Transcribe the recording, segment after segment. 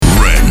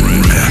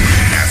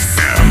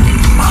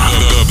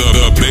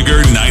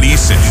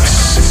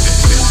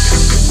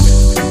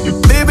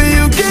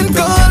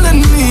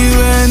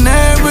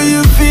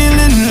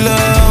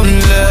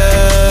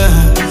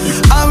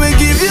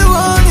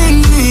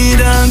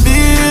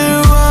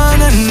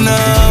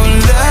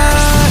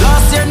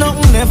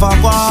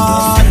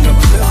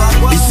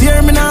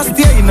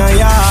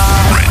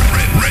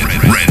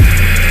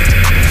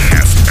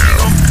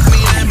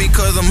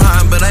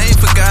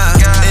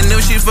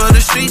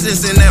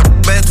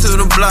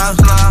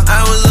fly.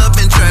 I was up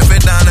in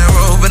traffic down that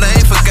road, but I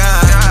ain't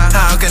forgot.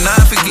 How can I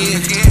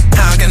forget?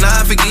 How can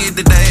I forget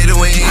the day that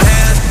we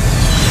had?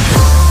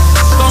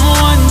 Come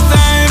one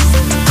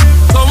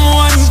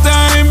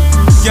time,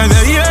 can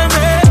you hear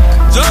me?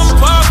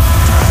 Jump up.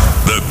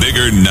 The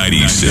bigger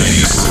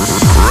 96.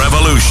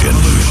 Revolution.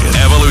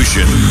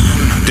 Evolution.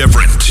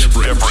 Different.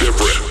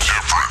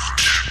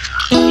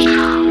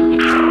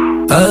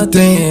 I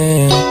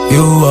think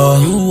you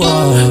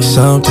are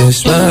something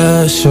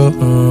special.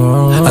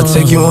 I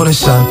take you on a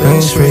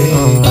shopping spree,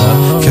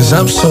 cause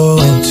I'm so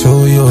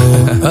into you.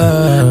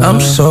 I'm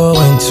so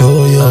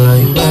into you.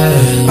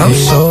 I'm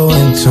so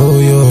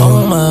into you.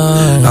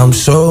 I'm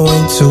so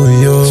into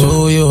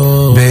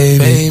you,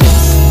 baby.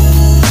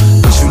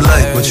 What you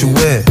like, what you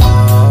wear?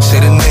 Say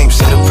the name,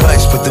 say the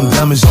price, put them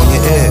diamonds on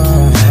your ear,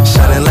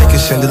 shining like a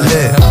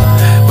chandelier.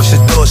 What's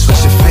your thoughts,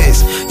 what's your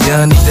fears?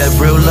 Yeah, I need that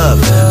real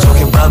love.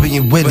 Talking Bobby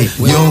and Whitney.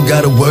 You don't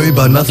gotta worry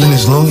about nothing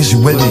as long as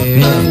you with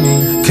me.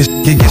 Cause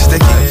it gets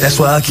sticky, that's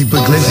why I keep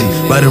it glizzy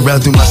right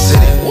around through my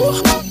city.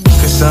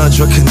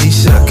 Cassandra,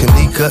 Kanisha,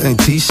 Kanika and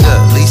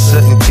Tisha, Lisa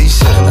and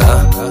Tisha.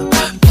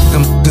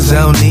 Them cause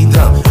I don't need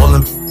them. All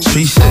them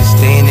street shit,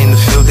 staying in the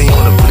field, they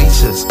on the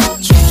bleachers.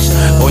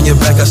 On your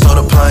back, I start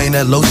applying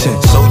that lotion.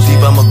 So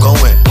deep, I'ma go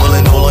in,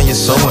 pulling all on your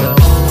sewing.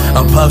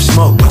 I'm Pop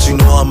Smoke, but you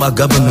know all my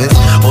government.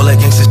 All that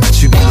gangsta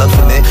shit, you be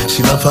loving it.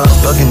 She love how I'm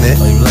thugging it.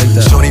 Oh, you like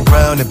that? Shorty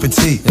brown and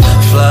petite,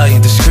 fly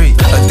and discreet,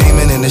 a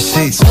demon in the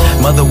sheets.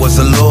 Mother was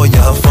a lawyer,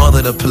 her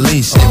father the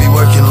police. They be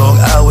working long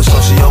hours, so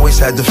she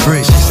always had the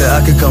free. She said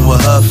I could come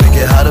with her,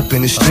 figure hot up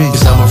in the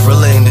streets. I'm a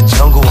thriller in the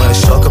jungle and a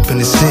shark up in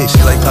the sea. She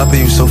like, Papa,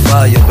 you so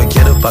fire, but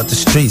get up out the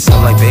streets.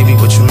 I'm like, baby,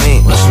 what you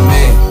mean? What you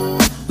mean?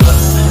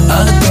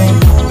 I think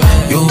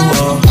you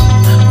are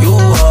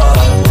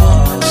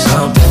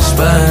something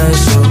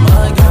special.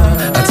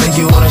 I take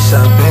you on a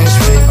shopping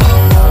spree,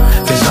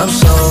 cause I'm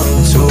so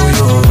into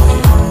you.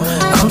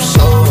 I'm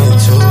so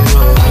into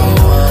you.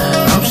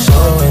 I'm so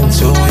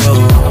into you.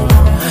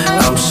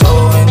 I'm so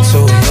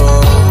into you.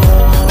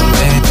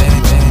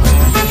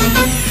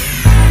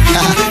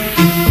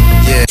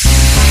 Yeah.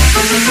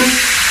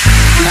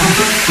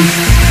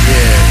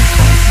 Yeah.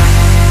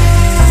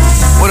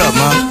 What up,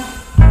 man?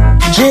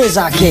 Cheers,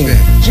 I king.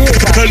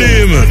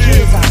 Khadeem.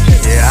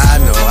 Yeah, I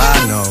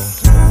know.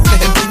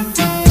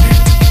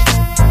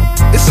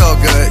 It's all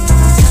good.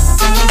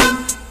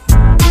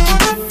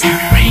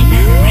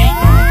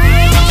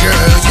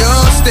 Girl,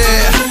 your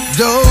stare,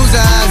 those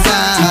eyes.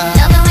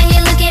 Love it when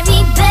you look at me,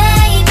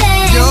 baby.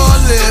 Your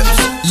lips,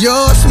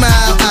 your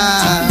smile.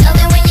 Love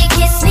it when you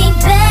kiss me,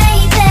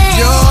 baby.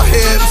 Your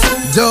hips,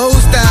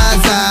 those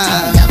thighs.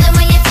 Love it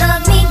when you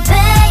tug me,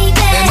 baby.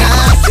 And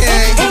I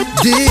can't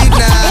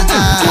deny.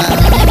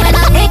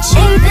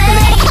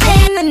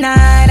 In the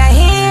night, I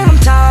hear him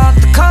talk,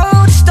 the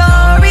coldest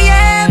story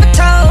ever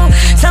told.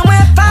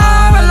 Somewhere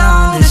far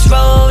along this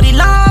road, he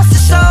lost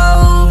his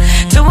soul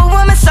to a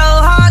woman so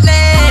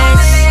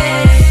heartless.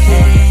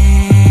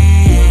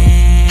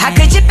 How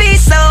could you be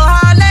so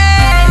heartless?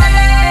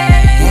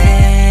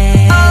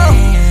 Oh,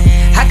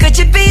 how could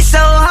you be so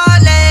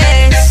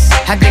heartless?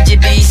 How could you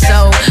be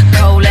so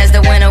cold as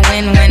the winter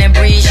wind when it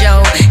breeze,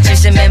 yo?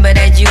 Just remember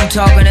that you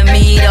talking to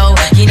me, though.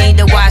 You need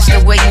to watch the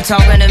way you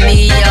talking to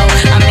me, yo.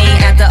 I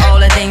mean, after all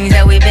the things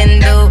that we've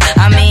been through,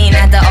 I mean,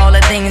 after all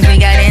the things we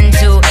got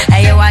into.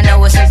 Ayo, I know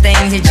what some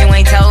things that you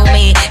ain't told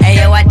me.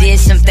 Ayo, I did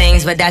some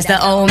things, but that's the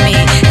old me.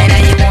 And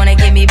now you wanna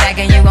get me back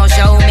and you gon'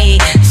 show me.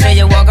 So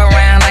you walk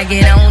around like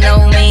you don't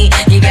know me.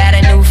 You got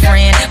a new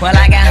friend, well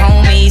I got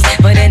homies,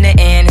 but in the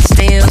end it's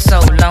still so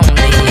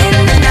lonely.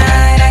 In the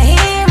night I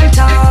hear him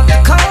talk, the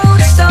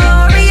coldest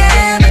story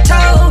ever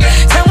told.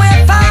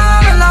 Somewhere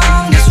far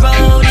along this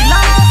road, he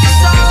lost his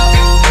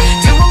soul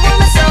to a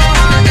woman so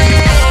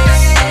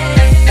heartless.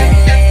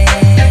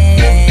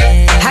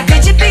 How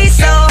could you be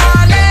so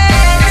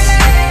heartless?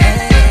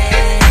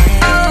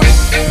 Oh,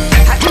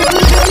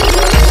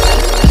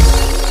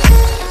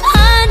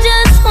 I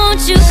just want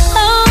you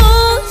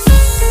close,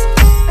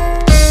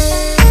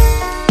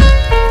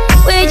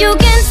 where you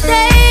can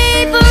stay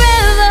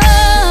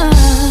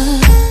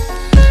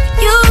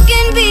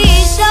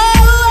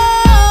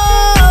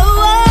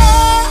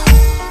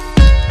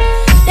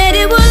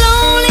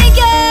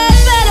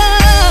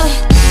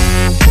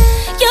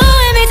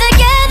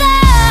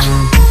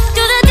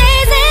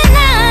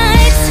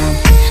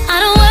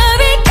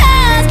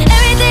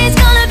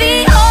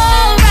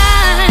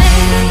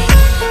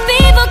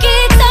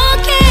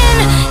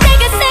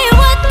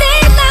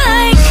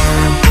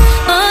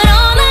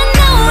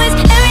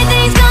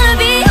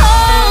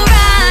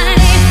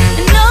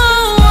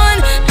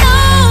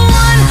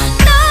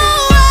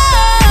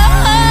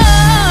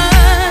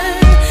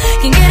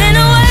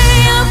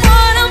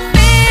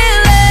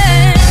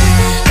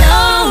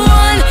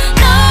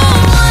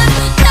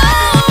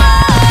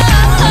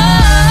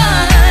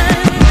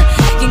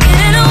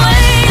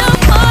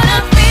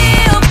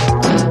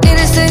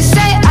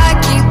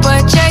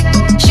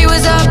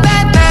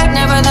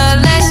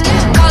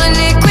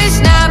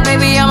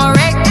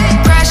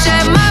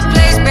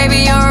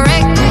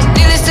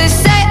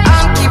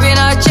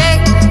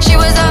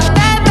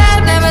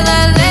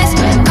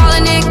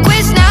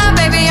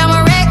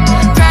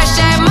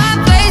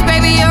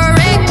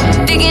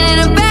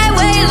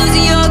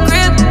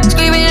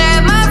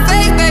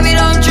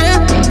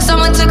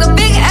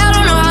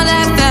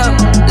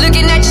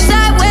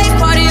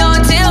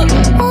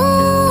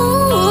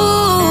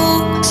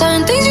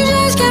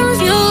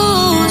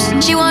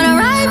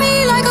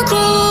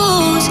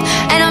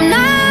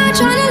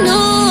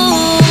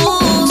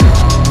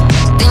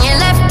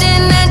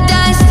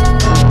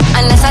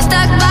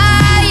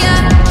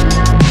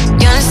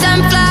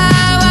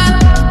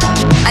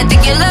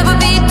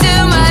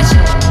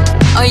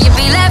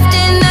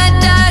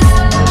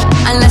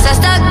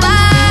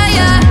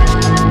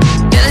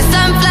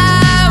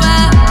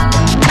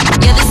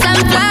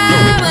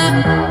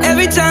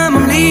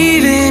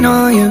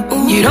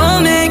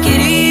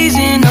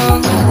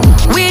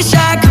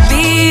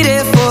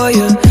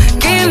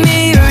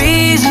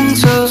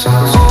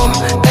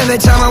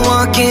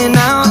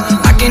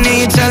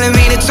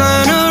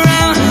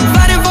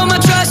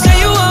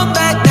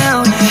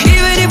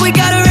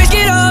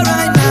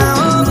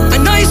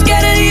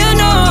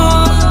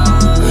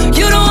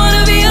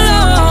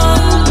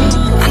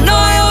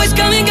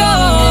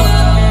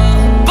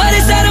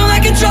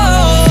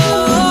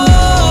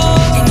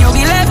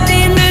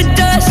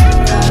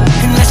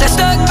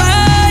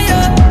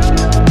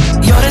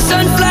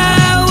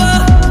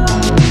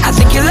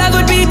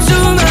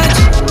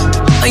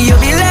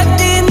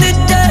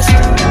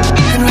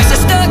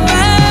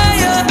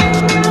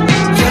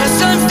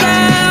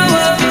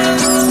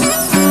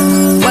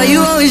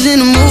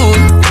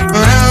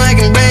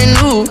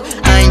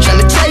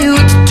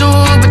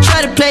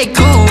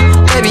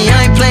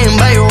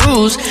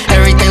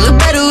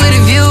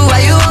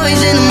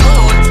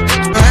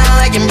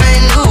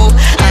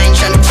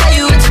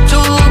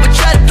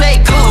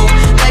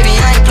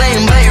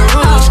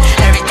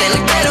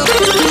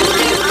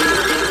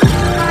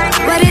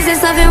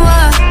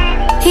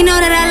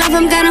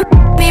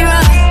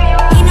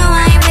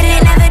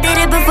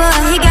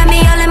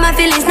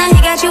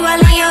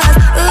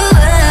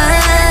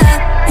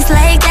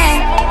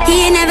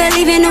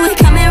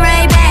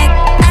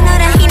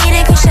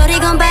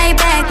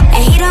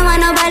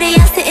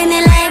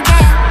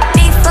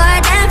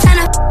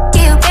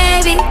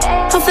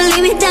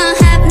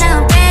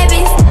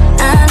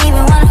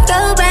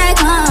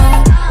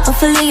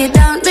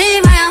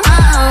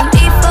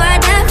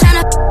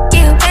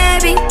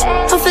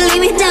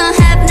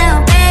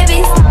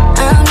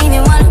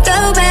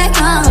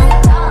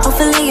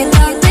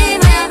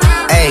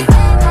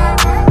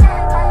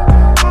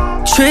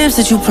trips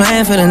that you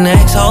plan for the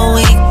next whole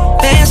week.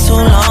 Been too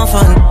long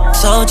for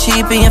so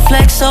cheap and your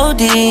flex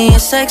OD, your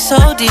sex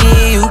OD.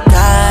 You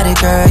got it,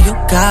 girl, you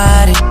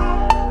got it.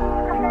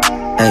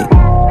 Hey,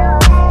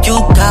 you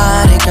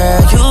got it,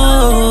 girl,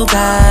 you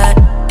got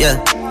it. Yeah,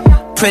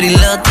 pretty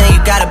little thing, you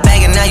got a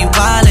bag and now you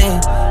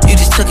wildin'. You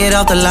just took it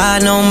off the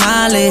line, no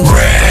mileage.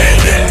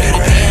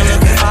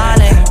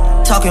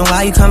 Talking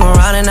while you come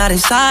around and now they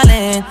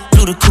silent.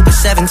 Through the Cooper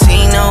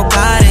 17, no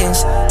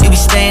guidance. You be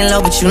staying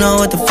low, but you know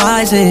what the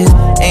price is.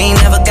 Ain't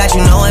never got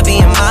you know it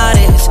being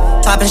modest.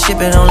 Poppin'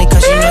 ship it only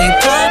cause you know you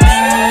poppin'.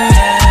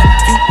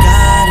 You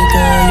got it,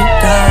 girl, you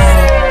got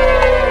it.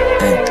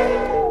 Hey.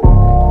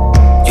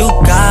 You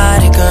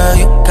got it, girl,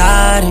 you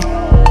got it.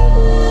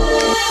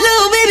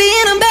 Little baby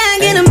in a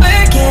bag in a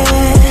Birkin.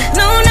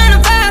 No 9 to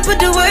 5,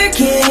 put the work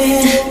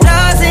in.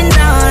 Lost and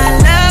all, I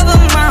love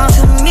them all.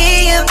 To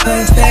me, you're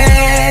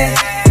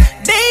perfect.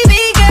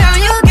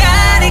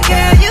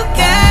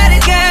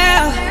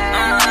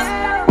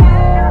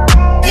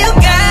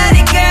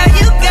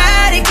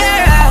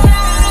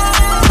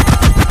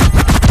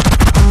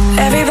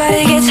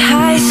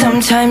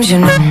 Sometimes you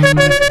know. What else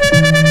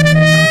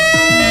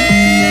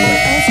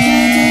can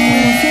you do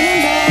when I'm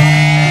feeling bad?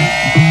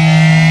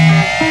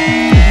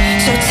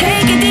 So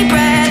take a deep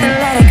breath and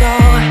let it go.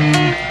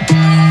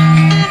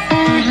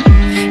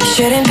 You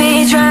shouldn't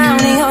be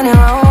drowning on your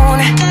own.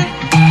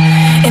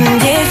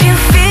 And if you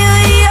feel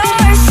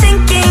you're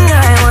sinking, I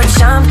will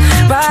jump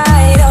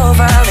right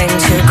over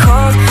into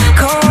cold,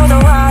 cold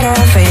water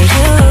for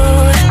you.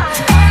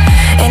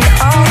 And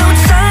although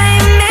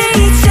time may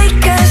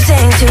take us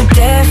into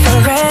different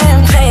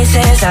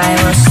I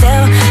will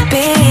still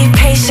be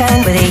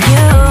patient with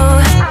you.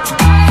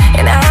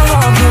 And I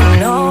hope you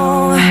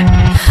know I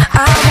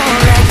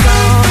won't let go.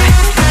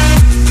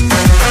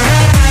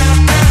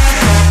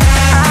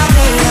 I'll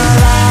be your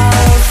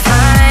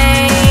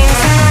lifeline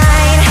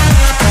tonight.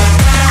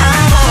 I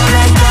won't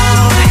let go.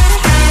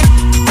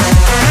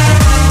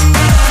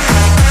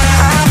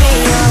 I'll be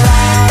your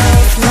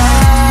lifeline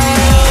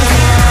tonight.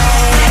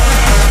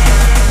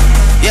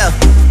 Yeah,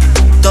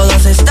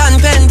 todos están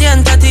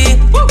pendientes a ti.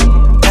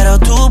 Pero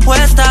tú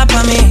puesta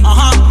pa' mí,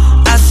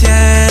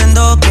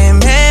 haciendo que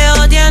me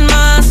odien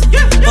más,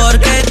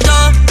 porque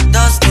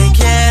todos te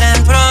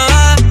quieren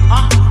probar.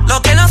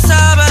 Lo que no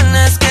saben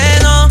es que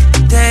no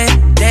te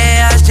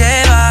dejas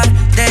llevar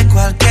de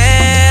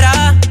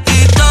cualquiera,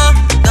 y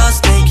todos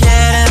te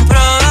quieren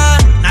probar.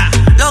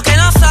 Lo que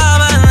no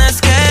saben es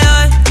que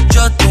hoy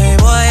yo te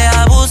voy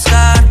a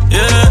buscar.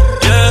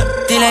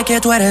 Dile que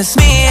tú eres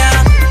mía,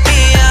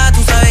 mía,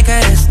 tú sabes que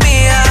eres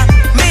mía,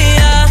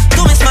 mía,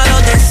 tú misma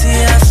lo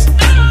decías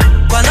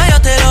cuando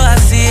yo te lo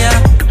hacía.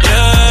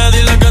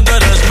 Dile que tú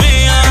eres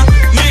mía,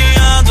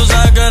 mía, tú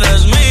sabes que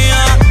eres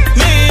mía,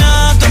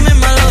 mía, tú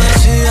misma lo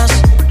decías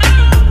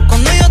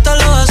cuando yo te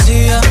lo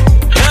hacía.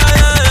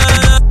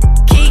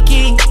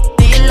 Kiki,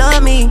 do you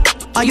love me?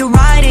 Are you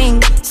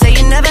riding? Say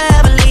you never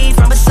ever leave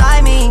from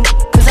beside me,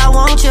 cause I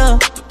want you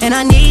and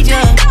I need you,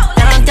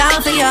 and I'm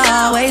down for you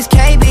always.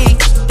 KB,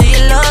 do you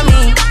love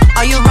me?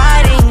 Are you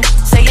riding?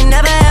 Say you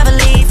never ever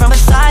leave from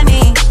beside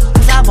me,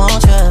 cause I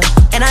want you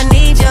and I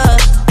need you,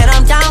 and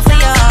I'm down for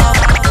you.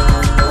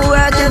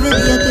 Work every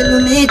day till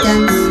we meet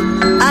ends.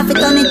 I fit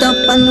turn it up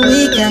on the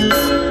weekends.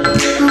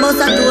 Boss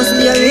a toast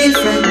to your real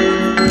friend.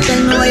 Tell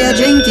me why you're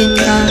drinking,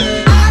 girl.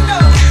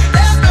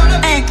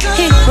 Hey,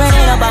 he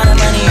running up all the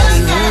money on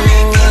you.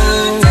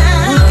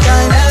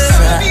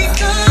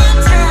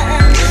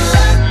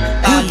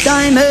 Good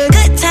time,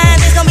 Good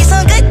times, it's gonna be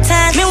some good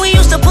times. Man, we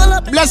used to pull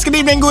up. Blessed good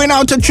evening going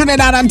out to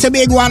Trinidad and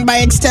Tobago and by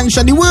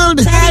extension the world.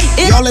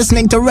 You're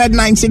listening to Red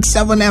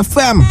 967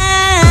 FM.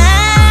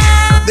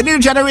 The new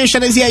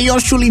generation is here.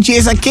 Yours truly,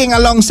 Jeza King,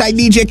 alongside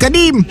DJ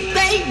Khadeem.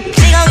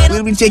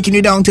 We'll be taking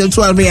you down till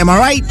 12 a.m.,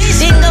 alright?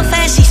 Single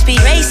fancy speed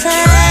racer. We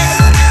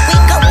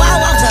go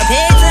wild out to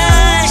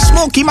pizza.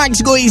 Smokey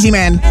Mike's go easy,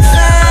 man.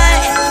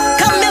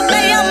 Come and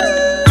play on.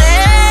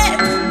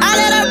 I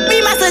let her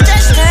be my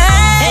suggestion.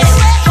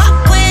 Pop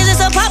quiz, it's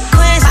a pop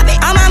quiz.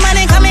 All my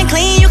money coming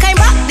clean, you can't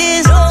rock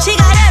this. She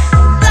got that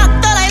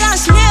locked up like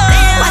lunch meal.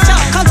 Watch out,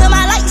 come to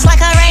my lights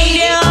like a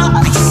reindeer.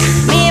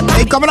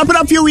 Hey, coming up in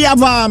a few, we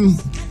have our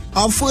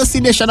first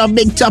edition of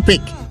Big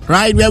Topic,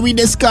 right, where we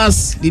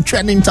discuss the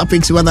trending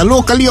topics, whether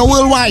locally or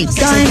worldwide.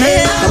 Time,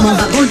 come on,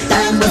 a good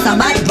time, but a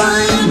bad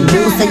one.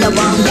 You say you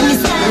want, give me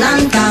some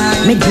long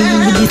time. Me deal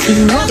with this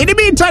thing, no. In the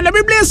meantime, let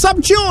me play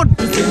some tune.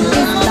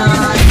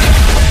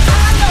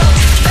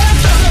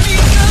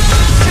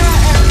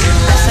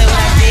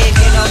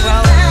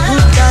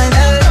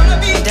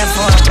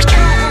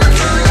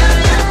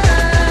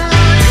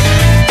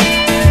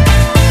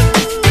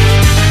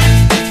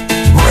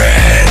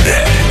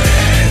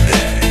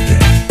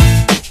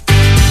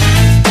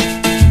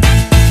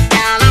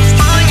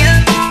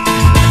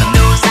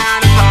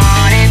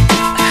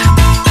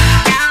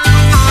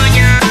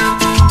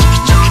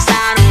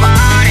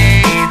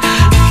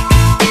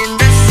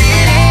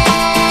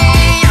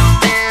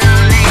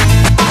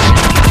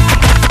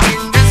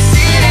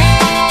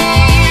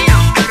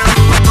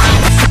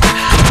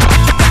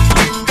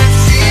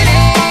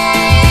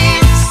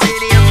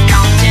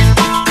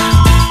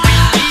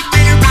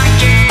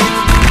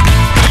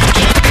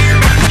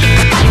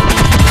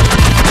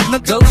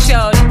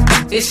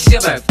 it's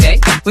your birthday.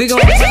 We gon'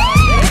 party,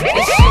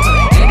 it's your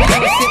birthday. We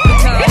gon' sip the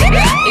time,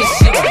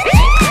 it's your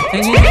birthday.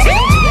 And you know it's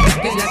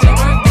like your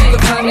birthday. You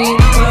find me in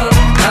the club,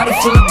 bottle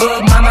full of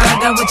bug. Mama,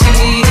 I got what you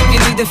need if you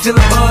need to feel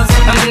a buzz.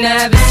 I'm into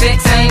having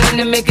sex, I ain't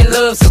into making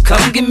love. So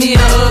come give me a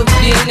hug,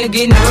 be into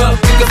getting rough.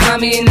 You can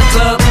find me in the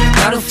club,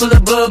 bottle full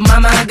of bug.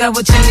 Mama, I got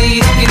what you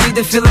need if you need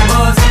to feel a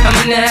buzz. I'm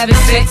into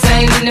having sex,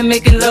 I ain't into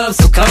making love.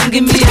 So come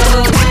give me a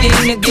hug, be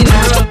into getting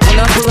rough. When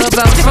I pull up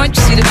out front,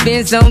 you see the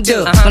Benz on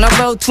dub. When I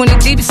roll 20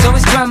 deep, it's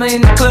always drama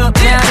in the club.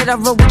 Now that I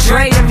roll with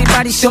Dre,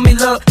 everybody show me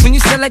love. When you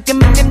sell like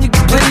them and them, you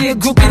get plenty of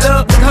groupie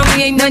love. But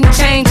homie, ain't nothing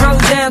changed. Roll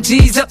down,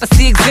 G's up. I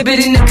see exhibit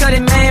in the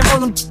cutting, man.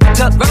 Roll them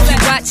up. Roll that.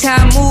 Watch how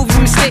I move.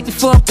 You mistake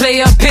before I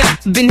play up here.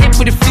 Been hit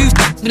with a few,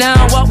 but I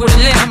don't walk with a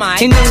limp.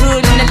 In the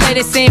hood, in the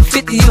lady saying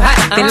 50, you hot.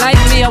 They like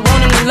me, I want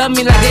them to love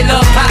me like they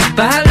love pop.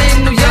 But holla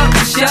in New York,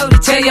 for show to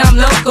tell you I'm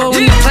local.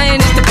 And the plan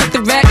is to put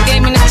the rap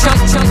game in the trunk.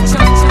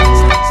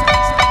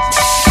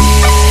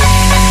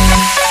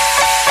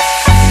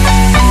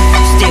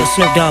 Still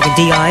Snoop Dogg and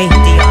D.I.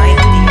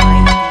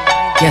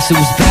 Guess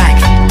who's back?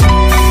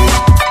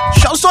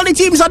 Shouts to all the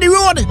teams on the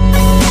road.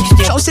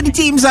 Shouts to the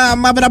teams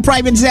having a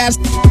private zest.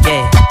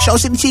 Yeah.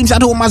 Shouts to the teams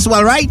at home as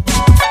well, right?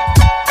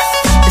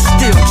 It's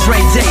still Dre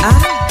Day,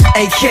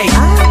 AK.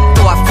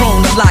 Though I've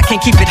grown a lot,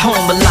 can't keep it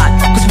home a lot.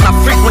 Cause when I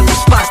frequent the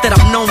spots that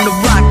I'm known to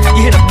rock,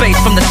 you hear the bass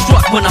from the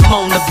truck when I'm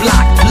on the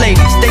block.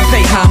 Ladies, they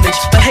pay homage,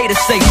 but haters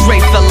say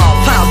Dre fell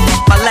off. How?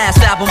 My last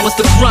album was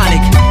The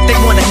Chronic. They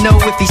wanna know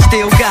if he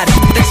still got it.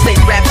 They say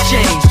raps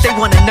change, they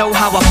wanna know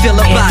how I feel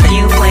about it.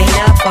 You ain't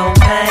up on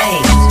pain.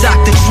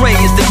 Dr. Dre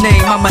is the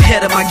name, I'm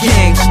ahead of my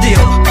game.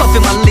 Still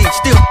puffin' my leaf,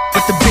 still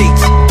with the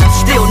beats.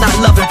 Still not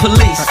loving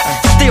police.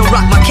 Still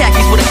rock my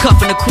khakis with a cuff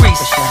in the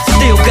crease.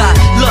 Still got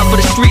love for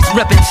the streets,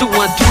 reppin'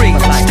 213.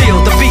 Still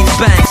the beats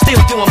bang,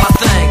 still doing my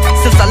thing.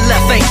 Since I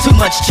left, ain't too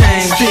much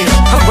change. Still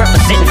I'm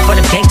representing for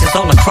them gangsters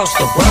all across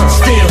the world.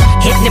 Still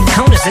hitting them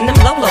corners and them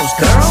lolos,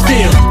 girl.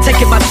 Still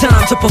taking my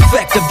time to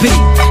perfect the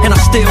beat. And I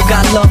still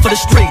got love for the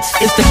streets.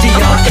 It's the D.R.E.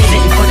 I'm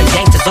representing for them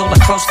gangsters all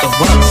across the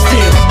world.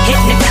 Still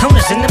hitting them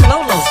corners and them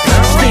lolos,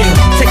 girl. Still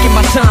taking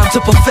my time to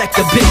perfect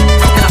the beat.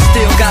 And I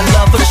still got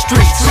love for the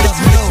streets.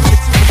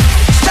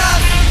 Stop,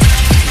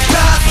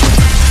 drop,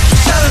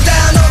 shut them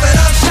down, open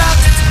up shop.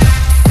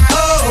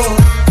 Oh,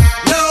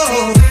 no,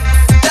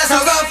 that's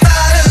how rough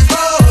riders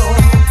roll.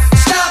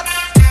 Stop,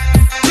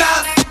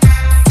 drop,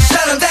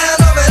 shut them down,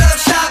 open up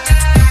shop.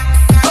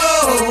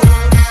 Oh,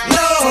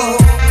 no,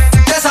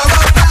 that's how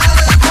rough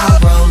riders roll. I'll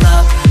roll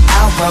up,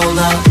 I'll roll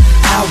up,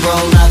 I'll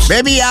roll up.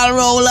 Baby, I'll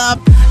roll up.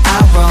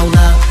 I'll roll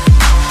up,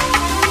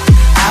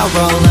 I'll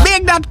roll up.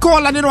 Make that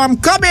call and you know I'm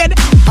coming.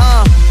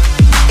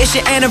 It's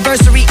your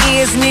anniversary,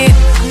 isn't it?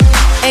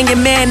 And your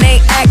man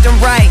ain't acting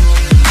right.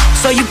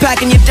 So you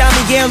packing your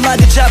diamond gear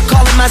luggage up,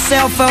 calling my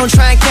cell phone,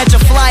 trying to catch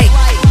a flight.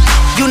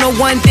 You know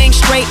one thing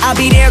straight, I'll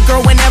be there,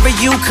 girl, whenever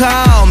you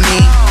call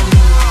me.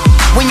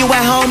 When you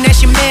at home,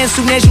 that's your man.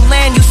 Soon as you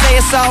land, you say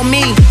it's all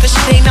me. Cause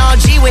shit ain't all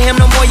G with him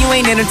no more, you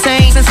ain't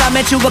entertained. Since I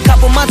met you a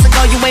couple months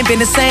ago, you ain't been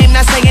the same.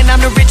 Not saying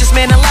I'm the richest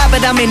man alive,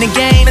 but I'm in the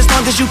game. As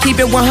long as you keep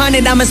it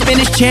 100, I'ma spin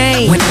his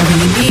chain. Whenever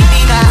you need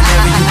me,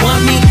 whenever you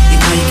want me, you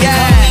know you can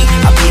call me.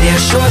 I'll be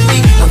there shortly,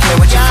 don't care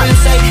what your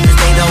friends say, cause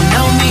they don't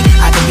know me.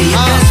 I can be your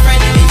best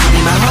friend, and you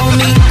be my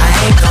homie. I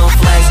ain't gon'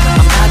 flex, I'm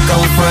not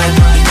gon' front.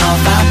 You know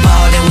if I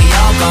ball, then we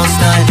all gon'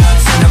 stunt.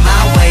 Send her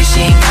my way,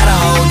 she ain't gotta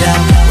hold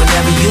up.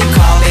 Whenever you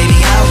call, baby,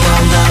 I'll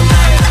roll up.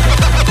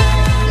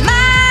 My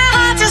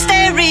heart's a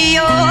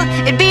stereo,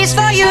 it beats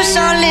for you,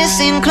 so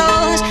listen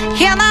close.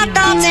 Hear my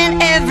thoughts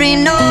in every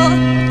note.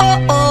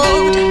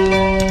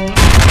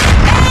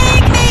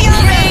 Make me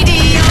your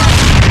radio,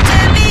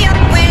 turn me up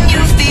when you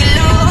feel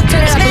low.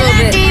 This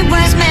melody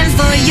was meant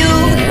for you.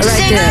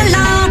 Sing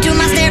along to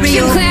my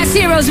stereo. Class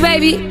heroes,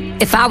 baby.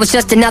 If I was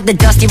just another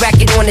dusty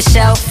record on the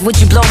shelf, would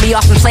you blow me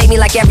off and play me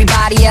like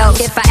everybody else?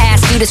 If I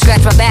asked you to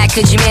scratch my back,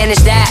 could you manage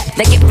that?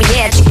 Like if we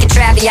had chicken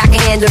Travie, I can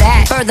handle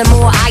that.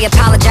 Furthermore, I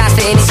apologize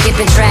for any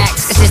skipping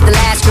tracks. This is the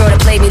last girl that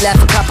played me, left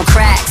a couple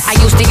cracks. I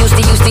used to,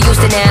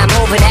 now I'm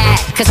over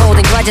that. Cause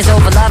holding grudges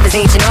over love is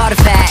ancient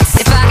artifacts.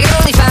 If I could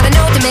only find a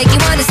note to make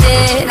you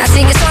understand, I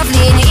sing it softly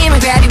in your ear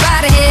and grab you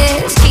by the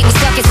hands. Keep me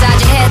stuck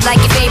inside your head like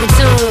your favorite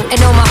tune. And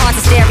know my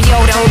heart's a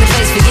stereo, the only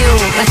place for you.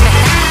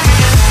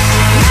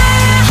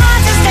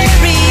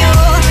 Stereo,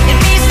 it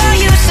beats for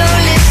you, so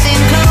listen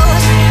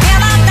close. Hear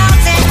my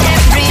thoughts in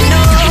every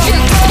note.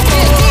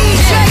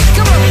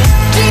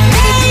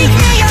 Make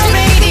me your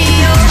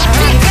radio,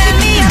 turn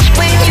me up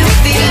when you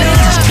feel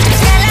low.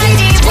 This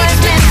melody was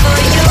meant for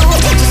you,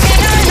 so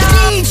sing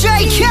along. DJ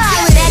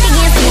Khaled. Back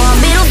against the wall,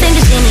 middle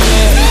fingers in the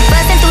air.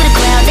 Busting through the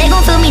crowd, they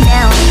gon' feel me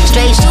now.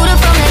 Straight shooter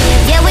from the hip.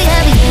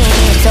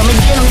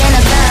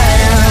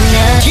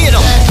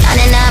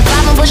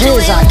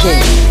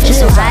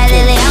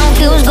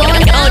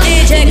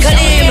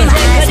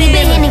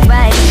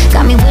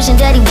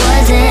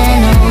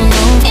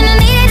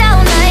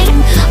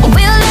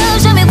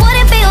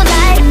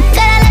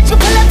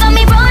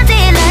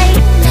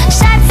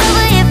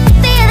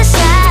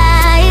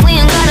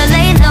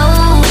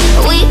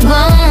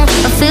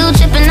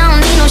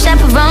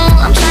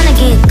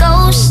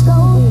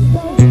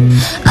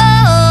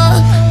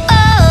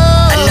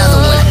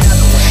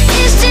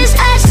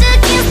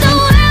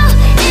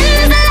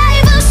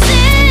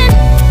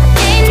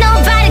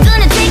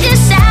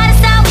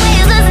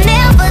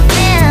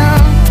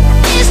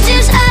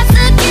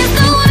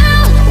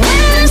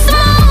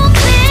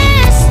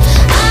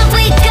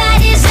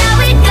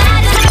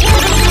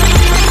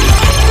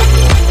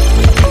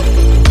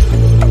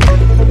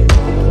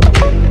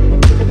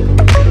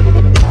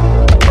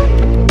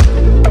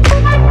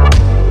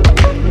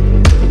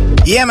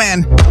 Yeah,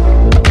 man.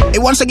 Hey,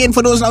 once again,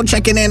 for those now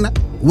checking in,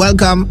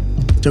 welcome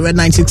to Red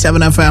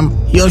 967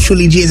 FM. Yours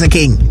truly, Jason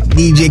King,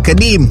 DJ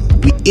Khadeem.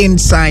 We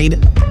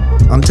inside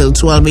until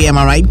 12 a.m.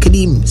 All right,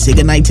 Khadeem. Say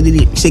good night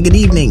to say good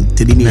evening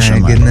to the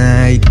nation, man. Good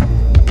night.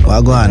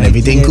 Well, go on.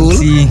 Everything cool?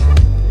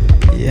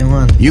 Yeah,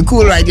 man. You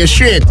cool, right? You're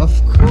straight.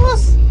 Of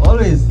course,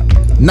 always.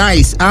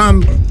 Nice.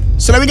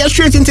 So let me get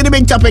straight into the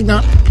big topic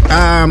now.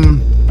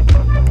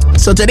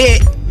 So today,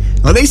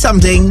 now there's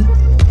something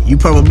you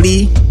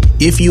probably,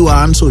 if you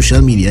are on social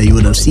media, you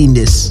would have seen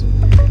this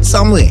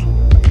somewhere.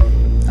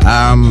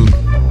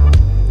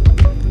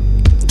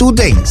 Two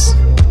things.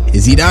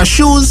 Is either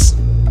shoes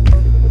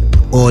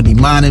or the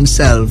man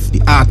himself,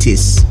 the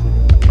artist,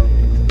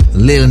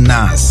 Lil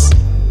Nas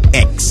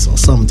X or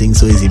something.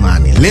 So is he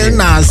man? Lil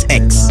Nas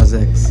X. Lil Nas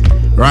X.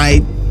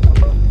 Right?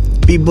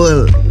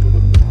 People,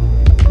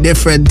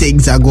 different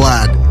things are going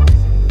on.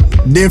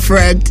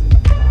 Different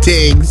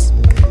things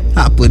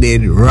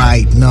happening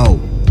right now.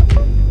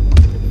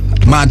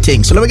 Mad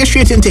thing. So let me get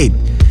straight into it.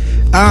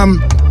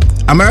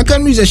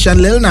 American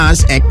musician Lil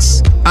Nas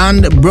X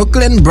and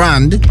Brooklyn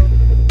brand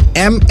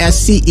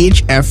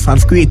MSCHF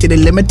have created a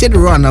limited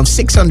run of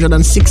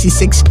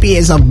 666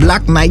 pairs of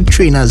Black Knight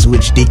trainers,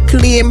 which they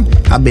claim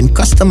have been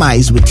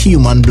customized with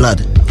human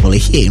blood. Well,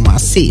 here I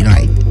say,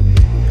 right?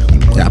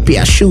 A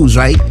pair of shoes,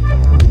 right?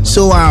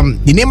 So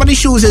the name of the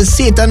shoes is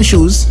Satan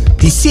Shoes.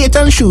 The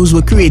Satan Shoes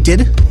were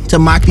created to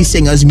mark the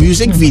singer's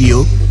music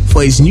video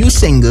for his new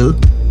single,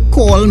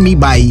 Call Me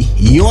By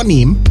Your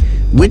Name,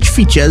 which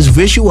features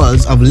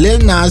visuals of Lil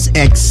Nas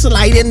X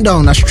sliding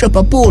down a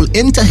stripper pole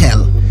into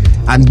hell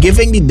and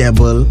giving the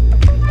devil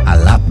a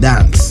lap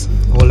dance.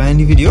 All in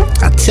the video?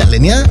 I'm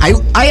telling you,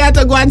 I had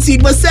to go and see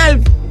it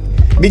myself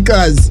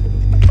because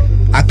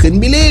I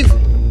couldn't believe.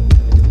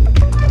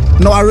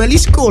 No, I really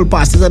scrolled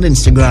past it on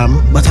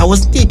Instagram, but I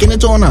wasn't taking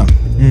it on.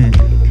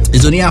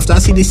 It's only after I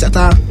see this at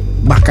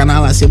back and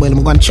I say, well,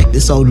 I'm going to check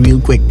this out real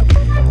quick.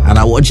 And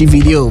I watch the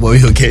video, but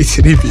we'll get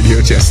to the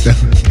video just now.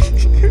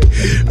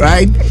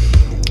 Right?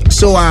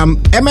 So,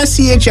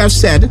 MSCHF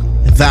said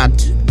that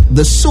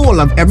the sole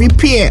of every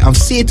pair of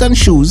Satan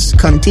shoes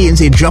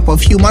contains a drop of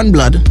human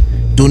blood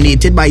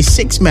donated by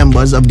 6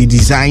 members of the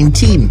design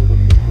team.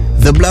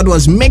 The blood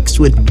was mixed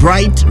with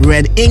bright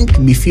red ink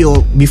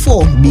before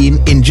being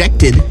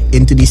injected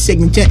into the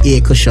signature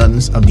air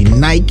cushions of the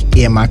Nike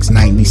Air Max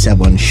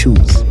 97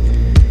 shoes.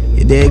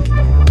 You dig?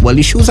 Well,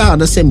 the shoes have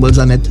other symbols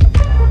on it,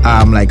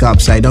 like an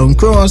upside down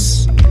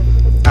cross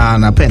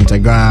and a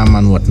pentagram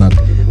and whatnot.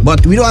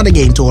 But we don't have to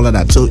get into all of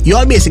that. So you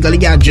all basically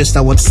get just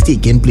what's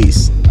taking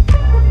place.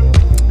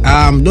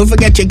 Don't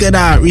forget you could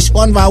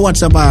respond via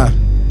WhatsApp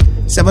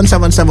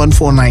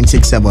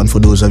 777-4967 for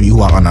those of you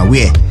who are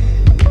unaware.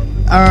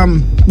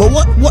 But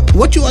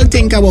what you all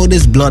think about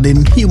this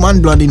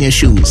human blood in your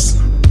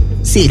shoes?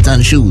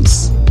 Satan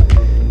shoes.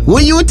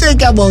 What you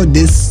think about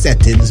these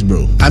settings,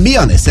 bro? I'll be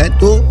honest,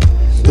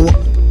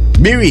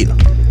 be real.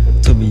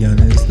 To be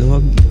honest,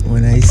 dog,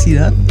 when I see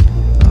that,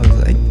 I was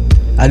like,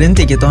 I didn't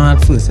take it on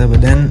at first,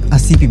 but then I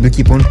see people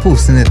keep on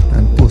posting it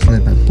and posting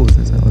it and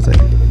posting it. So I was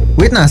like,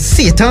 wait now,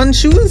 Satan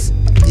shoes?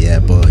 Yeah,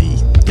 boy.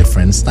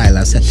 Different style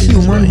of settings.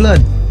 Human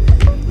blood.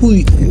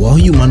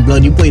 What human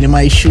blood you put in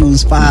my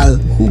shoes, pal?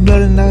 Who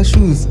blood in that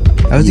shoes?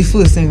 That was the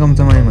first thing come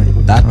to my mind.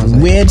 That's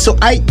weird. So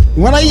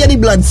when I hear the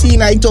blood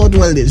scene, I thought,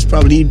 well, it's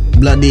probably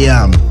blood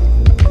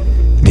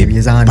maybe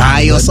it's on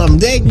pie or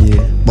something.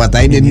 Yeah. But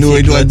I didn't know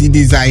it was the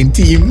design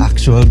team.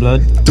 Actual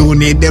blood.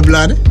 Donate the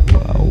blood.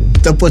 Wow.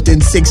 To put in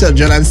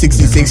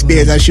 666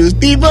 pairs of shoes.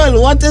 People,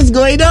 what is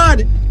going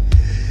on?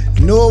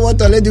 Know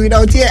what all they doing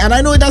out here? And I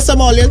know that some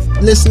all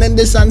listening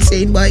this and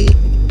saying, boy,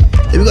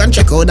 we're going to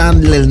check out that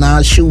Lil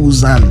Nas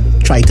shoes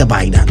and try to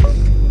buy that.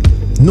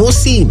 No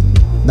scene.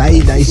 That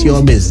is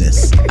your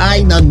business.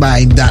 I not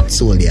buying that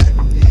soul here.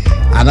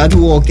 I'm not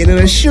walking in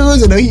the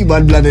shoes and the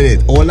human blood in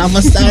it. All of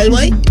a style,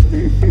 boy.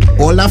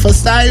 All of a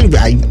style.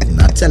 I'm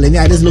not telling you,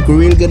 I just look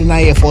real good in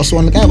my Air Force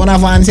One. One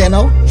of Vans here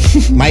now.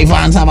 My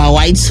Vans have a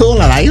white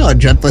soul and I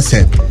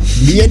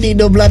 100%. Do you need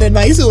no blood in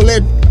my soul?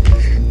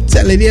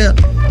 Telling you.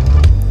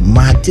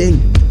 Mad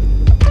thing.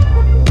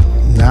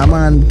 Nah,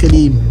 man,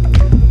 Khadeem.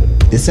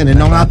 They said they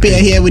don't appear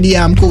here with the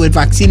COVID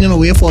vaccine in a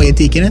way for you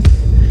taking it.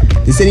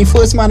 They said the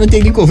first man to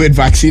take the COVID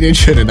vaccine in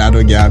Trinidad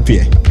don't get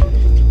appear.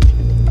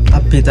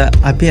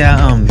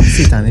 Appear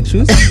satanic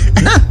shoes?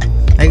 Nah,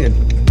 I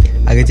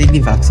could take the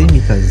vaccine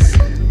because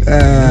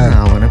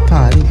I want to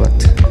party,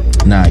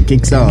 but nah, it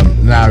kicks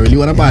on. Nah, I really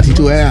want to party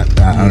too,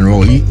 and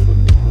Rolly.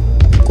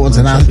 Cause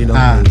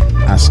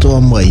a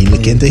storm boy, you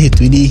looking to hit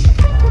with the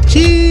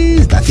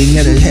jeez, that thing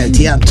not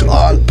healthy at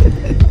all.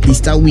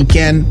 Easter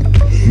weekend,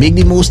 make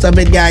the most of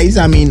it, guys.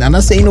 I mean, I'm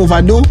not saying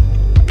overdo.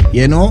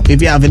 You know,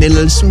 if you have any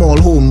little small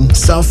home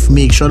stuff,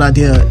 make sure that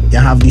you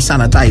have the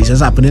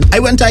sanitizers happening. I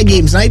went to a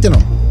games night, you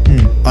know.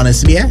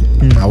 Honestly,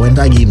 I went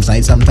to a games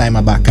night some time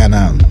back, and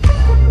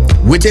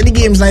within the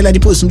games night, like the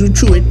person who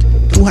threw it,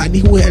 who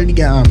held the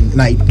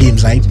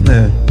games night,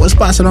 was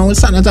passing around with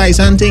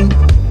sanitizer and thing.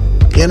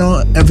 You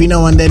know, every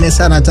now and then a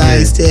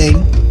sanitized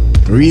thing.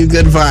 Real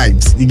good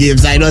vibes. The game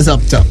side was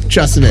up top.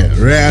 Trust me.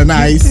 Real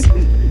nice.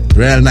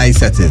 Real nice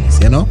settings,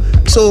 you know.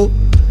 So,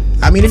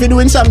 I mean, if you're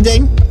doing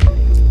something,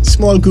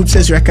 small groups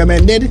is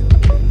recommended.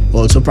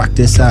 Also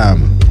practice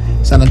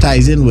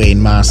sanitizing,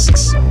 wearing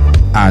masks,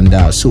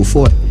 and so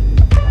forth.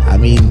 I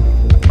mean,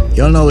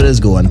 you all know where this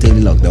go until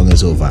the lockdown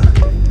is over.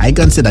 I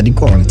consider the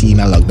quarantine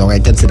a lockdown. I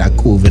consider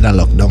COVID a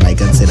lockdown. I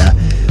consider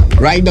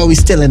right now we're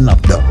still in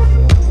lockdown.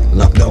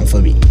 Lockdown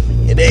for me.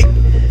 You dig?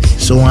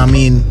 So, I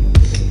mean,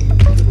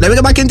 let me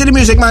go back into the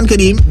music, man,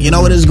 Khadeem. You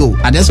know where this go.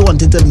 I just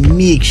wanted to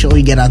make sure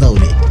we get that out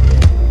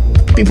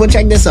there. People,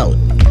 check this out.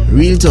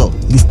 Real talk.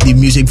 This the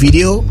music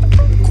video.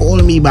 Call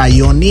Me By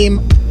Your Name.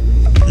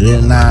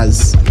 Lil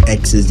Nas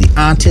X is the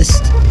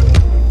artist,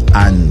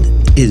 and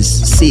is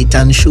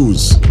Satan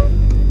Shoes,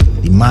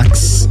 the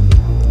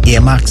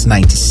Air Max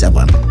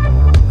 97,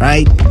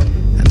 right?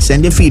 And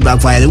send your feedback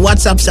via the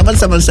WhatsApp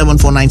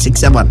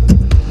 7774967.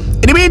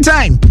 In the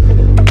meantime,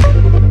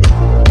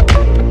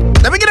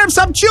 let me get up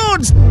some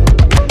tunes.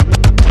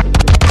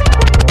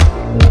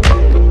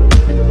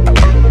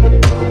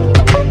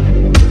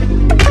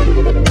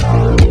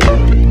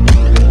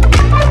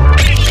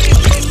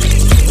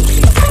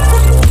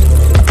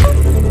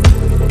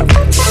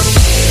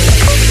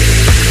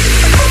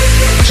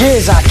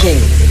 Jizza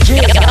King.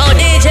 Oh,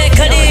 DJ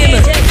Khadeem.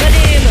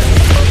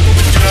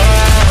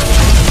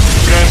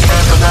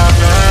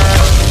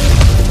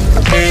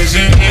 Is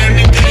it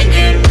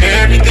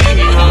everything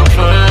you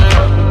offer?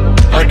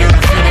 I do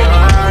the feeling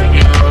on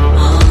you.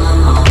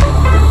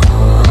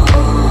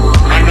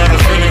 I know the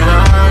feeling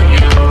on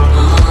you.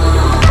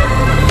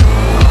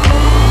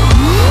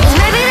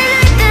 Maybe the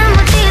night that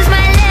my tears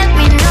might let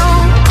me know.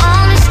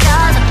 All the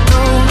stars are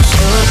gold,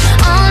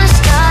 all the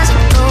stars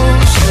are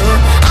gold,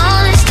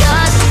 all the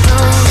stars are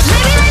gold.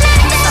 Maybe the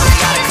night that my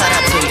tears might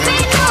let me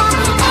know.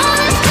 All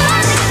the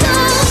stars are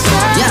gold,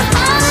 Yeah.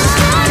 all the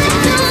stars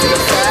are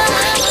gold.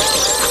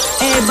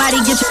 Everybody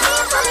get your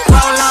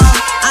roll on.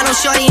 I know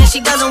shorty and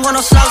she doesn't want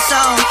no slow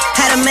song.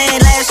 Had a man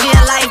last year,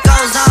 life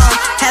goes on.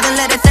 Haven't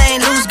let a thing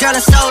loose, girl,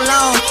 in so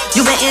long.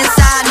 You been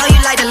inside, know you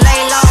like to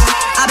lay low.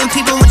 I've been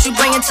peeping what you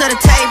bringing to the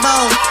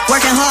table.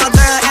 Working hard,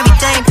 girl,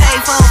 everything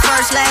paid for.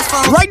 First, last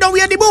phone. Right now we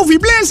at the movie,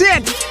 blaze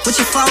it. With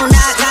your phone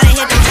out, gotta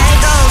hit the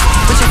bagels.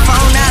 With your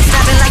phone out,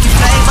 snapping like you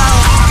play ball.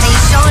 And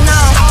you showing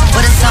off,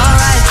 but it's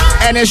alright.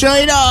 And it's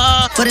showing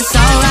up. But it's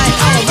alright.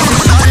 But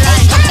it's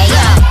alright. Hey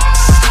yo.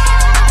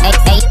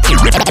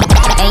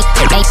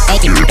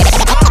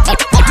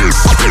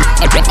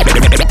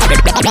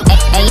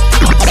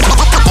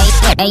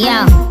 Hey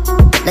yo,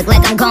 look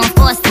like I'm going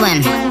for a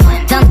swim.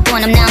 Dunked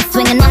on him, now I'm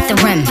swinging off the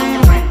rim.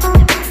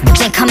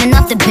 Bitch ain't coming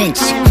off the bench,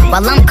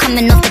 while I'm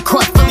coming off the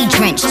court fully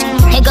drenched.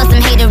 Here goes some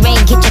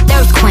haterade, get your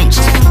thirst quenched.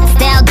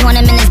 Style doing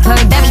him in this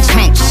Burberry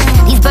trench.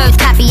 These birds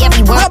copy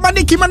every word. What about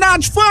Nicki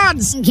Minaj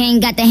fans? Gang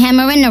got the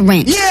hammer and the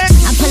wrench. Yeah.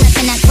 I pull up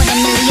in that quarter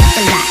milli off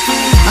the lot.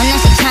 Oh, now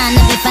she tryna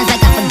be friends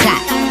like I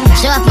forgot.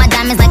 Show off my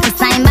diamonds like I'm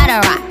signed by the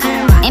rock.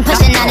 Ain't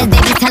pushing out his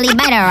baby till he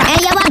bite her rock.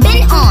 Hey yo, I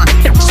been on,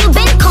 you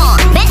been con.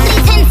 Bentley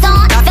tints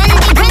on,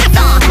 Fendi prints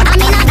on. I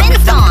mean I been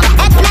on,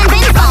 X-Men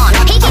been on.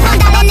 He keep on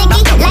dialing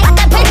Nicki like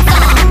the prince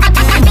on.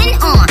 I been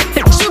on,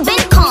 you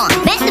been con.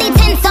 Bentley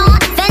tints on,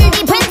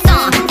 Fendi prints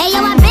on. Hey yo,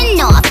 I been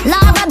off,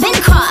 Laura been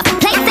crossed.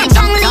 Place the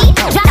Chung Lee,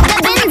 drop the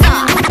Benz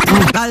off.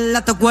 Dale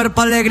a tu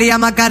cuerpo alegría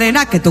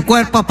Macarena, que tu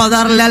cuerpo es pa'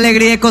 darle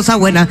alegría y cosa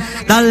buena.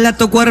 Dale a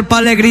tu cuerpo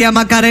alegría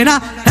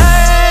Macarena,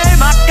 hey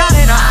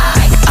Macarena.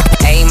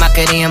 Hey,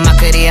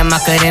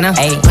 Macarena.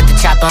 Hey, put the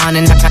chopper on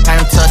and turn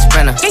him to a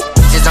sprinter.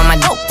 Just on my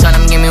dope, tell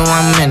him give me 1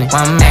 minute.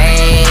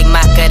 Hey,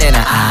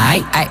 Macarena.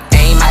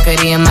 Hey,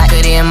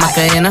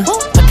 Macarena.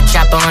 Put the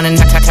chopper on and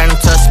turn him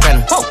to a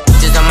sprinter.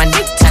 Just on my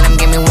dick, tell him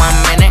give me 1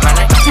 minute.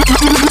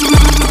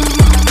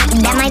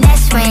 That my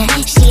best friend,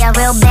 she a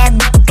real bad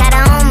got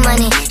her own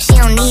money. She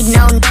don't need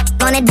no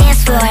on the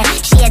dance floor.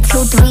 She had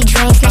 2-3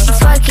 drinks, now she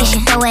twerking. She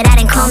throw it out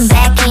and come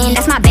back in.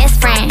 That's my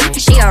best friend,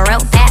 she a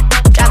real bad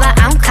drive her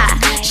own car.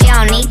 She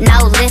don't need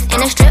no lift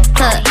in a strip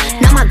club.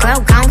 No, my girl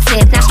gon'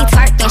 tip, now she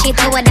twerking. She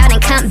throw it out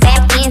and come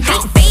back in.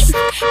 Beep, beep.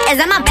 Is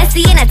that my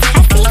bestie in a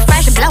taxi?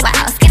 Fresh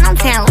blowout, skin on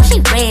town, she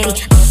ready.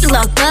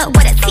 Look good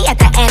with a T at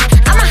the end.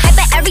 I'm a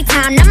hyper every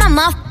time, now my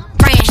muff.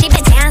 She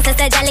been down since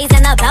the jellies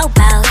and the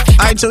bobos.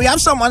 Alright, so we have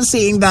someone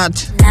saying that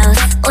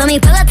when we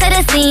pull up to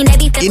the scene,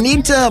 they be you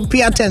need to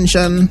pay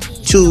attention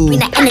to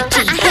I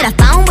hit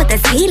a phone with a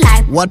T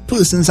like what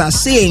persons are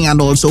saying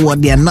and also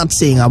what they are not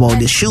saying about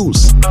the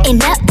shoes.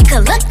 and up, you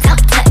could look, don't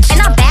touch.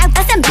 And I'm bad,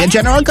 bustin' The back.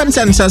 general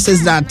consensus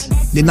is that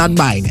they're not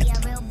buying it.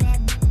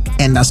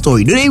 End of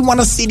story. Do they want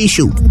to see the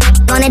shoe?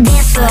 On the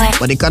dance floor,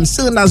 But the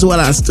concern as well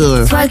as to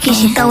twerking,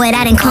 she throw it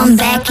out and come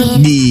back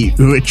in. the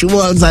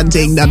rituals and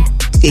things that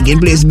taking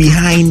place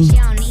behind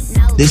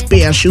this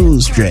pair of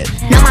shoes, Dread.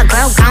 No, my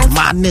girl gon'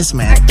 Madness,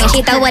 man. and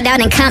she throw it out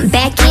and come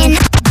back in.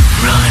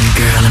 Run,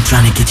 girl, I'm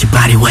trying to get your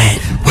body wet.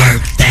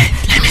 Work that,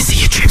 let me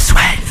see you drip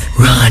sweat.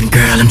 Run,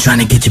 girl, I'm trying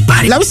to get your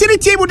body. Let me see the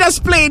team who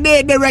just played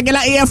the regular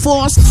Air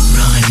Force,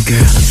 Run,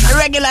 girl, I'm trying the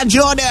regular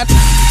Jordan, to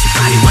get your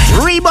body wet.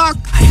 Reebok.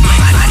 Body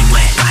wet, body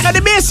wet, body Now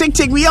the basic classic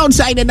thing. We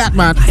outside in that,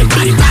 man.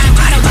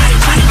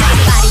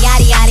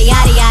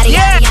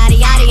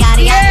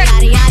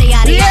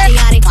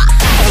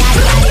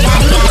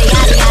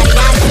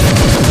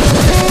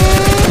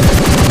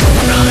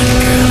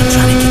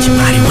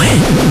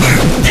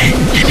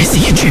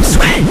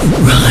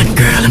 Run,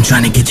 girl, I'm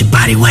trying to get your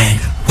body wet.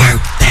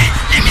 Work that,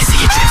 let me see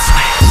your drip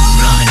sweat.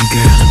 Run,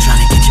 girl, I'm trying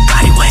to get your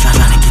body wet.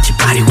 Trying to get your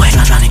body wet.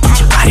 Trying to get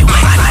your body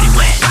wet. Body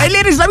wet. Hey,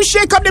 ladies, let me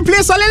shake up the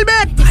place a little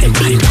bit.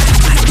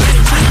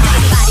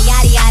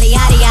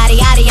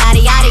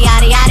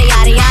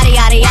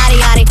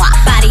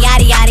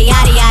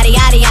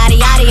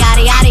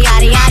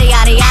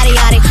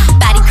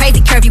 Body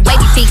crazy, curvy,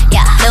 wavy feet.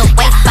 Yeah, little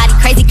waist, body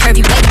crazy,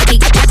 curvy, wavy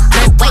feet.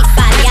 Little waist,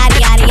 body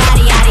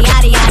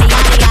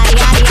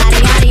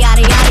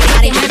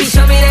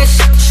Show me that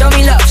shit, show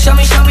me love, show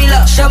me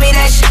love, show me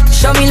that shit,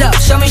 show me love,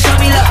 show me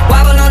love.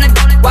 Wobble on it,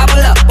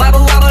 wobble up,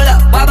 wobble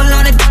up, wobble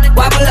on it,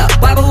 wobble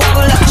up, wobble up.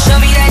 Show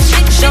me that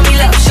shit, show me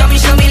love, show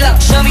me love,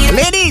 show me.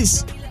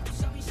 Ladies,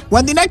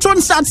 when the next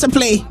one starts to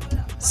play,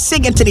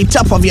 sing it to the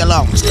top of your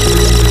lungs.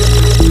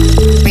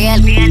 Real,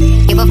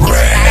 give a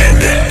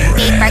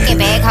big Birkin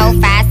bag, hold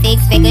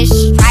 5-6 figures.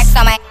 Stripes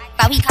on my,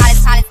 so he call it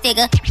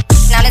sticker.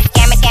 Now let's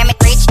scam it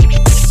rich.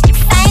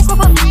 Same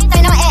group of things,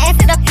 ain't no ass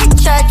to the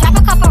picture. Drop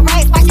a couple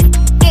rights, watch it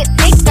get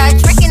bigger.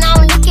 Tricking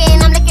on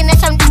licking, I'm looking at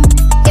some.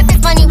 If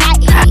it's money, right,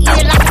 eat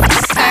it like a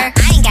sir. I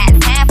ain't got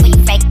time for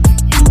you fake.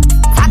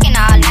 Talking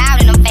all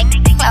loud in them fake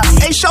clothes.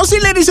 Hey, show see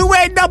ladies who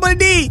wear double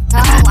D. Oh,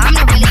 I'm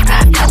the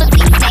realest double D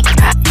second.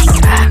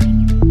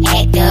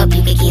 Act up,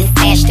 you can get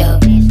smashed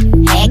up.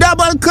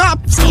 Double cup.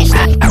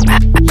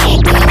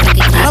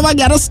 Now I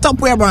gotta stop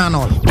where we're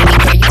on.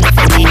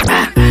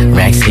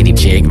 Rack City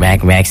chick,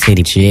 rack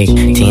City chick.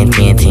 10,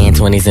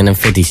 20s and them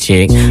 50s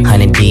chick.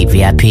 100 deep,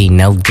 VIP,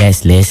 no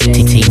guest list.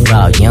 TT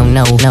Raw, you don't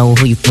know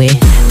who you with.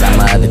 Got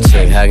my other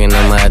chick, hugging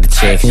on my other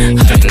chick.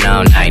 Hugging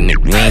all night,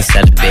 nigga, we ain't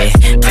sell a bit.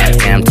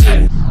 Damn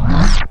too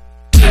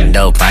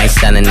dope, I ain't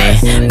selling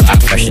it. I'm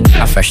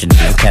fresher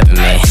than Kevin,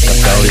 man.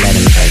 Go let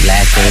him know,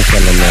 last thing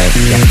killing me.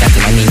 Got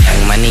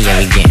young money, yeah,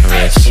 we getting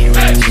rich.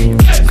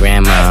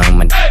 Grandma on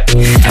my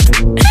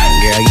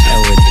girl, you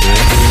know what it is.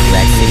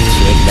 Rack City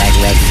chick, rack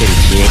City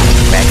chick.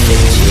 Rack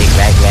City chick,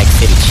 rack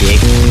City chick.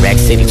 Rack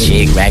City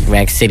chick,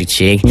 rack City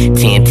chick.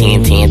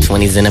 10,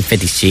 20s and a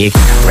 50s chick.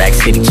 Rack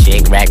City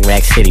chick, rack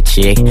City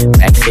chick.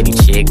 Rack City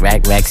chick,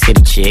 rack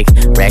City chick.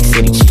 Rack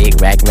City chick,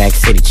 rack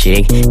City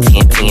chick. 10,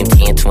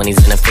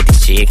 20s and a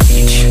 50s chick.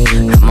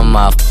 I'm a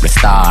motherfucking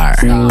star.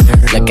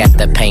 Look at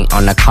the paint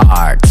on the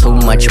car. Too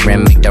much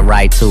rim, make the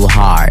ride too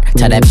hard.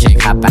 Tell that chick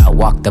hop out,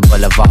 walk the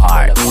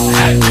boulevard.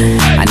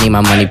 I need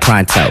my money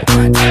pronto.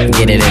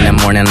 Get it in the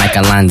morning like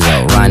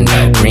Alonzo.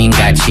 Rondo, green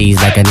got cheese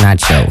like a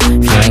nacho.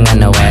 If you ain't got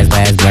no ass,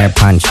 wear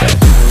poncho.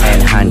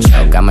 Head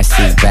honcho, got my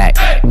seat back.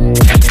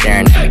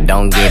 Staring at me,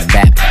 don't get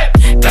back.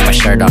 Got my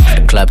shirt off,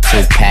 the club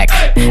 2-pack.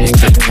 It's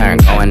 2-turn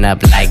going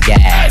up like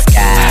gas.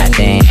 God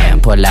damn,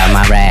 pull out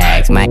my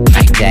rags. Mike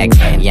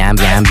Jackson, yeah, I'm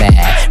bad.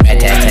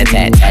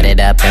 Tat it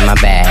up in my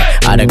bag.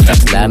 All the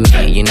girls love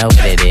me, you know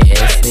what it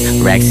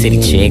is. Rack City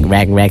chick,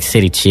 rack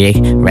City chick.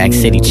 Rack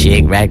City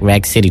chick,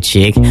 rack City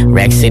chick.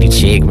 Rack City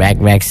chick,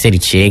 rack City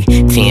chick.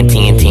 10,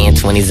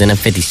 20s and a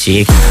 50s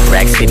chick.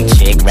 Rack City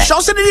chick, rack. Show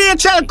to the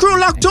DHL crew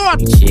locked on.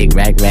 Chick,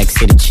 rack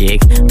City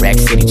chick. Rack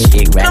City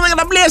chick, rack. Now we're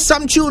gonna play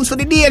some tunes for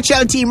the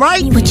DHL team,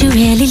 right? What you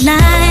really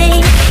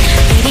like,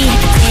 baby, I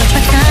can take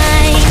my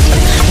time.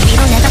 We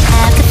don't ever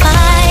have to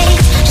fight.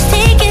 Just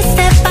take it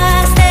step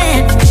by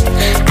step.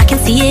 I can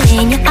see it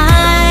in your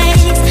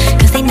eyes,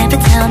 cause they never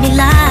tell me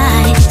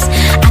lies.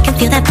 I can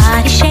feel that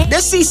body shake.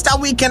 This Easter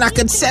weekend I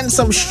could send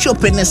some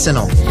shoppiness, you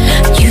know.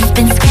 You've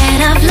been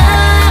scared of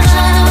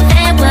love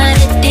and what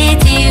it did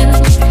to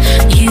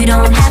you. You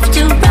don't have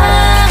to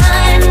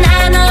run,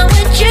 I know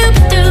what you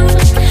do.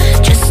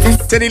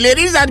 To the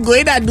ladies that go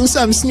in and do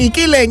some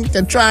sneaky link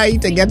to try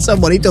to get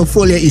somebody to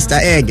fool your Easter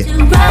egg.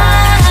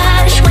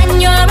 Rush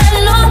when you're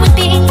alone with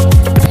me. I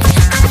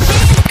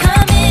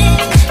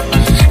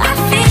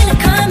feel it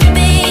coming,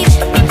 babe.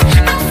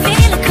 I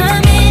feel it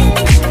coming.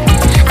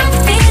 I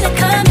feel it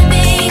coming,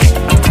 babe.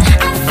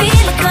 I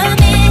feel it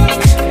coming.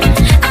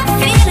 I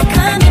feel it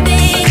coming,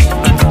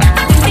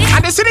 babe.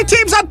 And the city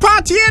teams at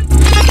partying.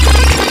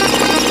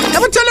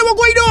 Let me tell you what's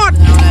going on.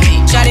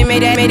 Shawty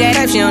made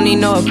that, she don't need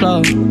no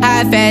applause.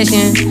 High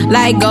fashion,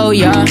 like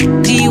Goya,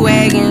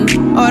 G-Wagon,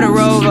 or the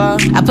Rover.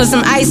 I put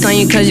some ice on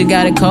you cause you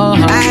got a cold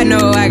heart. I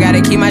know I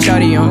gotta keep my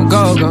shawty on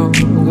go.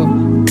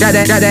 Drop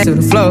that to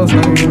the floor.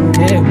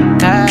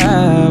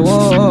 Yeah.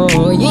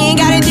 Whoa. You ain't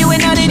gotta deal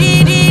with none of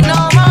these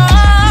no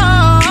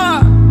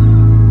more.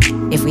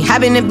 If we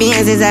hop in the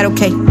Benz, is that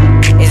okay?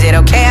 Is it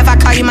okay if I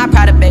call you my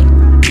pride, babe?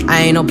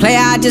 I ain't no player,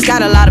 I just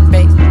got a lot of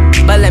bass.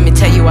 But let me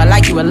tell you, I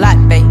like you a lot,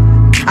 babe.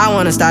 I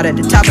wanna start at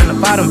the top and the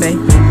bottom, babe.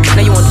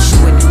 Now you want the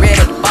shoe with the red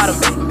at the bottom,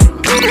 babe.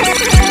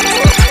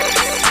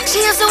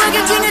 She used to work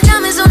at King of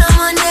Diamonds on a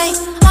Monday.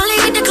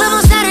 Only hit the club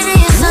on Saturday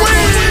and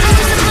Sunday.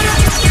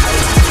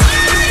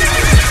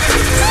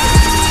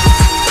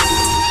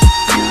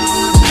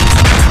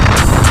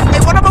 Hey,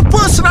 one of my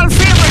personal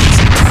favorites.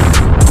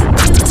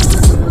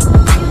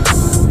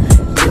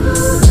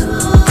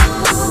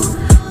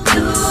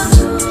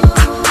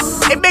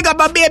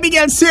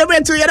 girl, same way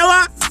too, you know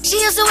what? She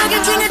used to work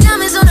at King of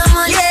Diamonds on a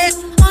Monday. Yeah.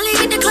 Only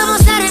hit the club on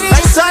Saturday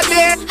and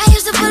Sunday. I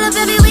used to pull up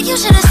every week, you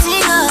should have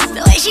seen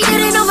her. The way she did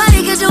it,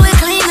 nobody could do it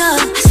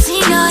cleaner. I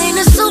seen her in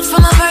a suit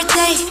for my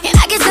birthday, and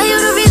I can tell you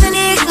the reason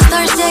it was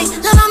Thursday.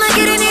 La mama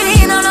getting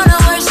it in on the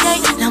worst day.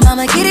 La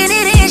mama getting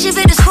it in, she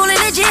fit the school and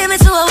the gym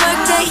into a work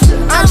day.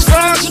 I'm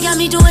strong. She got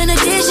me doing the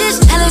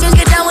dishes. Elegant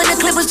get down when the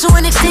clip was to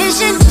an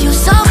extension. You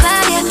so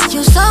bad, yeah,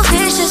 you so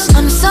vicious.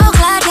 I'm so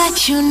glad that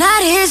you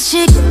not his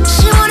chick.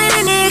 She wanted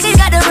a nigga,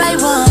 got the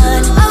right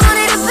one. I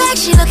wanted it back,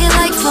 she looking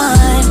like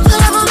fun.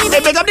 Pull up on me,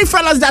 hey, pick up the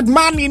fellas that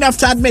man enough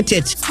to admit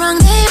it. wrong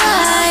day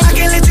right. I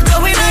can't let you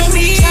go without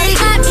me. Shawty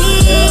got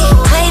me.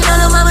 Waiting on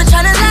the mama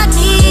tryna lock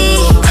me.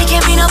 It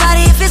can't be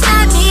nobody if it's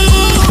not me.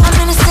 I'm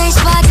in the same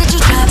spot that you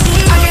dropped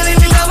me. I can't let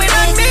you go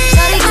without me.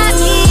 Shawty got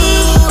me.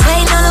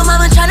 Waiting on the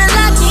mama tryna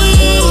lock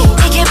me.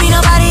 It can't be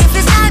nobody if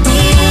it's not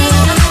me.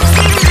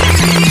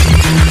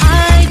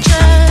 I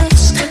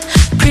just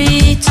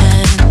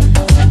pretend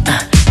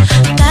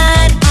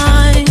that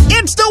I'm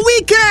It's the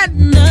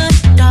weekend. the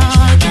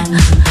dog.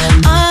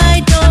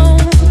 I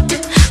don't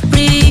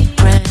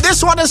regret.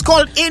 This one is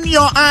called In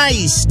Your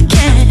Eyes.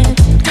 Can't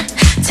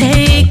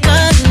take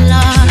a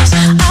loss.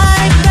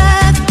 I'd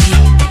rather be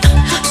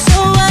so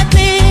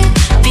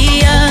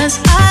oblivious.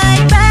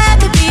 I'd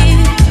rather be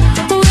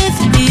with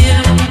you.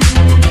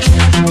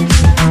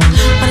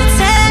 When it's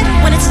said,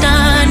 when it's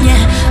done,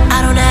 yeah,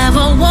 I don't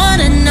ever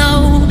wanna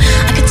know.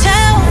 I can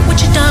tell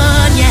what you've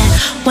done, yeah,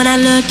 when I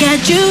look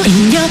at you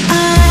in your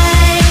eyes.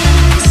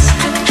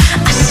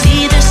 I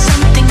see there's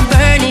something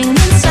burning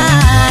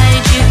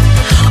inside you.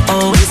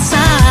 Oh,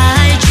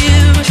 inside you,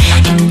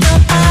 in your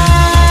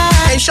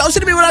eyes. Hey, shouts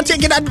to me when I'm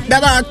taking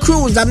that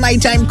cruise, that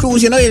nighttime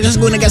cruise. You know, you're just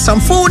going to get some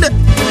food.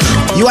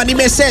 You are the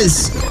best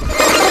sales.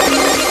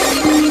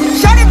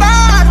 Shawty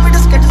bad with the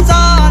sketches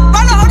on.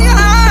 Follow on your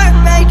heart,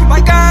 make you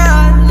my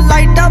girl.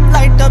 Light up,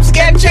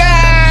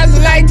 Sketches,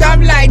 light up,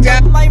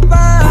 my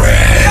bird.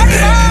 Shawty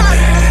bad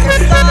with the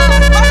sketches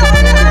on. Follow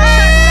on your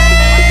heart,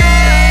 make you my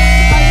girl.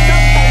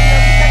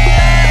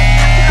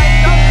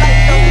 Light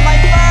up, my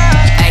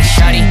bird. Hey,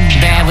 shorty,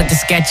 bad with the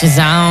sketches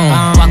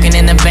on. Walking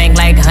in the bank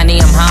like,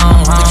 honey, I'm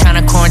home. We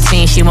tryna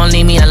quarantine, she won't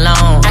leave me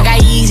alone. I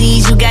got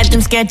Yeezys, you got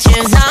them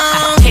sketches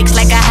on. Pics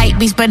like a hype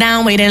beast, but I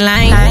don't wait in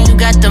line. You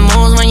got the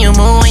moves when you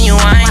move, when you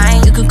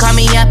whine. You can call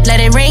me up, let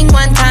it ring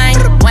one time.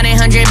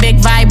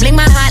 1-800-BIG-VIBE, blink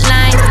my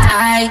hotline.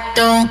 I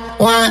don't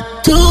want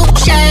to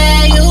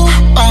share you,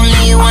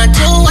 only want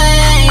to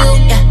wear you.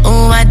 Yeah.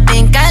 Ooh, I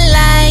think I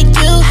like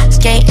you.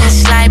 Skate and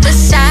slide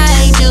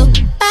beside you.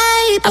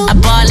 I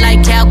ball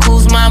like Cal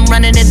Kuzma, I'm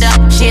running it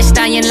up. She a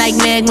stallion like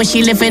Meg when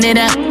she lifting it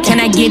up. Can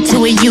I get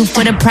to it, you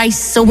for the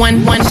price of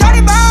one?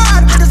 Shawty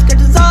bad with the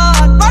sketches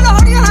on. Follow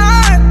on your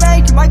heart,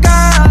 make you my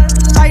girl.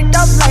 Light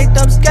up,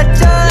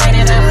 sketches.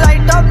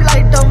 Light up,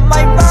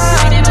 my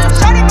bird.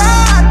 Shawty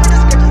bad with the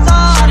sketches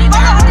on.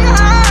 Follow on your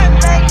heart,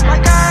 make you my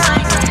girl.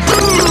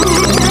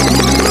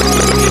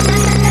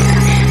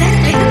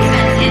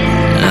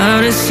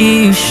 Love to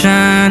see you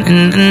shine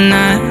in the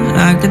night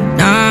like a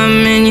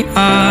diamond in your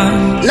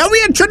heart. Now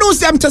we introduce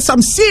them to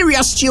some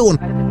serious tune.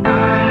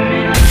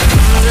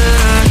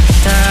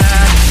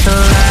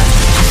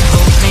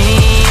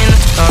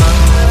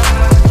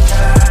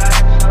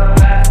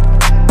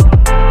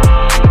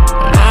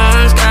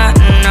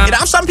 You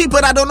have some people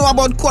that don't know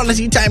about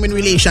quality time in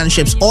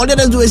relationships. All they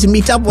just do is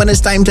meet up when it's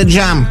time to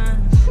jam.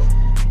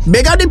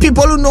 Big up the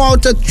people who know how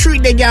to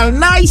treat the girl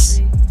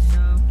nice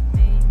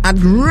and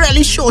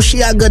really show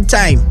she a good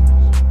time.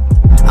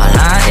 All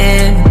I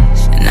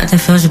is, nothing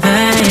feels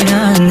better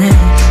than this.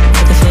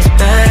 Nothing feels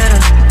better.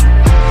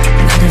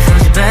 Nothing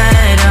feels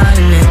better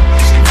than this.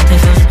 Nothing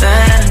feels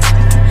better.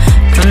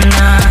 But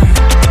nah,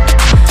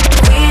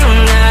 we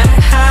don't got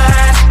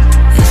high.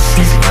 This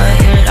is what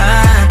you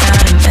like,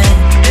 gotta make.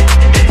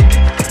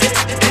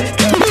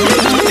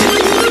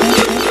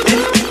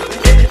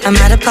 I'm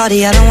at a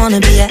party I don't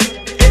wanna be at,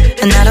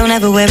 and I don't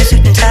ever wear a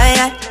suit and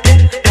tie.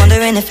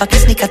 Wondering if I can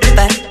sneak out the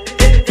back.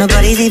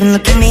 Nobody's even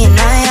looking me in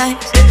my eyes.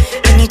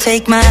 Can you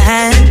take my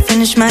hand,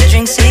 finish my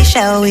drink, say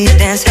shall we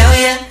dance? Hell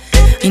yeah.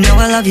 You know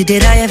I love you,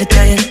 did I ever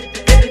tell you?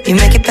 You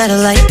make it better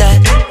like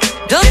that.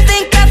 Don't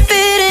think I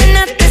fit in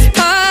at this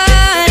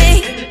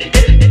party.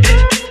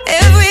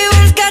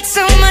 Everyone's got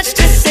so much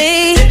to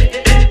say.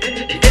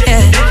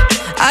 Yeah,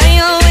 I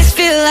always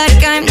feel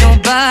like I'm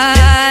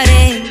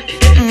nobody.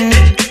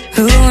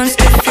 Who wants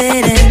to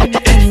fit in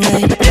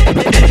anyway?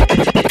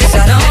 'Cause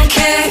I don't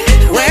care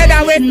where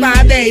I'm with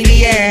my baby,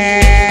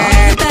 yeah.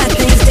 All the bad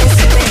things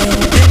disappear.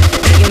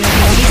 You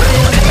make me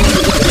feel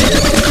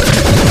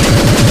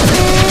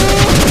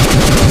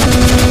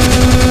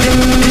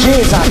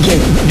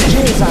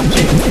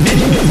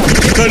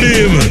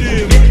Khadeem.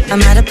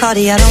 I'm at a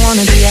party I don't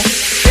wanna be at,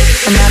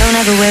 and I don't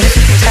ever wear a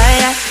suit and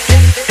tie.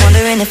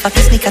 Wondering if I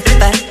can sneak out the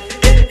back.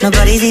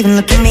 Nobody's even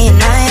looking me in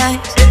my eyes.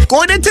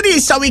 Going into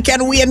this so we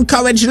can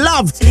encourage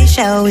love.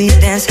 Shall we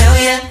dance? Hell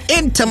yeah.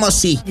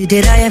 Intimacy.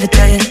 Did I ever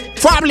tell you?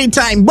 Family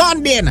time,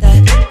 bonding.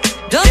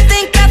 Don't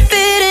think I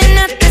fit in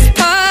at this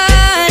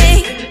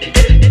party.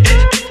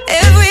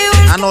 Everyone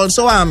And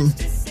also,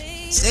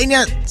 stay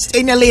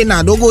in your lane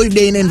now. Don't go if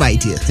they ain't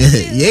invite you.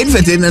 You ain't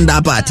fitting in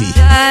that party.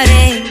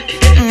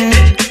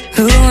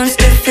 Who wants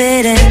to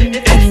fit in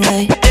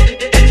anyway?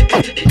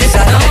 'Cause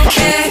I don't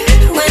care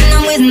when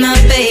I'm with my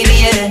baby,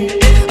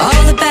 yeah.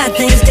 All the bad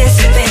things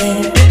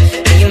disappear.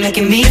 You're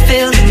making me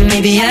feel that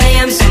maybe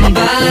I am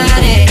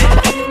somebody.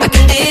 I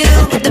can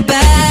deal with the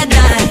bad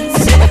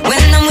nights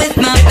when I'm with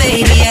my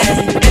baby,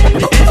 yeah.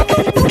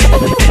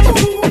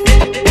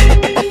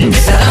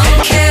 'Cause I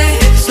don't care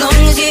as long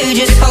as you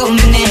just hold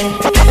me near.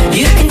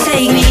 You can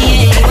take me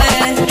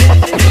anywhere.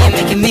 You're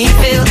making me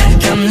feel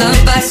like I'm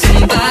loved by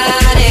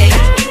somebody.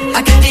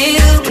 I can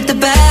deal with the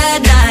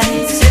bad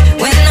nights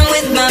when I'm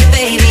with my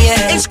baby,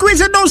 yeah. Hey,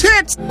 squeezing those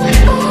hits.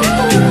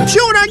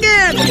 Shoot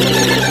again.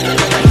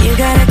 You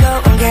gotta go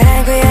and get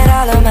angry at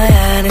all of my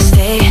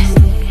honesty.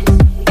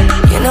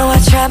 You know I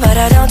try, but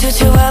I don't do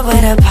too well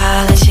with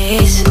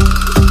apologies.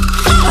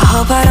 I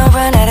hope I don't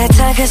run out of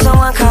time, can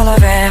someone call a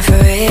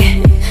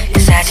referee?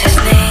 'Cause I just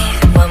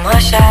need one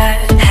more shot,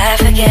 have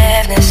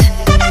forgiveness.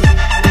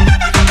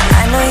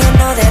 I know you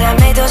know that I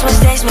made those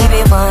mistakes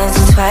maybe once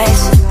or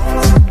twice.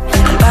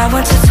 By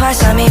once or twice,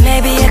 I mean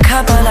maybe a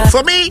couple of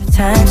For me,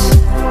 times.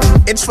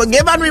 It's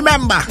forgive and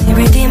remember.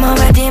 Redeem on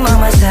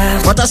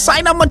myself. But a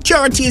sign of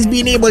maturity is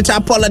being able to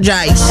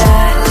apologize.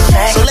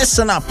 So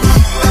listen up.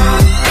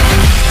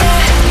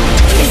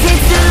 Is it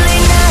too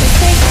late now to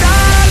say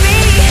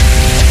sorry?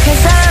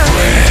 'Cause I'm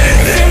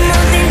missing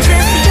more than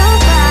just your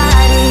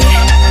body.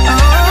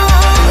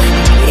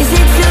 Oh, is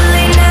it too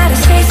late now to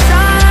say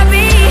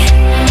sorry?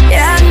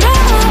 Yeah, I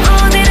know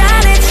that I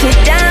let you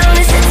down.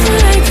 Is it too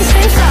late to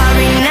say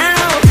sorry now?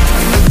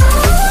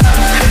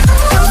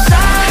 I'm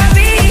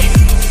sorry.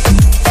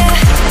 Yeah.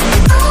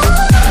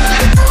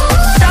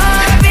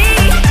 Sorry.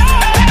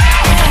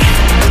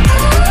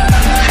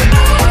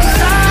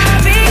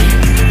 Sorry.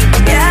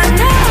 Yeah, I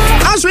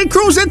know. As we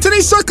cruise into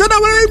the second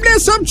hour, we play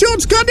some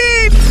tunes,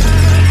 Khadeem.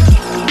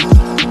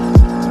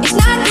 It's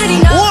not good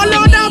enough. Oh,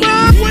 Lord,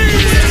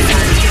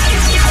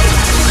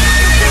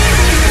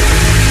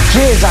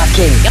 Jesus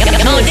King.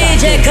 No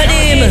DJ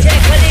Khadeem.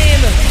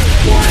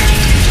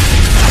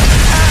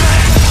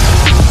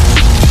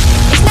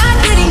 It's not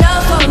good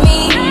enough for me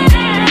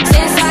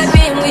since I've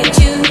been with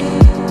you.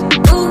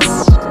 Ooh.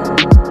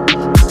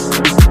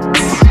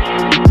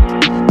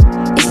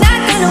 It's not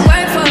gonna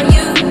work for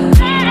you.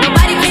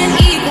 Nobody can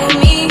equal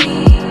me.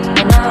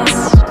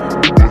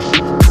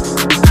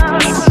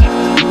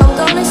 I'm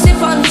gonna sip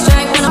on the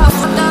strength when I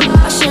fucked up.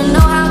 I should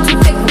know how to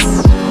pick me.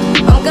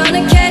 I'm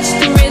gonna catch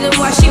the rhythm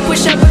while she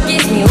push up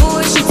against me. Ooh,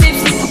 is she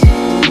tipsy?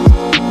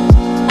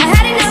 I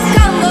had enough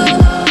combo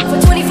for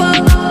 24.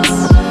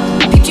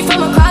 I picked you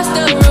from across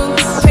the room.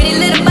 Pretty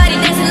little body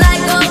dancing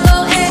like go-go,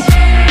 eh.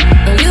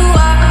 And you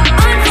are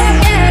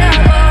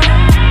unforgettable.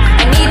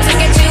 I need to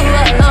get you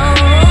alone.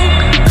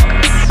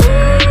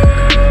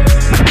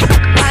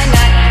 Why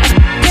not?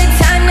 Good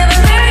time never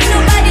hurt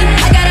nobody.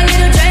 I got a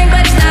little drink,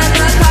 but it's not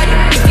my party.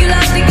 If you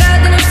love the girl,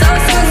 then I'm so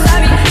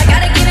sorry. I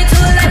gotta give it to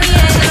her like the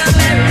end I'm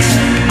married.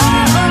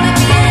 Oh, like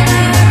the end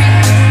I'm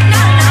married.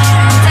 No,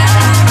 don't tell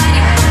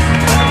nobody.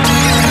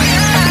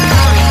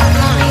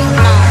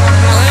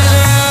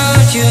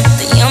 Around you,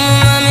 the young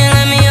mommy,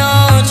 let me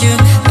hold you.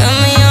 Got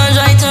me arms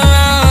right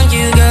around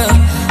you, girl.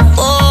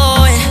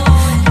 Boy,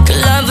 good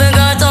love I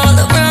got all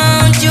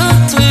around you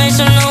to make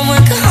sure no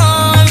one can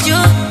harm you.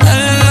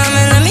 Little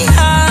mommy, let me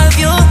have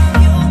you.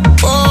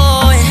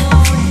 Boy,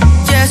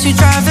 yes, you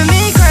driving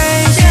me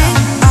crazy.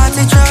 I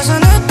take drugs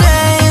on the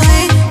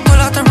daily. Pull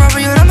out the rubber,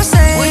 you know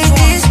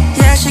Mercedes.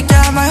 Yeah, she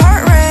got my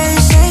heart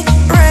racing,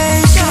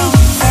 racing.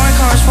 Foreign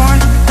cars, foreign.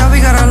 Now we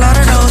got a lot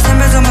of those. 10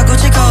 beds on my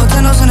Gucci coat.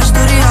 10 in the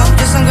studio.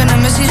 Guess I'm gonna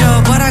miss you,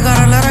 Joe, but I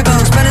gotta let her go.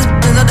 Spend his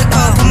love the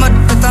call. Put my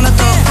dick on the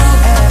throat.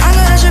 I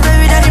know that's your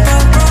baby daddy, bro.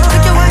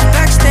 Took your wife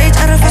backstage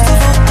at a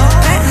festival.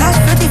 Penthouse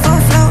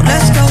 54 float.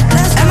 Let's go.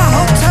 And my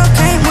hotel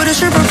came with a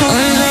stripper pole.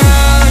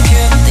 Around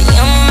you, the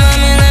young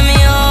mommy, let me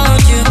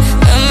hold you.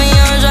 Got me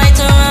arms right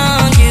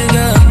around you,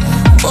 girl.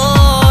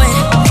 Boy,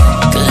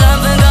 good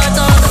love I got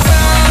all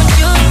around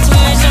you to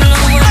make sure no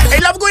one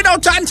Hey, love going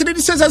out to Anthony,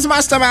 the Scissors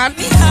Master, man.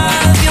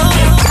 have you.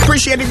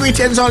 Appreciate the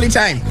greetings all the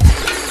time.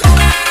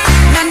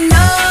 Now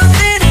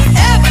nothing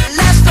ever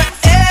lasts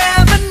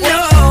forever, no.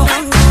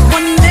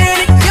 One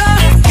minute you're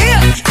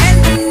here and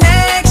the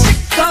next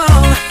you're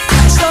gone.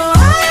 So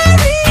I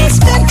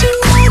expect you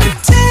to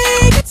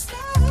take it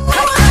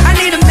slow. I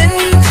need a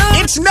minute.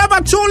 It's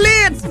never too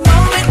late.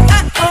 Moment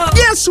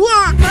Guess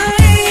what?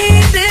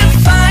 mind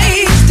if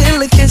I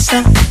steal a kiss? A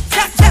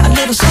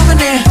little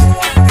souvenir.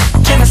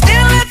 Can I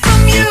steal it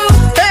from you?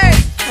 Hey,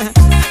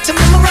 to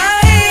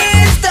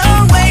memorize the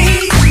way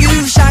you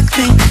shock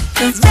me,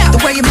 the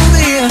way you move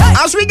here.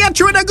 As we get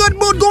you in a good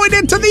mood going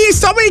into the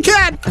Easter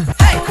weekend.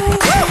 Hey,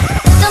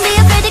 Don't be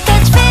afraid to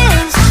catch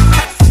feels.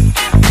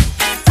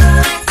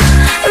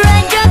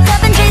 Ride your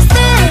cup and chase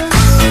thrills.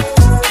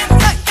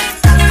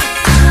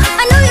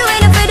 I know you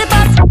ain't afraid to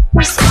pop.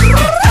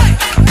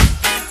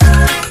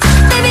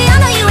 Baby, I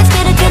know you ain't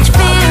scared to catch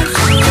feels.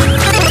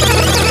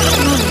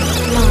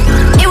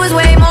 It was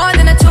way more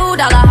than a $2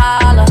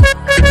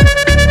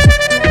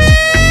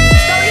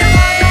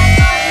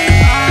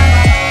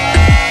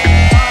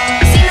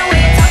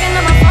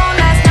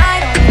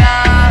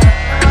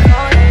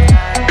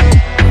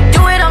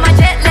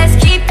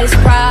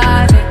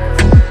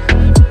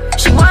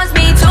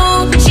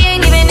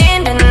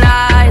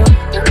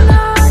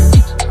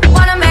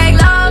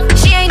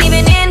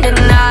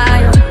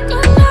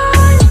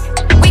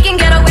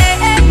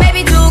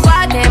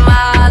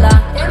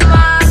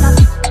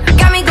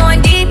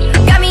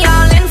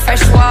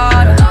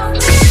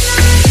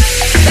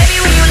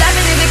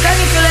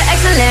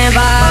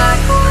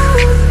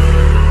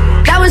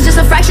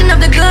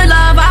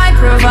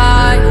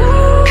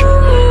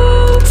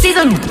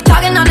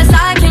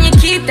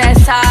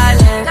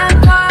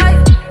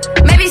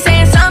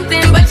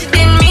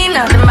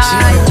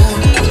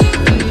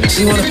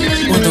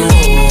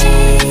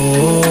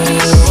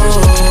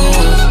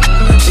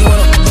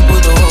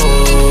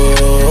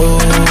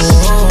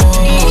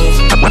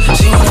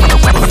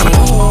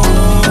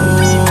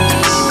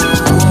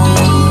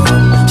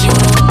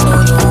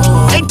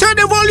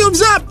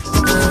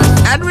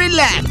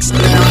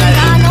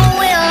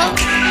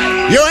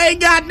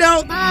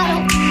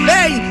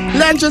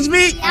 let's just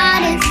be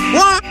honest.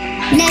 What?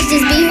 Let's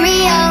just be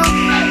real.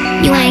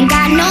 You ain't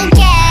got no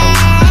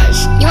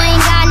cash. You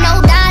ain't got no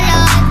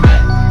dollar.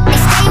 They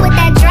stay with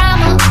that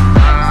drama.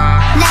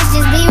 Let's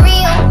just be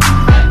real.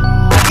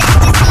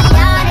 Let's just be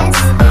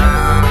honest.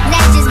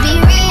 Let's just be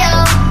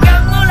real.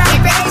 Let's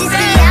just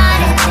be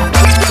honest.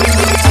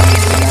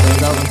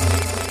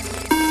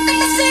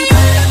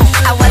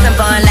 I wasn't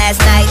born last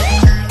night.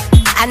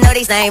 I know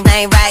these names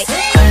ain't right,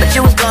 but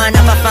you was blowing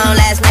up her phone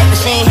last night, but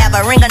she ain't have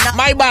a ring or no.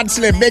 My bad,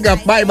 Slim. Big up,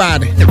 my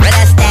bad. But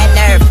that's that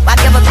nerve. Why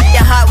give a bitch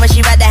your heart when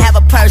she rather have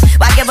a purse?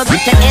 Why give a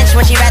bitch an inch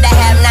when she rather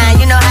have 9?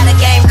 You know how the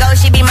game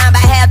goes. She be mine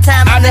by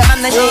halftime. I'm the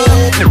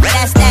But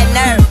that's that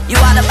nerve. You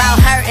all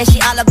about her and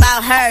she all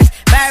about hers.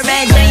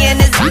 Birdman Jr.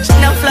 and this bitch,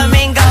 no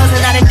flamingos,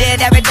 and I done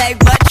did every day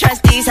but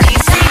trust these. How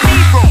you see me?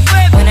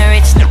 When I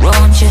reach the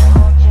road, you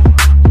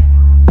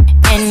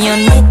and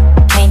your neck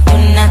can't do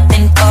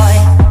nothing for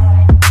it.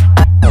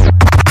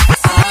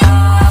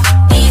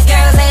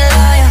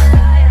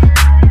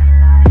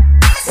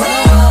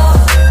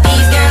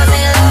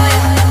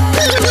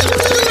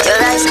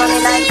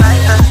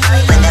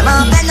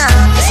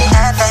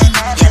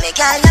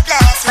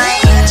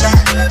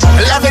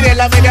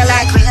 Love it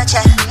like we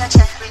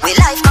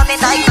life coming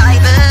like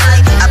Bible.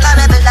 A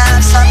parable of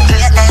some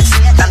greatness.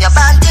 From your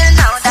band till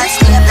now, that's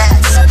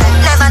blameless.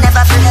 Never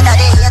fear that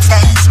it hits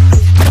this.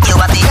 You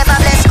have the ever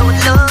blessed good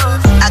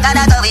love. I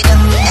gotta go with you,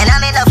 and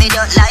I'm in love with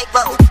you like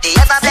wow. The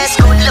ever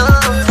blessed good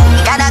love.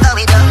 Gotta go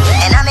with you,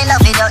 and I'm in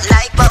love with you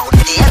like wow.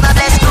 The ever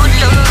blessed good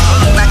love.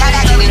 I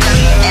gotta go with you,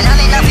 and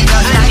I'm in love with you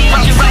like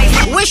wow.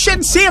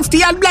 Wishing safety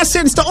and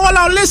blessings to all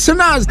our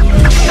listeners.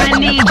 I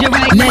need you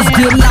right now. Let's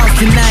get lost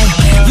tonight.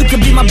 You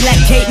could be my black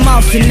Kate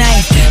Moss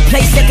tonight.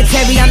 Play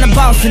secretary on the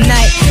boss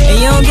tonight. And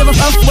you don't give a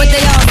fuck what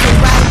they all say,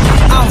 right?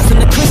 Awesome,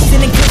 the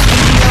Christian and Christian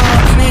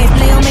Dior. Man,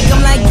 they don't make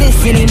them like this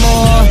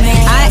anymore.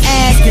 I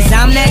ask, cause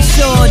I'm not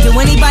sure. Do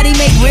anybody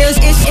make real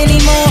ish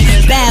anymore?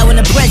 Bow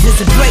in the presence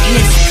of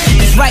greatness.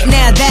 Cause right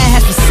now that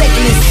has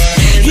forsaken us.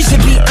 You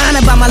should be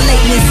honored by my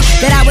lateness.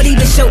 That I would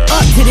even show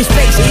up to this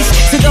fake ish.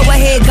 So go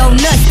ahead, go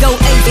nuts, go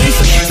ape-ish.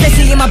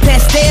 Especially in my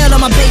pastel on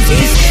my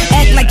page-ish.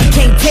 Act like you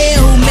can't tell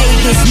who made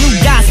this new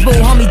gospel,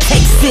 homie.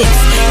 Take 6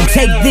 and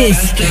take this,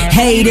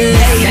 haters.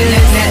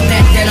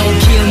 That don't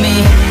kill me,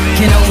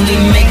 can only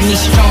make me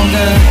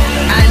stronger.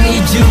 I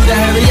need you to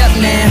hurry up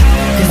now,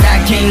 cause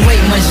I can't wait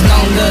much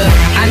longer.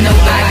 I know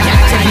I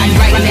got to be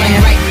right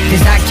now,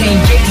 cause I can't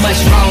get much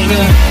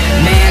longer.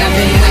 Man, I've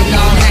been waiting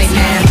all night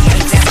now.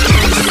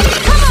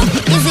 Come on,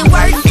 is it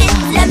worth it?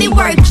 Let me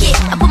work it.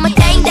 I put my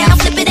thing down,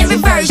 flip it and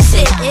reverse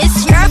it.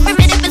 It's your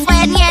primitive,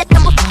 why yet.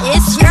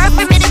 It's your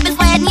primitive,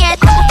 why yet.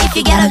 If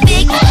you got a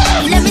big,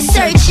 let me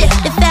search it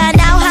to find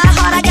out how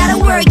hard I gotta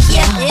work.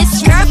 Yeah,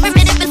 it's your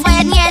primitive,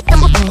 why yet.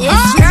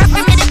 It's your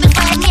primitive,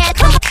 why yet.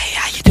 Hey,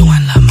 how you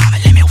doing, little mama?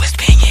 Let me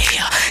whisper in your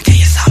ear. Tell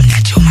you something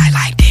that you might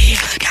like to hear.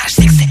 Got a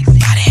sexy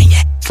body and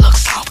your look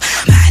soft.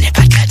 Mind if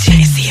I touch you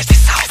and see if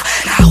it's soft?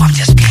 No, I'm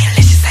just playing.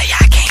 Let's just say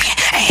I can.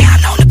 Hey,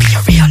 I'm known to be a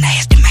real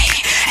nasty man.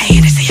 Hey,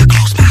 they say a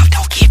closed mouth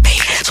don't get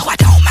paid, so I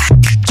don't mind.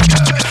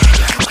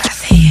 What I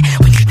said,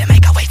 we need to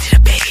make our way to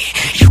the bed.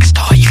 You can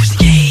start using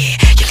your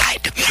head. You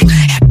like to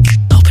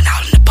open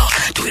out in the boat,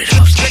 do it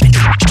up, straight and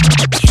get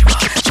it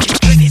up.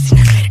 Listen,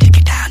 ready to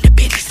get down to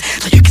business,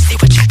 so you can see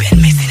what you've been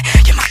missing.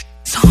 You're my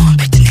son,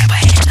 but you never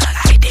had none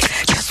like this.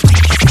 Just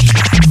wait and see.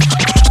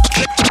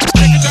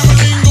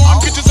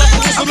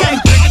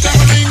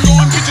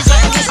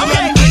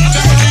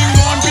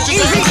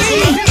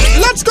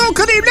 Let's go,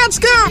 Khadeem, let's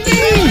go.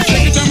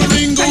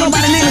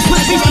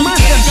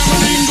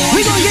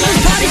 We gonna get this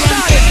party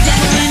started.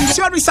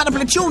 See when we start up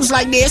with tunes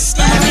like this.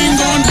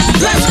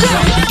 Let's go.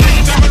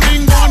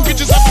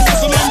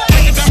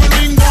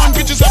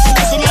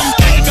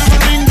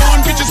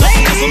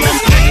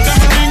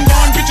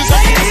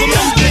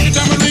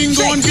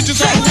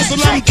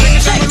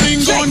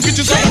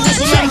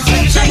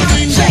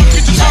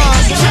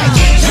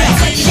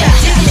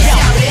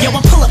 Yo,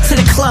 I pull up to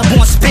the club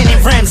on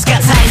spinning rims.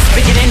 Got tires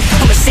bigger than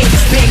a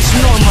Mercedes Benz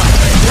Norma.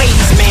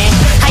 Ladies, man,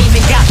 I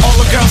even got all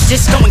the girls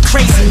just going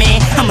crazy,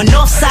 man. I'm a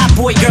Northside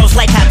boy, girls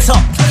like how I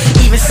talk.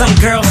 Even some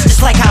girls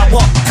just like how I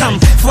walk. Come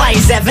fly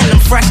as ever, I'm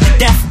fresh to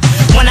death.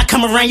 When I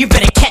come around, you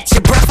better catch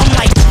your breath. I'm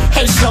like,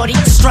 hey shorty,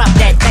 just drop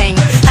that thing.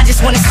 I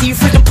just wanna see you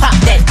freaking pop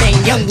that thing.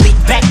 Young leak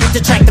back with the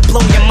track to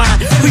blow your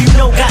mind. Who you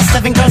know got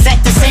 7 girls at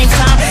the same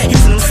time?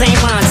 Using them same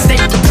lines.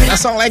 That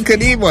sound like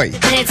Khadeem, boy.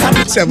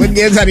 7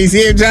 games at the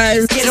same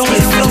time.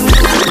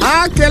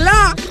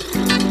 Akela.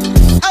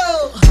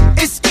 Oh,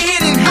 it's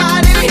getting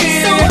hot in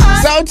here.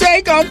 So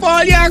take off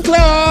all your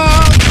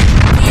clothes.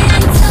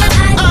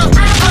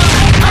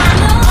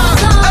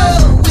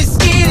 Oh, it's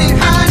getting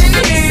hot in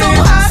here.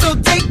 So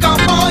take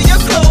off all your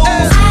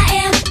clothes.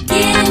 I am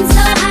getting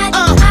so hot.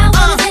 I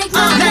wanna take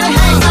my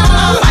clothes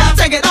off.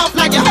 Take it off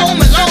like you're home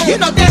alone. You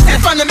know, dance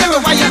in front of the mirror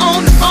while you're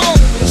on the phone.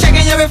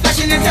 Checking your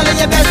reflection and telling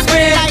your best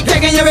friend.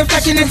 Taking your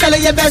reflection and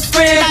telling your best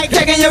friend.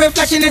 Taking your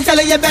reflection and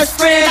telling your best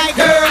friend.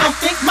 Girl, I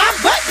think my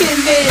butt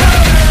in there.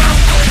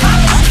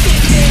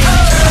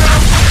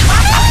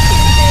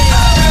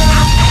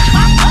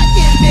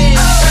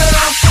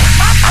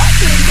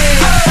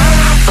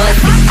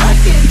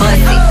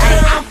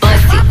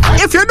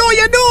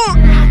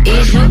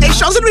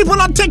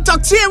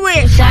 TikTok team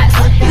with.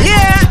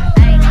 Yeah.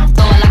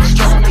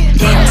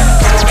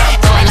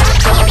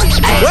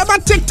 Where my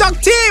TikTok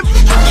team?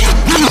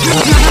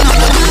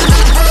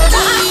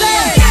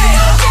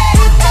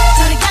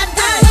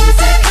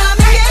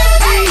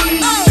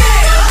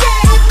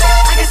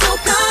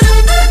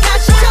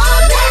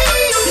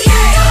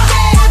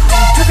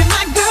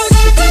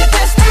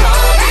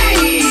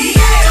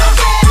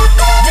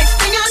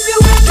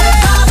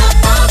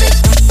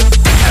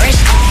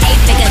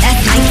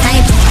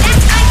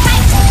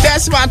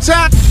 That's my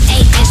top.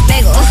 8-inch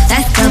bagel,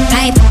 that's the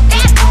pipe.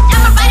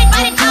 I'ma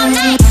ride it all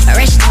night.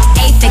 Rich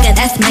 8-figure,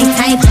 that's my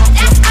type.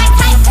 That's my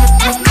type.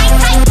 That's my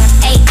type.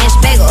 8-inch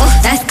bagel,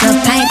 that's the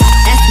pipe.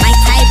 That's my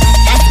type.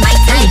 That's my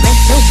type. Rich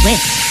blue whip,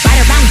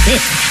 right around this.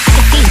 I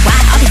can see why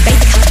all these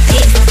basic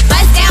hits.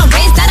 Buzz down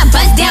wrist, not a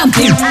buzz down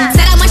bitch.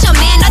 Said I want your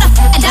man, not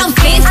a down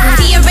fist.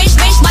 He a rich,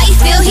 why he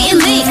still hitting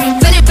licks?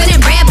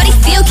 Feeling red, but he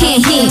still can't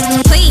hit.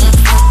 Please,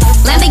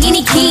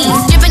 Lamborghini keys,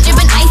 drippin'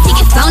 ice, he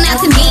get flown out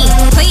to me.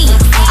 Please.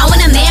 I want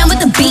a man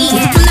with a beat.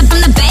 From the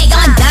bag,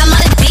 I'm a dime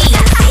on the beat.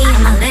 See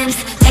my lips,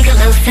 take a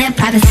little sip.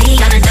 Privacy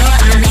on the door,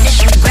 I'm in the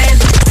shoe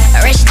grip.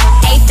 Rich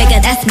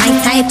 8-figure, that's my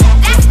type.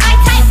 That's my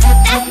type.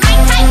 That's my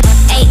type.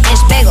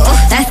 8-inch bagel,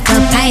 that's the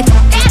pipe.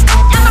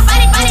 I'ma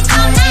ride it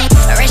all night.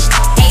 Rich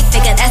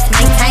 8-figure, that's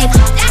my type.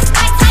 That's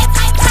my type.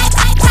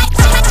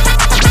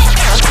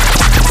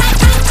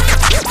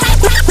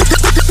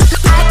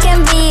 I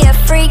can be a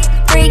freak.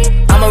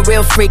 I'm a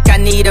real freak, I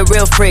need a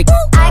real freak.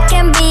 I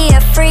can be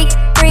a freak.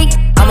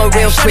 I'm a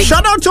real freak.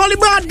 Shout out to all the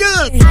bad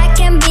girls. I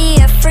can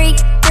be a freak.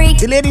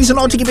 The ladies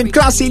know how to keep it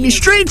classy in the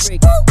streets.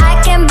 I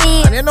can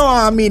be. And you know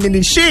what I mean in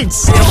the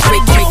sheets. Real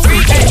freak.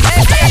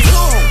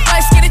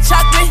 Ice skinny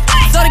chocolate.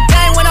 Saw the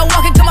gang when I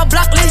walk into my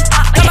block list.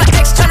 Got my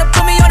ex tryna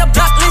put me on a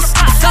block list.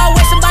 It's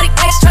always somebody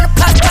ex tryna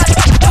pop.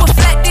 Do a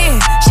flat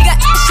then. She got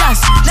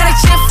shots. Now they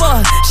cheer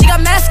for her. She got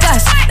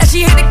mascots. Now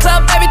she hit the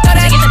club, baby. Throw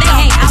that. I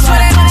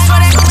swear that.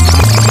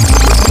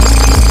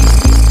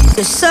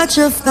 You're such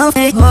a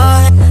fake boy,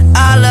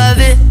 I love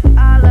it.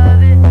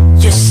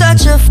 You're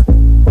such a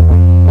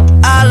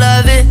I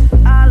love it.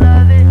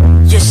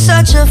 You're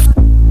such a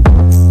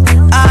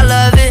I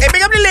love it. Hey,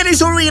 big up the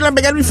ladies who real and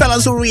big up the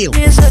fellas who real.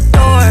 It's a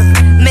door,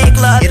 make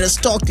love. It is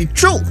talk the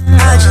truth.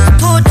 I just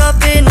pulled up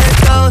in the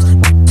ghost.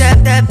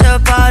 Tapped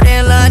up out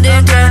in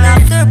London. Then I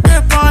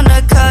flipped on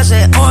a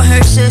cousin or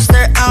her sister.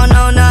 I don't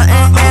know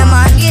nothing. And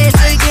my kids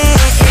are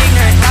getting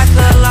ignorant. Like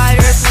a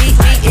lighter, feet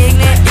be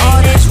ignorant. All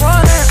this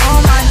water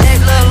on my neck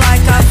look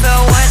like I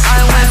fell when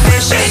I went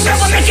fishing. Ain't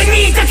never making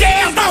me to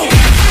damn boat.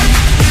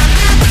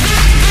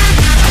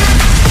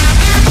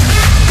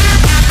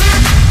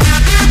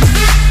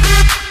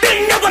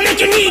 Ain't never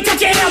making me to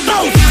damn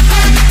boat.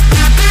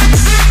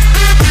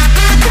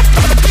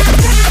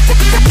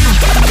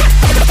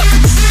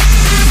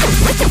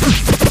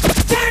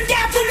 Turn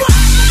down for what?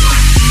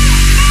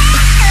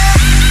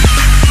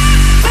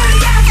 Turn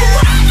down for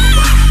what?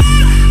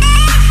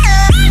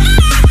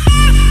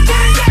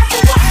 Turn down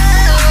for what?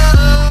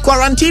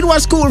 Quarantine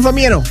was cool for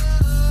me, you know.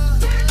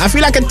 I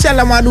feel like I tell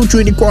them I do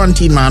through the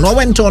quarantine, man. What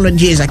went on with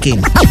Jeza King?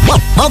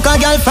 Okay,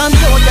 girl from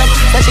Jordan,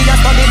 so she just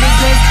study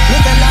business.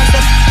 Little last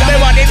step. They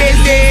want the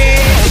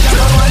business.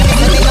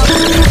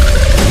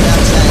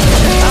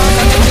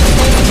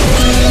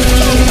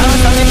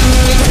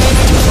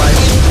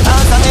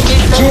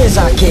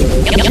 Jeza King.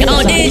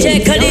 Oh,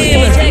 DJ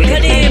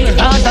Khadeem.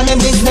 Out on them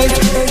business.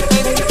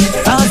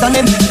 Out on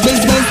them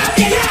business.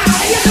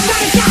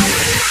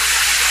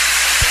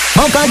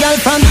 Okay, girl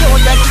from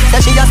Jordan,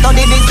 so she just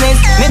study business.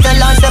 Me tell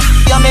her step,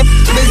 yeah, me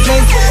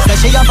business. So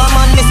she have a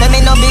man, me say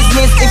me no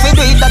business. If you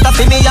do it, that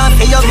for me and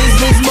for your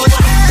business. But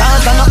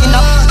cause I'm not in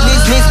a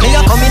business. Me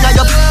a come in a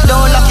your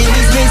don't lucky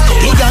business.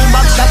 The girl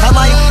back shot a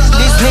my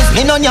business.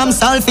 Me no yam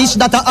selfish,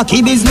 that a key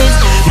business.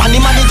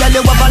 Money, girl,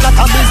 you have a lot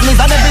of business.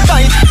 And every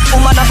time,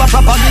 woman have a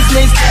proper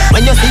business.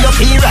 When you see your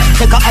period,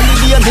 take a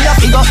holiday. Me a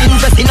figure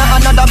invest in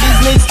another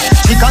business.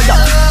 Chica,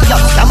 yeah,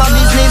 I'm a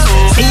business.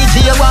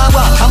 CJ,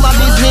 Wawa, I'm a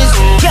business.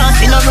 Can't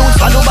see no roots,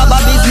 follow Baba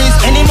business.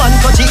 Any man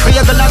touch it,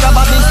 create a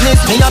rubber business.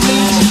 Me a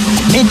bleach,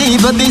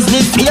 medieval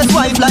business. Me a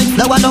swipe like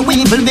flower, no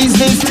evil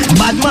business.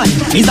 Bad man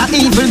is a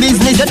evil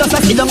business. You just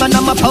a sit down and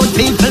I'm about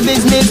people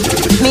business.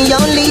 Me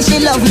only, she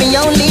love me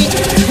only.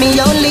 Me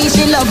only,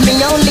 she love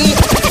me only.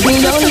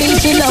 Me only,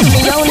 she love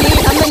me only.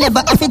 I'm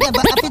never, if it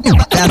never.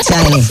 That's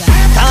Chinese.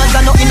 Cause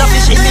I'm not in a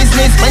fishy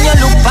business. When you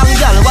look pang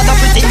girl, what a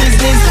pretty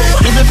business.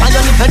 People find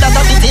your nipple, that's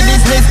a pretty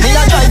business. Me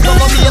a drive to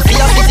go be a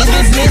pretty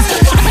business.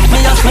 Me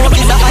a smoke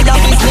is a higher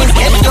business.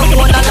 Get your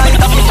own a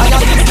light up, it's higher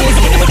business.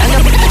 And you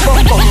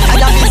bump up,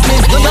 higher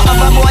business. Do you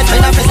have a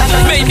boyfriend, a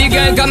friend? Baby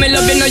girl, come in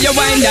love, you know you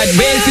wind that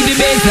bass to the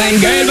baseline.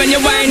 Girl, when you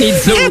wind it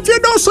slow. If you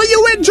know, so you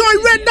enjoy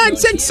Red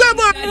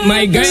 967.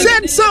 My girl,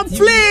 send some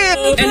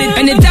flair.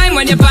 Anytime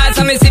when you pass,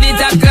 I see the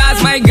top class.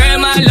 My girl,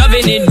 my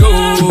loving it go.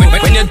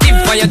 When you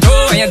tip for your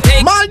toe and you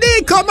take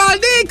Maldico.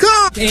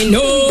 Hey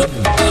no.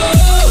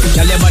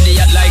 Tell your body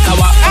hot like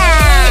our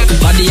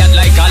body hot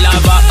like a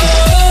lava.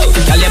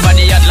 Tell your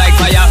body hot like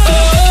fire.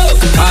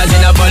 Cause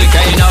in a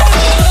volcano.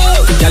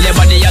 Tell your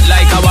body hot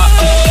like our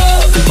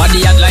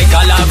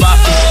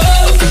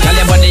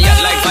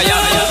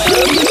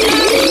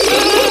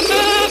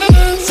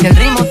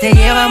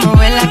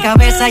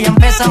cabeza y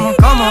empezamos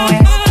como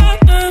es.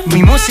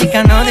 Mi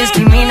música no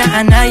discrimina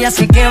a nadie,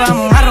 así que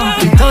vamos a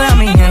romper. Toda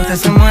mi gente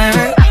se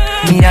mueve,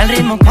 mira el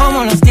ritmo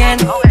como los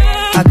tiene.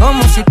 Hago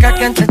música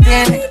que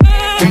entretiene.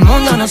 El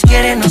mundo nos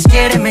quiere,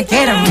 me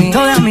quiere a mí.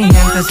 Toda mi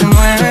gente se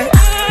mueve,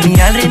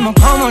 mira el ritmo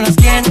como los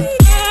tiene.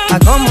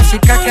 Hago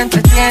música que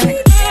entretiene.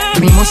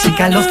 Mi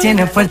música los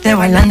tiene fuerte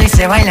bailando y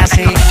se baila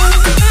así.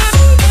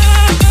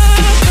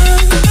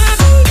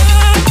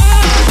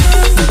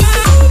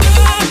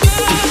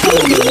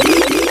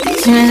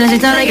 Si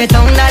necesitas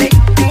reggaetón, dale.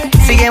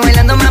 Sigue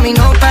bailando, mami,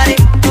 no pare.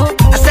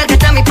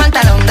 Acércate a mi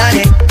pantalón,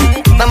 dale.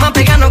 Vamos a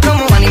pegarnos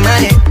como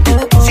animales.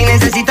 Si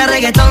necesitas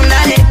reggaetón,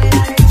 dale.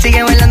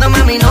 Sigue bailando,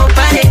 mami, no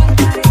pare.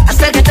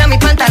 Acércate a mi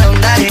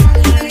pantalón, dale.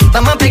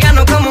 Vamos a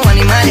pegarnos como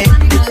animales.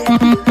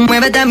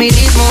 Muévete a mi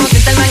ritmo,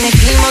 siente el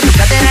magnetismo. Tu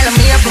cadera es la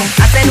mía, pum,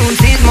 hacen un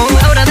sismo.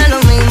 Ahora da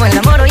lo mismo, el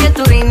amor y el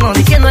turismo.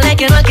 Diciéndole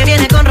que no al que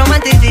viene con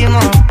romanticismo.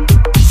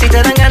 Si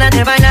te dan ganas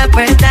de bailar,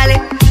 pues dale.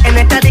 En el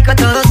estático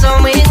todos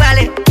somos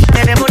iguales.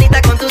 Te ves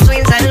bonita con tu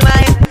swing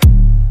salvaje.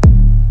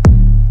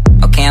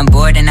 Okay, I'm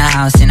bored in the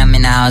house and I'm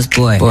in the house,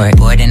 bored.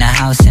 Bored in the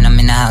house and I'm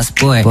in the house,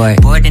 bored.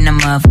 Bored in the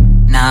muff,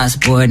 in the house,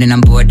 bored and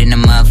I'm bored in the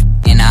muff,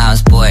 in the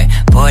house, bored.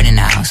 Bored in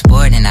the house,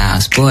 bored in the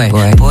house, bored.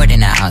 Bored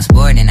in the house,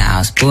 bored in the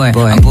house, bored.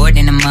 I'm bored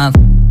in the muff,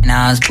 in the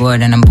house,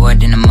 bored and I'm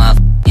bored in the muff,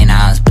 in the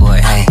house, bored.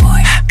 Hey.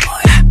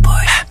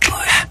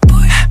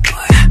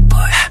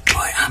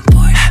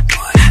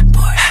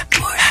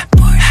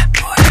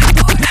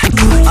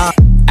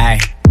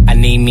 I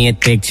need me a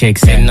thick chick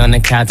sitting on the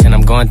couch and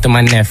I'm going through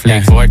my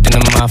Netflix. Bored in the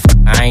mouth,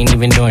 I ain't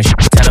even doing shit.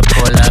 Tell her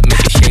pull up, make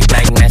it shake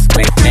like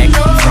Nesquik. Neck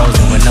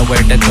frozen with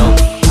nowhere to go.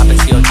 Poppin'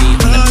 COD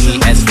on the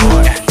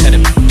PS4. Tell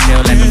them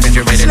chill like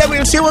refrigerator. So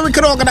we'll see what we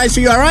can organize for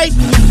you, alright?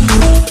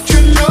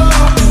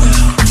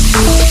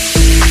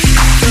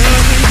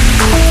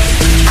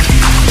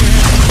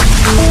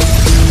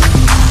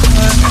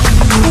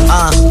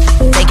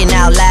 Thinking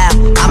out loud,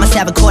 I must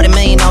have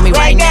 $250,000 on me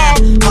right now.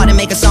 Hard to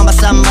make a song about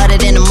something other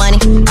than the money.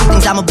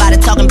 Things I'm about to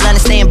talking blunt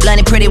and staying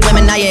blunt. Pretty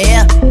women, are you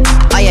here?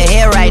 Are you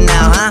here right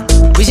now, huh?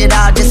 We should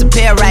all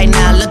disappear right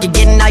now. Look, you're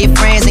getting all your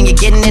friends and you're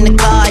getting in the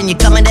car and you're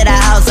coming to the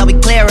house. Are we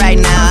clear right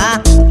now, huh?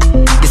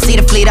 You see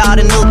the fleet, all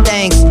the new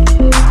things.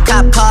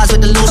 Cop cars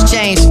with the loose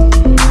change.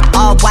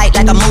 All white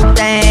like a mood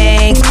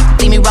thing.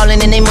 See me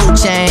rolling in they mood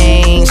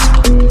change.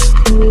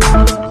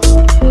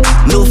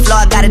 New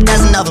floor, got a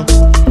dozen of them.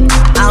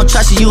 I don't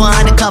trust you, you are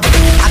undercover.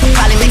 I could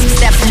probably make some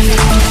steps.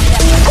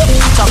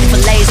 Talking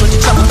fillets with the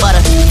truffle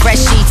butter.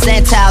 Fresh sheets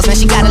and towels, man,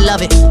 she gotta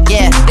love it.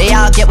 Yeah, they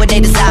all get what they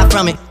desire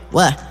from it.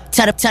 What?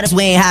 Tell us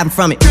we ain't hiding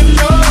from it.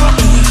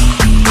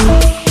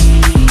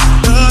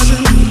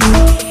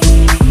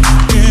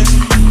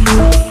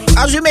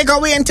 As we make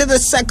our way into the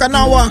second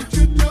hour,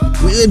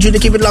 we urge you to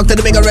keep it locked to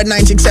the bigger Red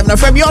 967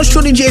 FM. Yours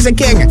truly, Jason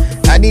King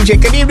and DJ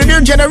Khadeem, the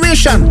new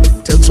generation,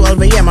 till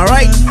 12 a.m.,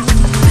 alright?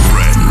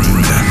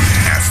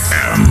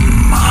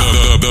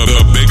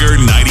 The bigger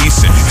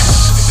 96.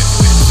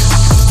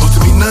 Talk to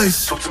me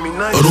nice,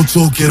 or don't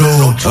talk at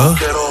all, huh?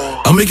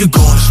 I make it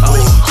go on the sport.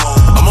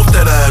 I'm off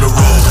that I had a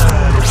roll.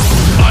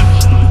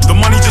 The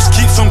money just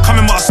keeps on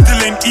coming, but I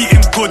still ain't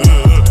eating good.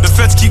 The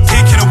feds keep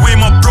taking away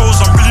my bros,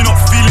 I'm really not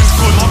feeling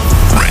good.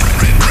 Red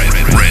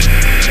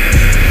FM.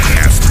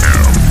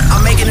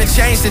 I'm making a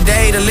change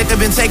today. The liquor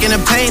been taking the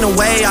pain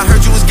away. I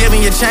heard you was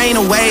giving your chain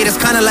away. That's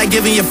kinda like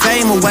giving your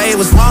fame away.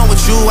 What's wrong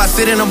with you? I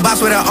sit in a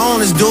box where the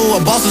owners do. A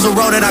boss is a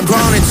road that I've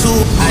grown into.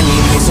 I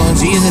need me some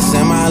Jesus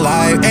in my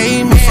life.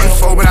 Amen. I'm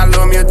 4, but I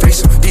love me a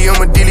threesome. D on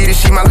my dilly,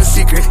 this shit my little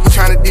secret. You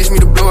tryna dish me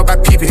to blow up, I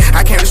peep it.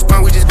 I can't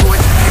respond, we just do it.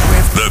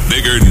 The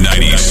bigger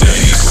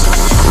 96.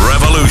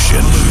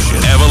 Revolution.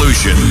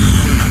 Evolution.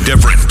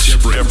 Different.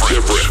 Shove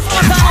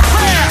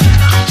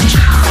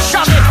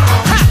it.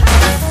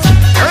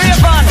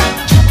 Rayvon.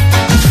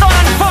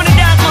 Fun, funny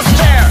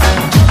atmosphere.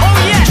 Oh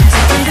yes.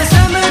 In the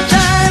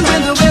summertime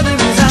when the weather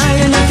is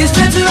high and you can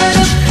stretch right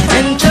up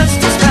and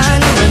touch the sky.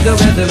 When the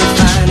weather is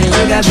fine and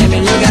you got him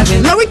and you got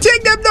him. Now we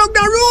take them down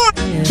the road.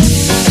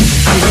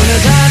 I'm gonna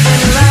drive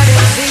and ride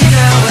and see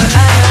now what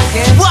I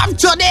can. What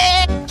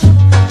today?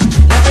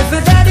 Now if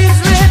her daddy's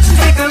rich,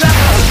 take her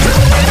out.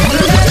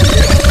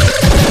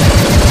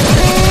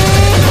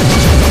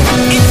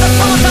 It's the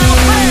summertime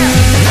affair.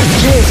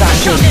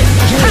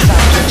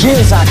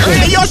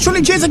 Hey, yours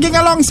truly, Jason King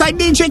alongside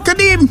DJ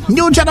Khadeem.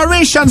 New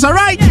generations,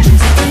 alright? In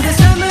the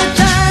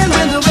summertime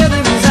when the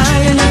weather is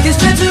high and you can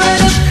stretch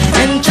right up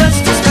and touch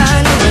the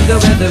sky. When the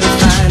weather is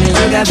fine and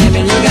you got him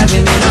and you got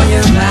him on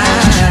your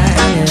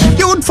mind.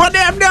 Dude, for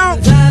them now.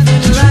 Drive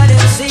and ride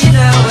and see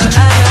now what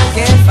I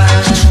can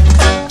find.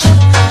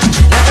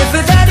 Now if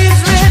her daddy's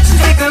rich,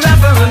 take her out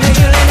for a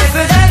meal. And if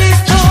her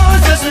daddy's poor,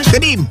 doesn't.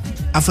 Khadeem,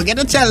 I forget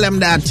to tell them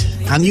that,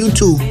 and you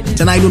too,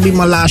 tonight will be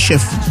my last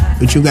shift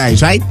with you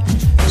guys, right?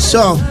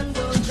 So,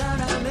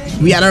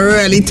 we had to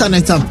really turn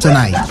it up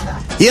tonight.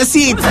 You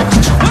see it?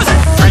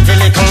 Pretty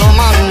little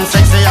woman,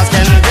 sexy as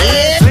can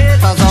be. Sweet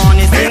as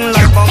honey, sting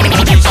like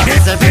bumblebee.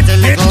 She's a pretty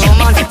little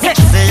woman,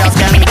 sexy as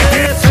can be.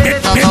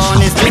 Sweet as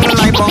honey, sting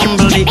like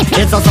bumblebee.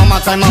 It's a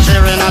summertime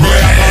affair in a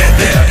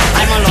day.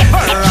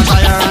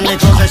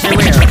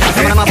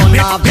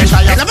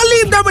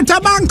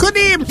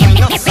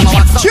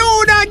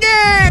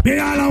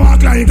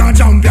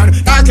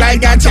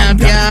 like a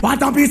champion.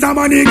 What a piece of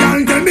money,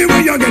 girl, tell me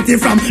where you get it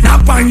from.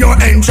 Knock on your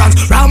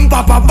entrance, ram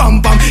pa pa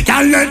pam pam.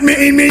 Can't let me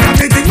in, me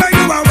everything where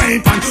you are waiting.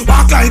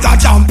 Walk like a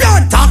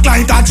champion, talk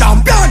like a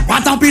champion.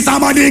 What a piece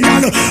of money,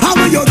 girl, how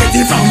will you get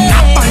it from?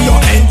 Knock on your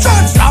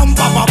entrance, ram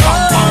pa pa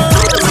pam pam.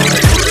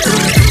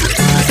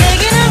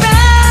 Taking a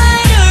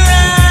ride, a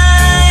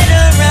ride,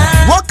 a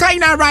ride. What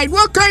kind of ride?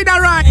 What kind of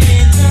ride?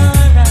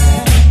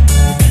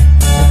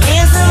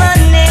 Here's the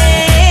money.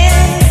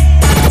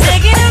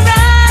 Taking a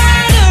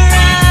ride, a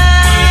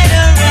ride,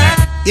 a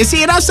ride. You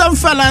see, there's some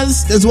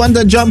fellas that want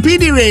to jump in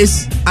the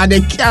race and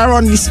they carry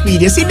on the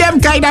speed. You see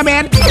them kind of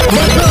men?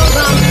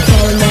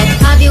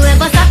 Have you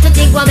ever stopped to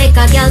think what make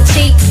a girl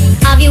cheat?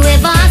 Have you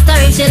ever asked her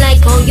if she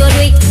like how you do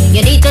it?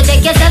 You need to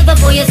check yourself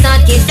before you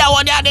start kissing. That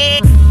one,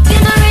 daddy.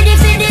 You're not ready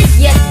for this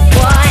yet,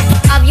 boy.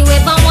 Have you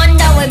ever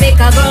wondered what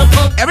make a girl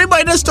come?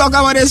 Everybody just talk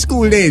about their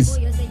school days.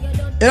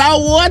 You know,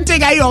 one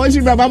thing I always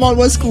remember about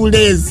my school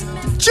days.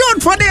 Tune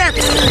for them.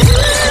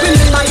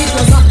 Remember it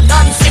was not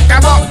the sick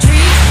about tree.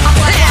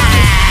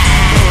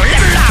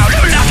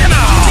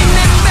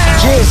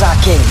 Jesus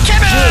King.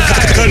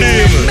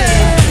 Khadeem.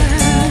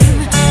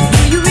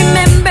 Do you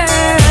remember?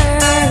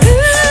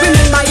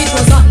 Remember it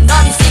was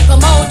under the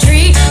sycamore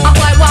tree. A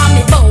boy want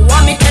me bow,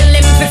 want me tell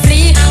him to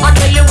flee. I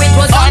tell you it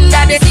was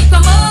under the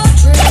sycamore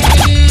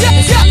tree. The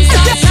sun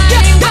started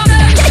shining from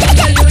the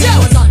tell you it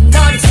was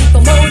under the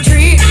sycamore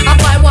tree. A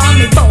boy want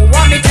me bow,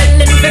 want me tell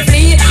him to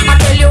flee. I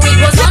tell you it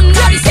was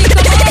under the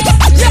sycamore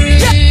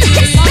tree.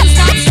 The sun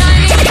started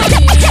shining from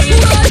the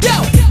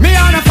Me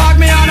on a fog,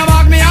 me on a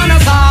mug, me on a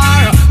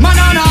star. Man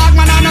on a hog,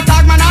 man on a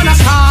tag, man on a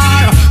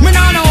star. Me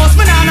on a house,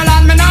 me on a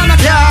land, me on a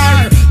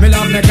car. Me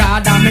love me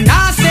God and me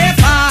not stay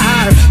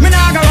far. Me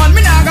not go run,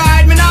 me not go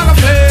hide, me not go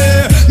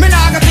flee. Me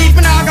not go thief,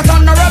 me not go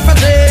turn no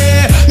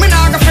refugee. Me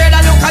not go afraid of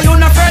look, you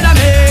not afraid of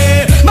me.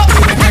 But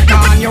me take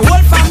on your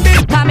wolf and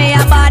bitch. Call me a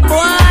bad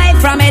boy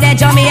from me the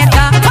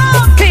Jamaica.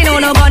 Clean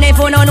on no gun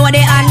if you don't know the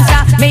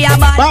answer. Me a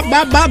bad. Clean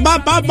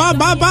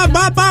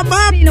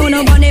on no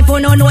gun if you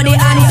don't know the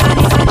answer.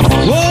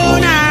 Oh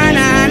na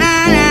na na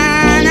na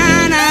na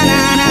na na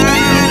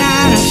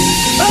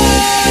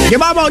na.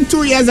 Give about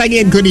 2 years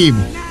again, Khadeem.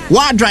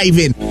 What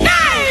driving?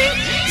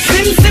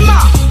 Sim Simma,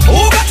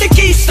 who got the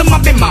keys to my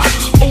bimmer?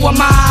 Who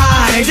am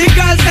I? The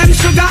girls them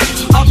sugar.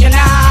 How can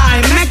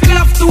I make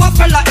love to a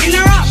fella in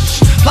a rush?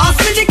 Pass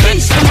me the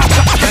keys to my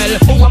well,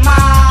 who am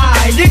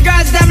I? The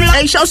girls them love.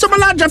 Hey, show some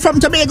Alondra from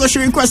Tobago. She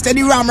requested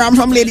the Ram Ram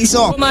from Lady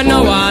So. Man,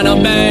 no one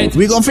obeyed.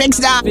 We gon' fix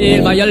that.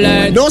 Feel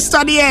violate. Don't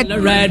study it.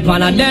 The red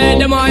pan a dead,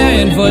 the more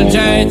you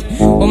infiltrate.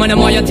 Woman, the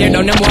more you tear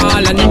down the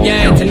wall and the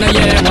gate. In the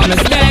year, one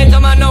mistake, the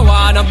man no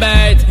one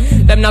obeyed.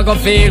 Them not gon'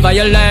 feel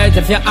violate.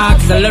 If you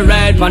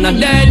accelerate, pan a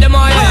dead, the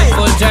more you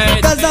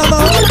infiltrate. Cause I'm all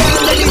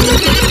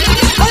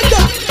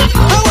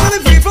I wanna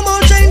be free from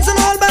all chains and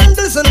all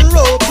bundles and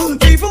rope.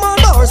 Free from all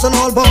bars and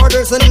all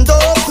borders and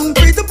dope.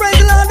 Free to praise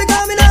the Lord, the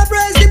God, me not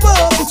praise the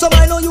Pope. So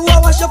I know you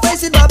are wash your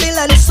face with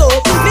Babylon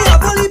soap. Me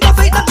have a leap of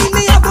faith, that mean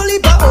me have a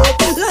leap of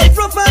hope. Life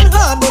rough and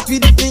hard, but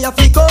with it me have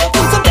to cope.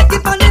 So take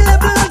it on the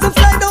level and to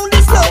fly down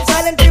the slope.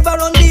 Silent river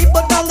run deep,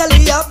 but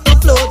Gangali have to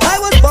float. I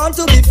was born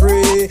to be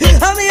free.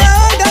 I'm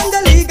here,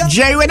 Gangali.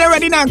 Jay, when they're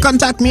ready now,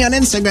 contact me on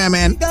Instagram,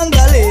 man.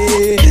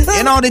 Gangali.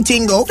 You know the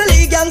thing go.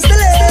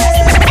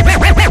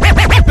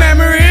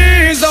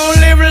 Memories don't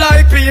live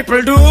like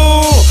people do.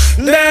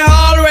 They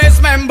always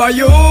remember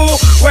you,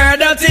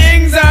 whether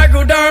things are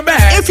good or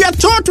bad. If you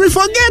thought we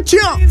forget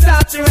you,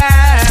 that you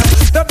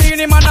have. The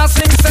beanie man a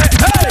sing say,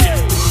 hey,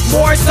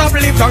 boy stop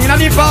live down in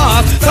the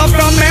past. Stop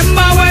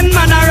remember when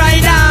man a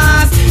ride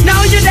us.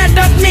 Now you dead,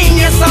 that mean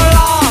you're so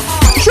lost.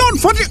 Shoot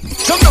for the.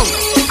 Jump down.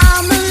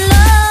 I'm in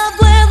love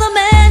with a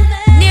man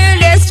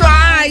nearly That's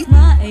right.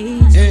 my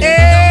age.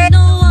 I don't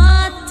know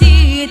what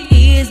it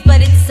is,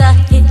 but it's a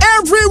hit.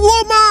 Every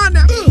woman.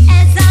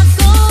 As I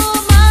go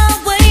my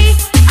way,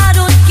 I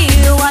don't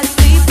care what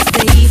people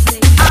say.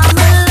 I'm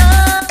in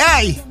love.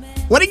 Hey,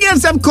 what the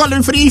girls them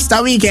calling for the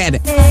Easter weekend?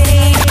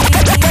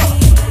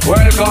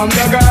 Welcome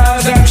the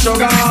girls and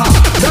sugar.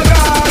 The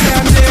girls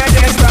them need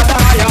this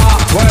brother, yeah.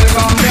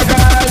 Welcome the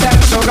girls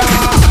and sugar.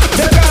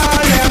 The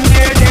girls them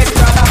need this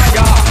brother,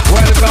 yeah.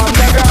 Welcome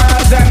the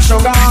girls and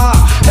sugar.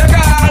 The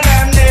girls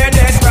them need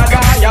this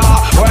brother, yeah.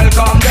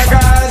 Welcome the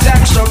girls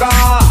and sugar.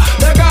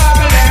 The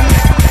girls them.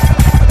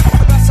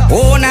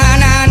 Oh na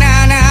na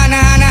na na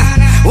na na.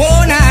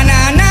 Oh na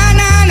na na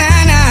na na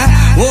na.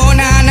 Oh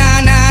na na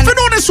na. You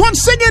know this one,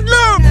 sing it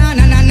loud. Na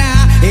na na na.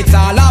 It's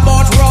all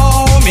about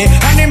Romy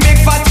and the big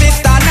fat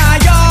sister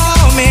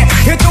Naomi.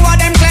 You two of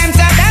them claims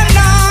that them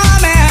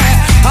know me.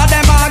 All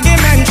them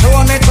arguments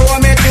throw me.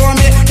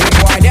 The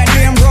boy they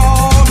name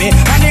Romy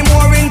and the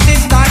more in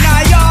sister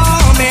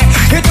Naomi.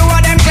 You two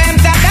of them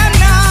claims that them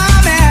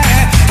know me.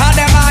 All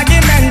them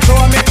arguments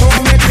throw me.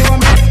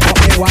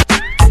 Okay, what?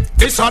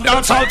 This a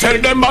dance, I'll tell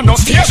them on no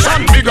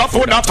station. Bigger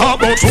food that talk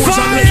about rules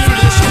and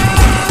regulation.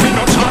 We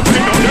no chat, we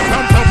no live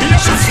on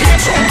probation.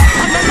 station.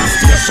 And then a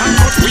station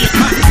but wait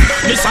man.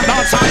 This a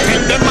dance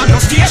and them a no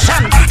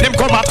station. Them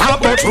come and talk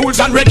about rules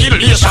and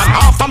regulation.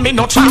 After me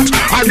no charge,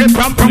 I rip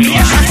from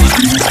probation.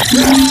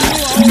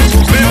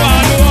 Me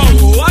want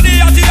know what the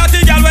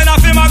yachty girl when I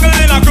feel my girl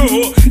in a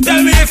crew.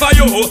 Tell me if I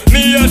you,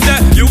 me you say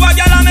you a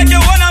girl and make you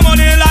wanna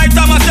money like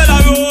Thomas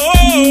Delaro.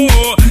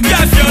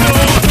 Yes you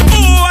know.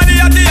 What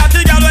the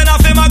yachty girl when I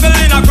feel my girl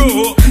in a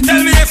crew.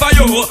 Tell me if I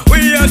you, we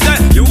you say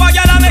you a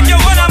girl and make you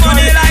wanna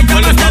money like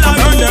Thomas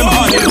Delaro.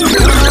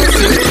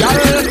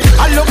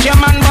 I look your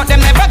man but them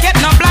never get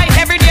no blight.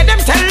 Every day them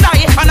tell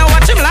lie and I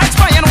watch him like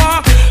spy and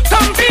walk.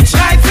 Some bitch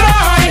like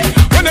fly.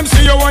 When them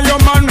see you and your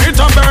man hit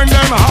and burn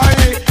them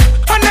high.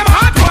 And them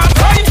hot walk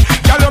right.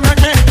 Girl you make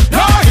me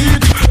no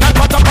heat. That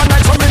part up a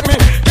night so make me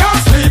can't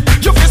sleep.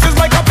 Your face is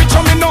like a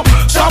picture me no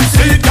stop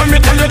see. Tell me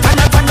tell you.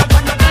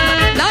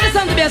 Now this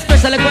song to be a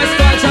special request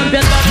called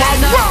Champion.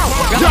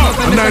 Yeah,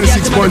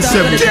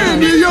 96.7.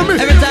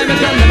 Every time you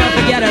come never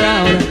forget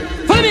around.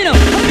 Follow me now.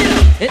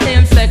 It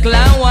name Steckle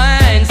and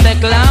Wine,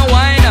 Steckle and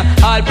Wine.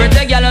 All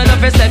pretty girl on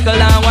for Steckle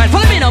and Wine.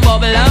 Follow me now,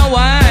 Bubble and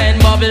Wine,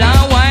 Bubble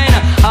and Wine.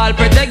 All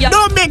pretty girl.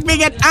 Don't make me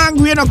get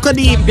angry, no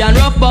Khadeem. Champion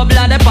rough bubble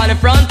and up on the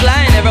front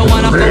line.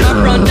 Everyone up on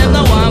the front, them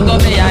no one go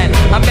behind.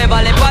 And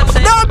Beverly Potts.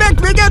 Don't make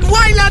me get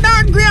wild and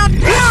angry and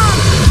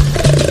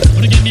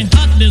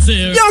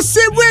you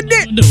see with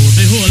it.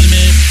 Behold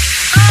me.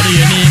 What do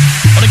you mean?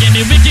 What get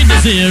me wicked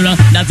this year?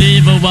 Not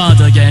even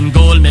water can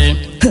goal me.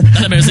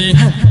 Not a mercy.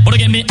 What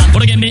get me?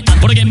 What get me?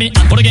 What get me?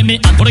 What get me?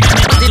 What get me?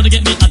 What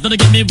get me? What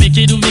get me?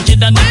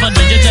 Wicked and never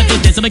did you try to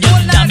this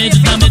again? Damage,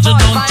 you don't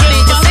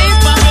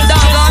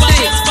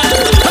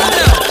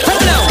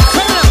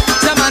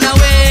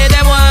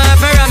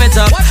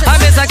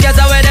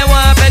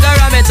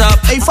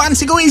Hey,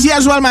 fancy go easy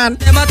as well, man.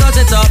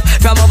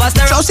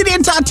 So see the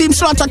entire team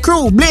Slaughter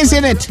crew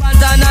blazing it.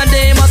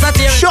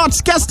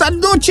 Shots, Kesta,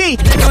 Gucci,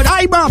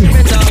 I-Bomb.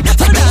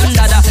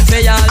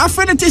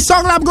 Affinity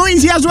Song Lab go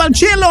easy as well.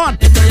 Chill on.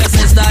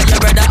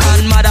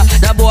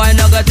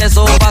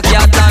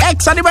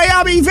 X and the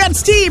Miami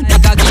Events team.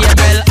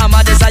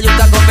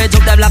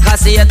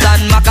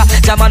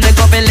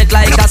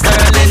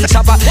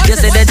 You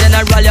see the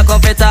general, you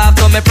come fit talk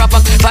to me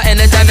proper. For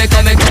anytime you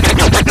come,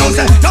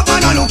 no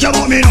man a look you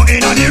want me no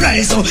in on the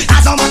race. So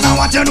that's no matter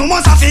what you do,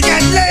 must have to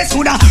get less.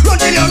 Woulda run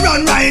till you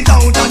run right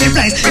out of the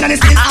place. In the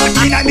skin out,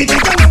 in me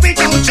take you up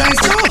without choice.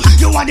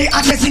 You are the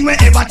hottest thing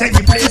wherever take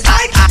the place.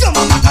 Your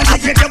mama can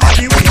take your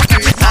body with your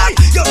face.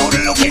 You're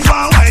only looking for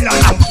a while and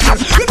out.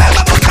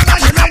 Remember about the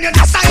man, you when you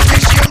decide to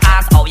shoot.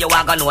 Ask how you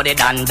want to know the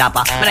Dan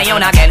Dapper. Me you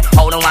again,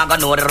 how you want to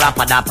know the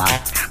rapper Dapper.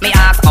 Me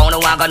ask how you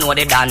want to know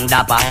the Dan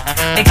Dapper.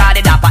 Because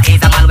the Dapper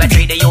is a man we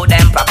treat the youth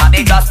them proper.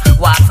 They just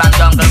walk from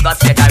jungle, go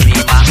straight a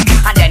river.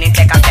 And then he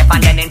take a step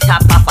and then he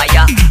tap a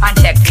fire. And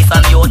check for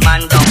some youth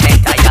man down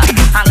entire.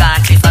 And go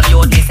and see some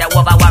youth, he say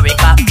over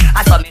Warwicker.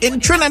 In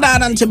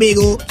Trinidad and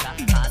Tobago,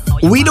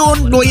 we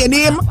don't know your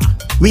name,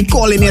 we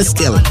calling you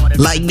still,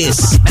 like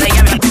this.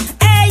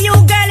 Hey you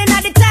girl in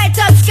the tight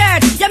up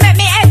skirt, you make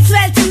me head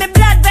swell till me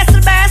blood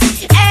vessel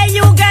burst. Hey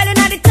you girl in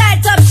the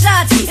tight up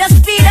shorts, you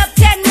speed up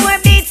 10 more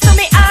beats to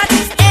me heart.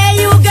 Hey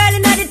you girl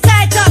in the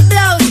tight up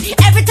blouse,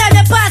 every time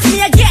you pass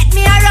me you get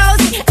me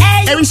aroused.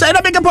 Hey we say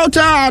a big about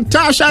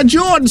Tasha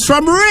Jones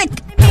from Rick.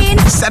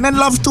 Sending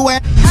love to her.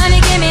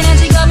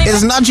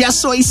 It's not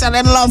just so he's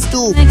sending love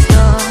to.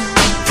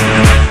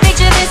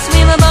 Picture this,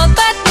 we were both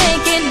butt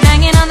naked,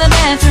 banging on the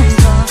bathroom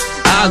door.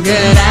 How could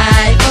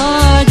I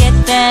forget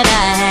that I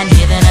had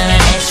given her an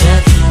extra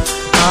key?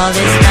 All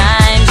this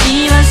time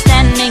she was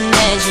standing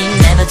there, she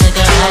never took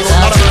her eyes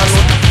off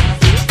me.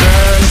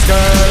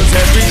 Girls,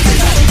 every day.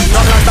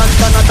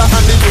 Canada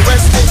and the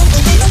USA.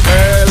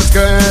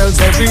 Girls,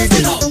 every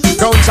day.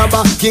 Count Shabba,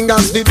 King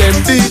as the them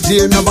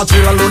DJ. Never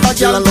chill alone, a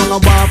girl alone, a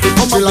waffy.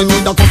 Chill and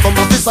need a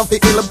customer, piece of the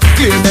ill,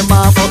 clean them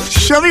off.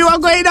 Show me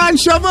what going on,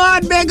 show me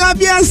what, beg up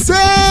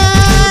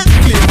yourself.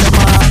 Clean them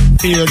off.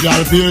 Pure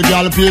girl, pure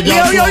girl, pure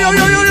girl. Yo.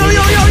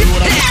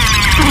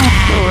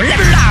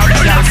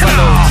 Girls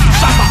alone.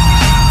 Shabba.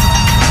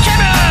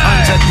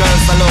 100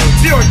 girls alone.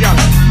 Pure girl.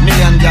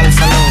 Million girls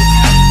alone.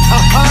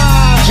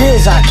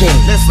 Jesus King.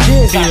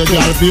 Pure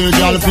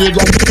girl.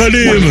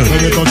 Khadeem.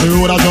 When you touch the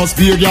road, I just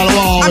pure girl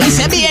wow. I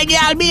say be a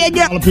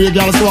girl. Pure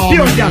girl swarm.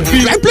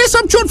 Let's play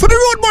some tune for the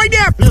road boy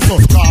there.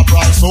 Listen,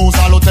 Corporal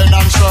Sousa,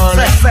 Lieutenant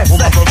Shirley.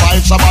 Who provide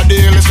Shabba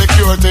daily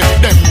security.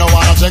 Them no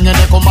wanna change and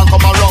they come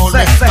around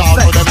me. Talk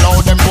to them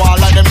loud, them go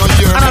like them no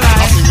hear me.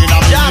 I sing in a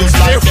music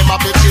like them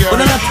a bit cheer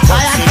me.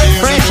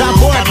 Fresh and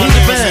poor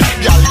people.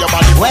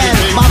 Well,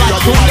 Mama,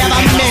 two girl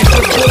and men.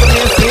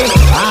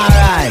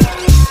 Alright.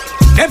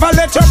 Never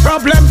let your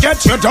problem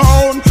get you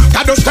down.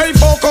 Gotta stay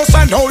focused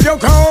and hold your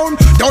ground.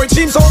 Though it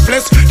seems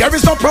hopeless, there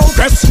is no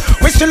progress.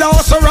 We still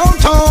lost around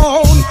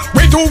town.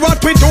 We do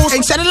what we do.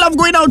 Instead of love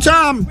going out,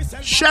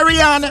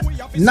 Sherian,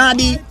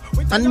 Nadi,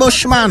 and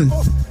Bushman.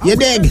 You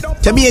dig?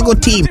 Tobago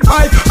team.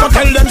 So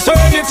tell them say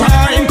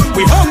anytime.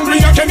 We hungry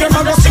again, you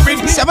never see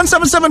it.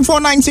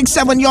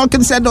 777-4967. Y'all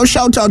can send those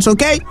shout-outs,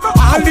 okay?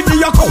 All the day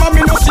you come and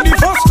me no see the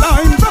first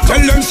time.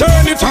 Tell them say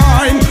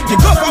anytime. The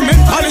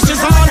government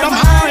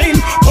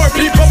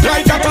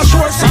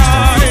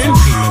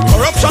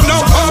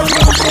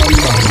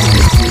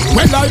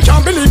I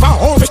can't believe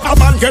how Mr.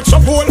 Man gets so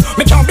cool.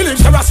 Me can't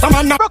believe the Rasta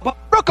man now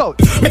broke out.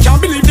 Me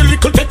can't believe the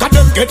little take of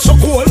them get so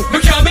cool.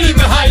 Me can't believe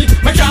me high.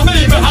 Me can't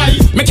believe me high.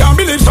 Me can't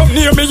believe some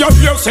near me your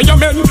ear say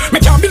amen. Me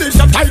can't believe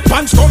the tight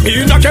pants come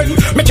in again.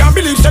 Me can't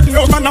believe that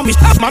no man a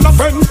Mr. Man a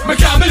friend. Me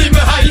can't believe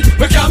me high.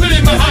 Me can't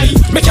believe me high.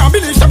 Me can't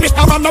believe the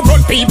Mr. Man a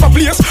run people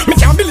place. Me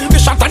can't believe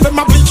the shot and them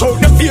a bleach out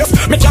them face.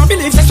 Me can't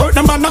believe the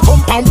certain man a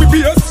compound with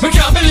beers. Me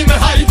can't believe me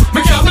high.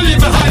 Me can't believe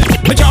me high.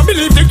 Me can't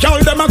believe the girl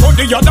them a go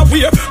the other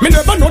way. Me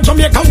never know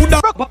Jamaica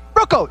woulda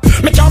broke out.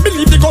 Me can't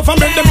believe the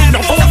government them in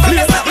no for a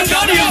place. Me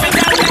can't believe me.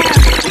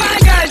 My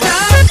girl,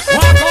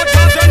 walk out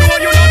 'cause you know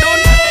you not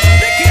done.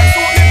 The kids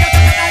who me get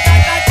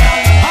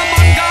a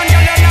man gone,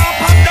 girl, you now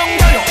pop down,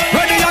 girl.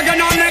 Ready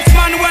again on next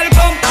man,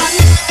 welcome.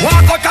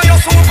 Walk out 'cause you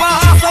super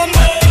awesome.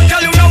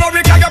 Girl, you know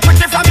worry 'cause you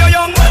pretty from your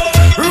young.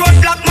 Road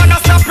black man a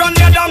stop run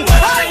you down.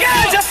 My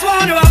girl just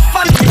want to have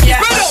fun.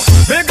 Yeah.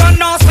 Big and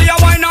nasty, you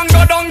wine and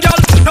go down, girl.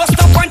 No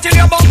stop pointing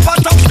your bumper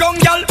touch down,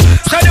 girl.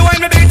 Steady when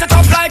me beat it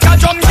up like a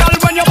drum, girl.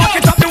 When you back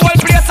it up, the whole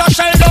place a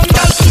shell down,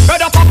 girl.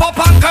 Better pop up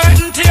and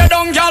curtain tear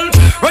down, girl.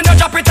 When you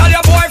drop it, tell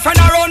your boyfriend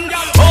a run.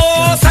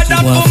 Oh, said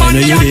that woman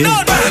be a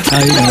nut.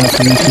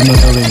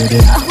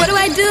 What do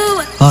I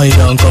do? I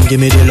don't come give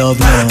me the love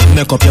now.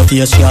 Make up your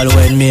face, girl,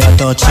 when me a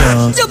touch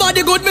you. Your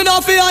body good, me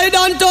not feel I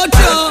don't touch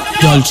you.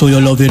 Girl, so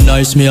your loving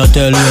nice, me a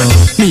tell you.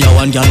 Me a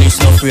one girl is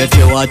not afraid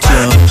to watch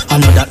you. I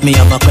know that me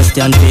have a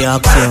question to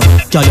ask you.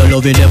 Girl, your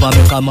loving never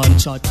make a man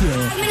chat you.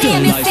 Girl,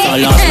 nice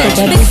and last night.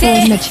 But this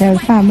is my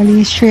child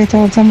family straight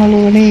out of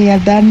Maloney. I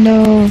don't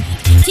know.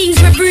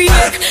 Things we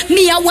break.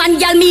 Me a one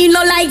girl, me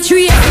no like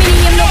trade. Me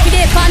name no for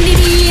the family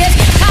days.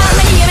 Call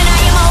me name and I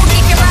am out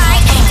if you're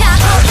right.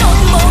 Talk out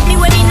something about me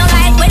when me no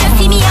like. When you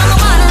see me, I'm a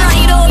man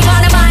right out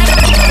on the bike.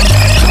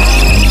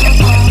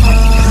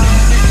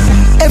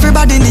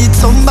 Everybody needs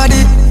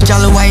somebody.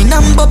 Girl, wine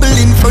and bubble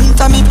in front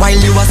of me. While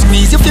you a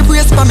squeeze, you feel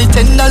brace for me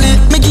tenderly.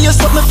 Me give you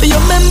something for you,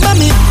 remember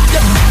me.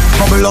 Yeah.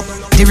 Bubble up.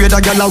 The way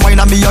the girl a wine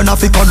and me and a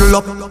fi cuddle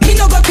up. Me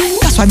no go cool.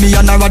 That's why me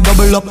and her a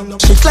double up.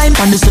 She climb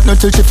on the seat no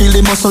till she feel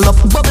the muscle up.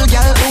 Bubble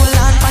girl, hold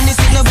on on the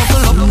seat no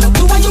buckle up.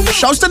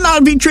 Shouts to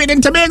Nalby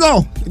Trading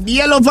Tobago. The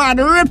yellow van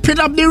ripping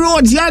up the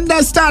roads. You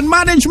understand?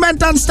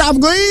 Management and staff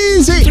go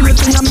easy.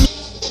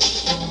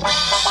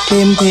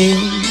 Pimpin',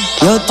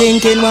 you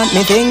thinking what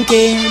me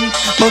thinking,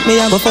 but me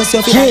a go first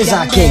you feel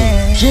like King.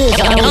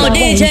 Oh,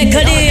 DJ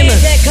Khadeem.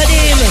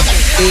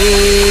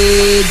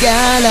 Hey,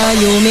 girl,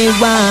 you me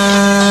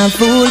want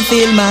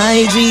fulfill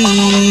my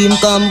dream.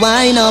 Come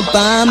wine up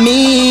on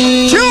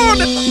me. Don't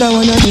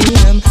wanna hear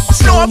them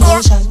slow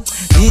motion.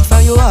 Beat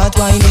from your heart,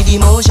 wine with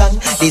emotion.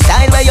 The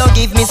style where you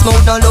give me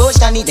smoke, no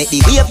lotion. It make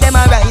the wave them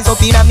a rise up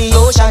in a me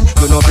ocean.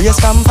 You know brace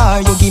from far,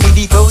 you give me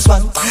the close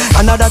one.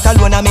 Another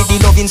alone I make the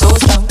loving so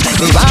strong.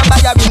 Me want buy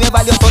a ring, me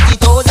value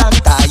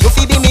 40,000. You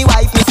fi be me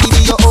wife, me fi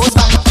be your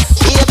husband.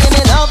 Baby,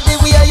 me love the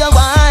way you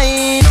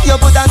wine. You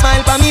put a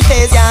smile on me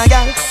face, yeah,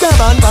 girl.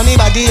 Grab on for me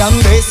body,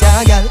 embrace,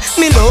 yeah, girl.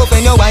 Me love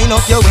when you wine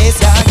up your waist,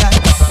 yeah, girl.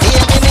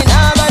 Baby, me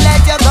never let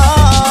you go.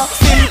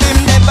 Sim,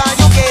 never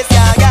you case,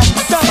 yeah, girl.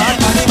 Grab on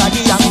for me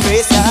body,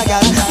 embrace, yeah,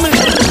 girl.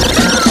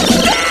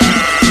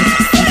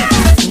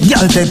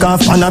 Girl, take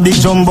off on a big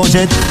jumbo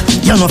jet.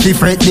 You know fi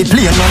fret the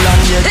plane no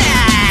land yet.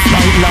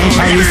 Flight long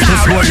Paris to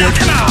sword yet.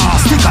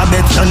 Stick a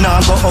bet you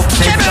nah go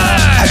upset.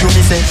 Are you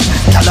me say?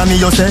 Tell me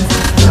you say.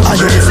 Are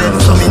you me say?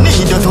 So me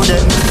need you to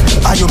them.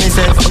 Are you me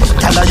say?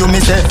 Tell you me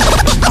say.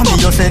 Are me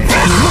you say? Me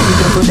need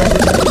you to them.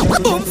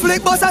 Boom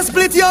flick boss a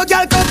split, your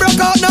girl come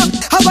broke out now.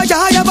 Have a ya,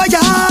 have a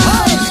ya.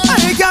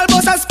 Hey girl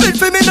boss a split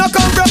for me no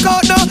come broke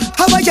out now.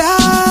 Have a ya.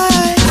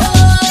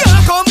 Girl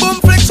come boom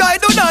flick try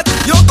do that.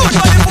 You good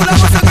body full of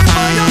muscle grip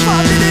on your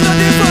family in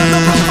the front no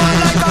problem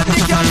like a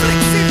dick girl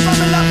flick sit from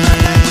the lap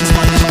like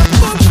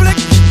boom flick.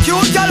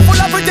 Cute girl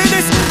full of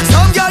prettiness.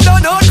 Some girl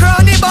don't know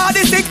cranny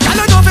body sick. Girl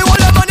you know fi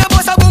hold up on your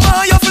boss a boom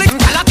on your flick.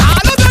 Girl a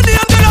call up your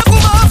name then a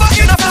come over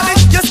in a flick.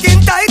 Your skin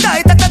tight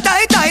tight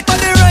tight on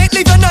the right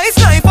live a nice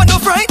life on no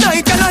fright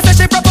night. Girl a say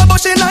she proper but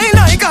she lie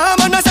like a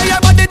man a say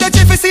your body that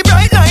she fi see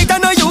bright light. I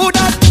know you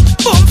that.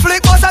 Boom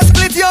flick boss a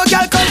split your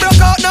girl come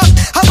broke out now.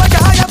 Have a ya,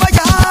 have a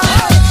ya.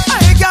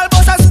 Hey girl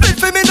boss a split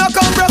for me no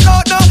come broke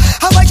out now.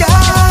 Have a ya.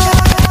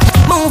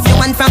 Move your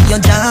one from your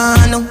jaw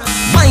now.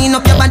 Wind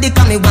up your body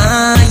come me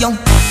want you.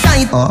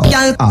 Tight girl.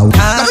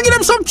 Let me give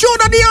them some tune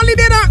that they only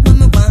did that.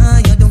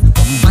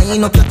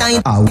 Wind up your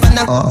tight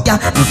yeah.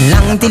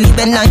 Long till it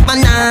bend like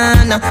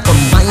banana.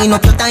 Come wind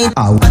up your tight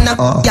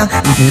yeah.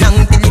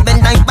 Long till it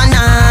bend like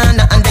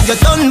banana. And then you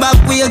turn back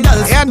with your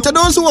girl. And to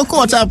those who were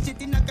caught up,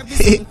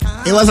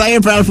 it was a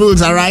April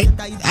Fools, alright?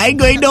 I ain't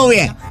going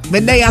nowhere,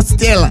 but they are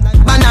still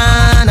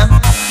banana.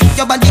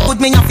 Your body good,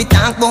 me have to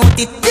talk about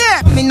it.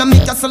 Yeah, me no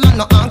make your soul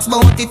no ask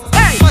about it.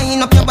 Hey,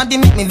 wind up your body,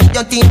 make me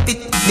video tape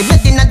it. The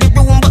bed in the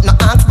room, but no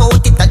ask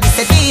about it. I just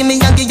say me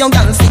and give your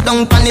girl sit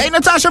down on it. Hey,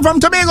 Natasha from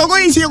Tobago, go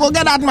easy, you go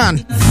get that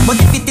man. But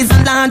if it is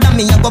a land,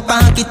 me I go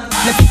park it.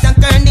 Me fit a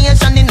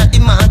carnation in the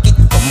market.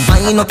 Come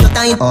Combine up your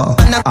tight,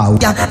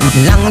 yeah.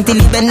 Long till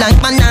it bend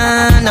like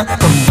banana.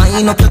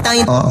 Combine up your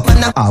tight,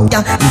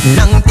 yeah.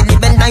 Long till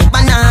it bend like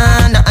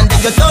banana. And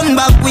then you turn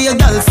back with your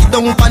girl, sit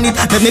down on it.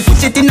 Let me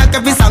push it in like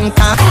every song.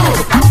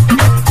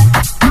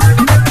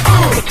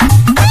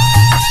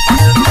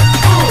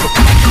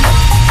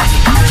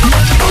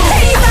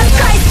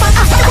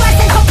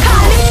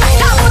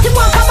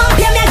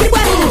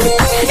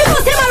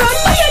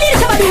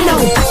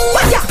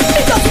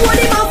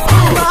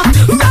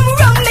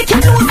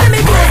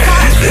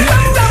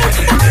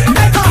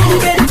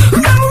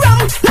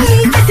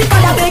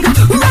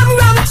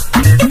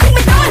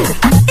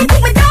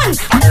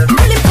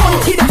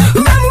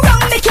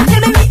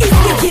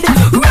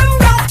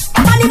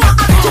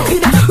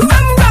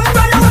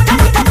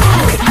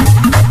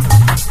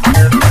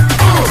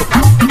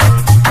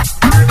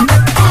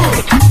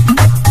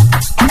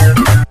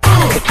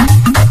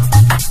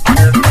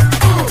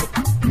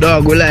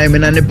 Dog will lie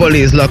in and the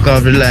police lock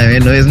off the line, you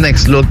know his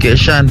next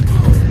location.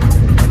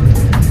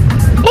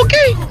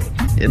 Okay.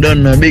 You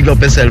don't know, big up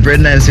yourself, Red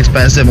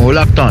 96.7, we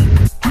locked on.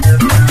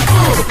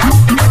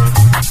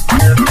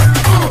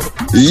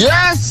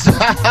 Yes!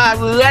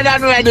 Red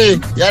and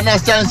ready. You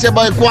understand? Say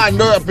boy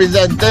Kwando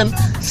representing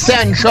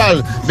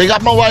Central. Big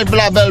up my wife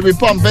Blabel, we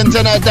pumping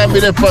tonight and be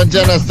the front, you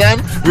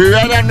understand? We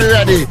ready and we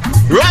ready.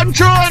 Run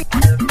through!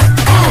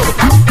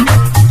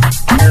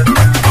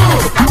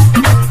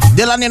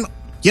 Dylan,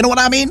 you know what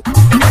I mean?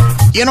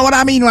 You know what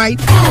I mean, right?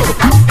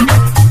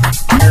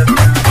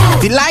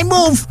 The line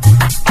move.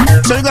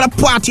 So you're gonna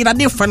party in a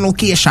different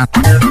location.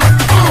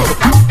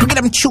 We get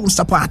them tunes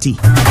to party.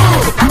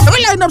 Let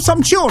me line up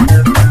some tune.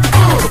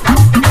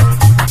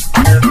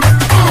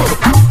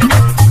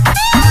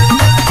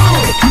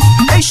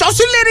 Hey, show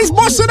some ladies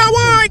busting a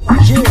wine.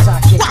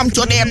 Come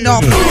to them now.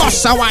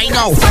 Bust a wine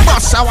now.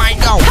 Bust a wine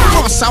now.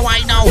 Bust a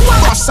wine now.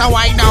 Bust a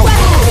wine now.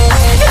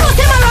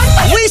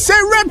 We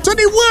say rap to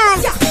the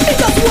world.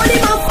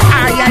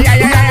 Ay, ay,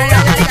 ay, ay, ay,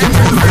 ay.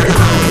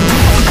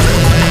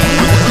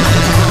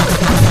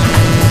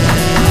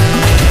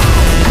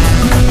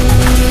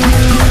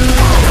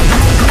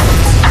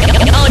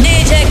 Oh,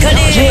 DJ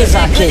Khadeem.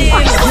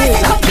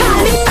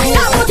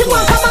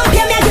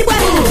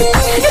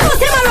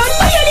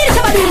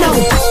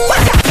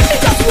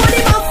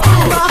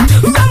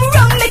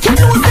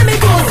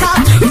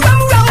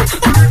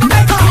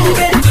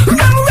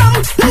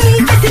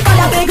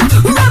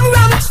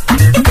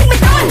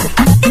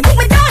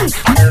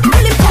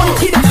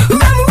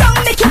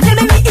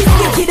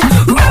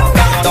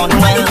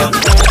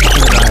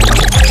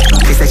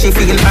 She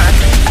feel hurt,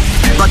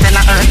 but then I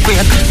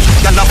earthquake.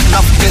 Your love,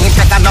 can't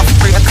take a love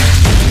break.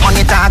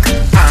 Money talk,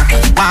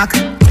 walk.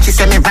 She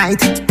say me right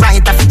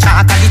off the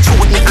chalk. And the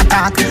truth me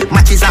attack,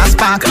 matches and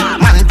spark.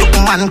 Man to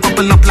man,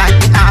 couple up like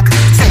the ark.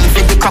 Send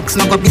for the crooks,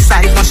 no go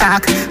beside no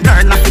shark.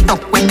 Girl off the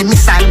duck when the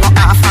missile go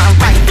off.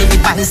 Right to the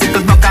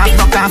bicycle, broke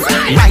off.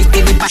 Right to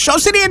the bicycle. Show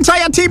to the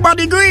entire team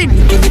body green.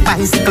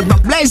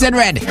 Blazing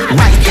red.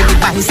 Right to the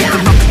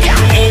bicycle.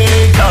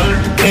 Hey girl,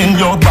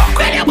 in your back.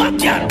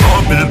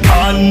 Bubble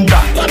panda.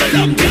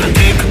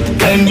 Dick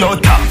in your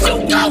top.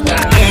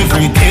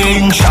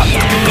 Everything shot.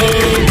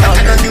 Hey girl,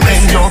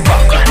 in your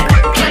back.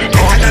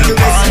 Bubble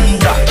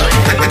panda.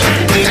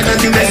 Dick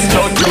in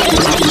your top.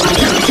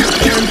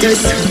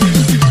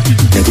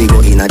 Make we go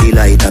in a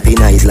delight, happy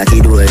nice like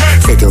it door.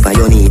 Set you for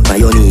your need,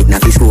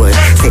 nappy score.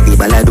 Set the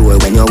ballador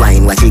when you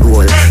wine, watch it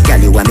goal. Girl,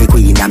 you are me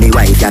queen, and me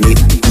wife, and me.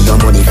 Your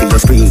money for your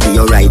spree, for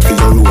your right, for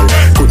your rule.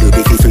 Could you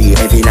be free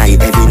every night?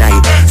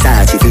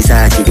 Sachi for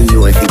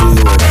your,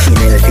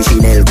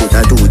 Chanel, put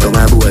a tooth on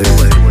a bowl.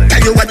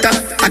 Tell you what,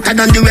 hotter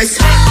than the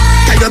rest.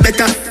 Tell you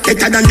better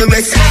than the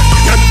rest.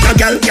 No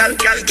girl,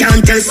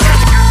 can't test.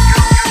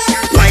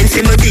 Wine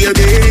for my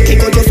baby.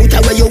 Kick out your foot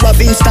away, you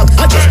have in stock.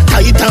 I just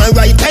tight and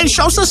right. Hey,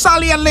 show to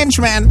Sally and Lynch,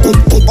 man.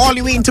 All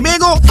the way in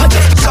Tobago.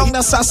 Song the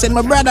assassin,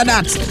 my brother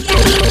that.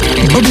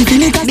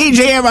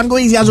 DJ Aaron, go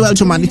easy as well,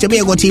 too, man. The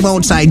Tobago team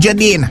outside,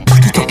 Jadine.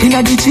 In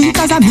the tree,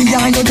 cause I'm me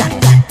and your girl.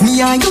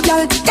 Me and your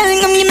girl.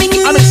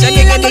 I'm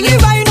sending it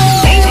right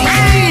now.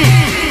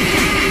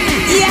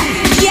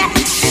 Yeah.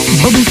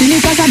 Bubble till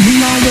it, cause I'm me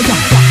and your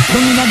girl.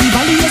 Down in the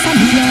valley, yes, I'm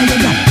me and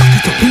your girl.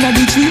 In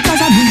the tree,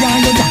 cause I'm me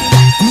and your girl.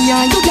 Me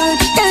and your girl.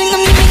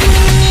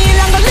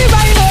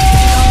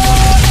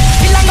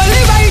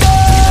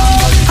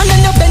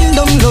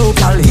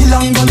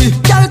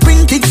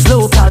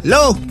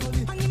 Low.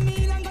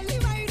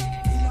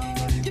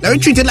 Now we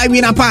treat it like we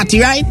in a party,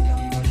 right?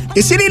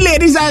 You see the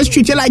ladies are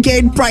treated like you're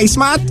in price,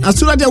 man. As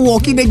soon as they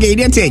walk in, they get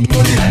their thing.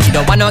 You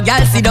don't want no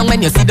girl sit down.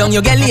 When you sit down,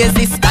 you get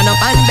lazy. Stand up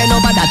and bend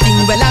over that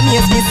thing. Well, I'm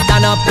yes, me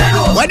stand up.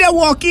 When they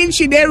walk in,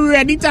 she they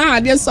ready to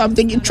hand you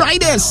something. You try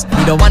this.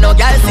 You don't want no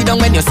girl sit down.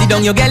 When you sit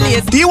down, you get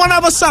lazy. Do you want to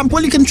have a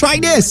sample? You can try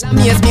this.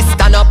 Yes, me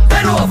stand up.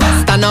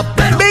 Stand up.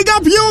 Big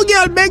up you,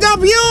 girl. Big up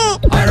you.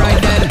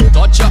 Alright then.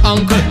 Touch your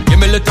uncle. Give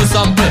me a little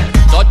sample.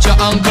 Touch your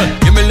uncle.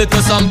 Give me a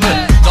little sample.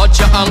 Touch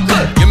your uncle.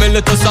 Give me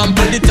a little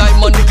sample. The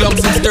time on the clock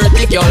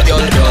 6:30. Girl.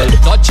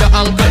 Touch your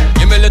uncle,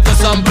 give me a little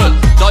sample.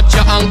 Touch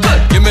your uncle,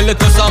 give me a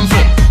little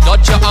sample.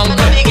 Touch your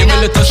uncle, give me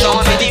a little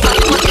sample. The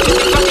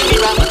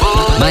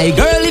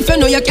if you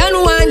know you can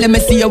wine, let me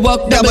see you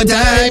walk double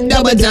time,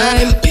 double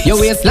time. Your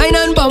waistline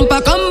and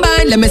bumper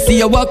combine, let me see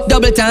you walk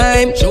double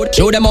time.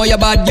 Show them all your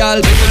bad girl.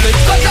 Jiggle it,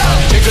 cut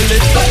out, jiggle it,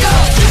 cut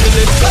out, jiggle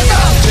it, cut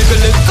out,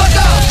 jiggle it, cut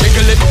out,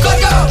 jiggle it,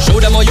 cut out. Show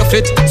them how you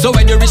fit, so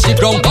when you reach the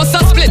ground, bust a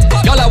split.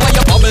 Y'all are why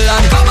you bubble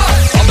and come on,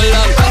 bubble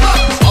and come on,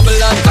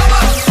 bubble and come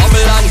on, bubble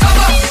and come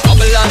on,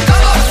 bubble and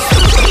come on.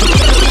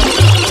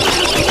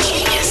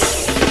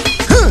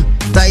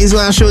 That is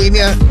what I'm showing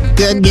you.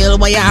 Good girl,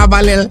 but you have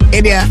a little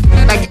idiot.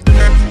 Like,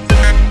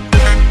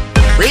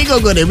 we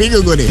go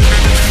goody.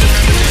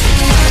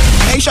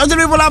 Hey, shout out to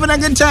people having a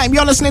good time.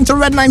 You're listening to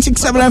Red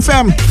 967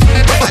 FM.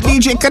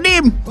 DJ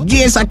Khadeem,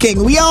 Gennas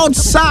King. We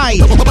outside.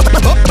 Girl,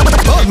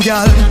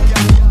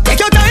 take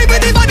your time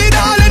with the body,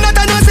 darling. Not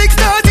on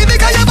 6:30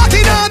 because you're back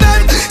in our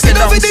bed. Sit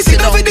down with the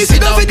jockey.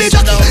 Sit down with the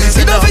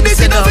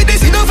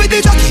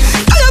jockey.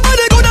 All your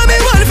body good and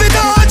me want to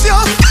touch you.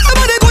 All your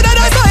body good and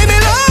that's why me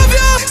love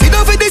you. Sit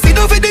down with the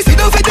jockey. Sit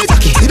down with the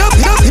jockey.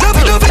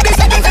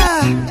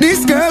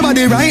 This girl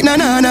body right na.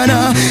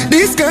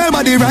 This girl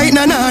body right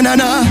na.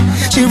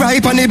 She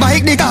ride on the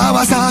bike, the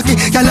Kawasaki.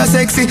 Girl a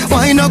sexy,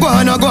 why no go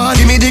on?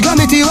 Give me the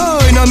glamity, oh,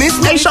 no miss.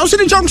 Hey, shout to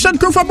the junction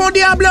crew from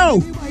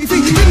Diablo.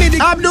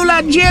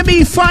 Abdullah,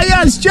 JB,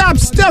 Fires, Jab,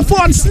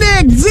 Stefan,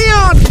 Snake,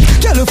 Zion.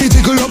 Girl, if you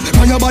tickle up,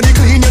 on your body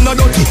clean, you're not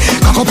dirty.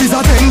 Cock up is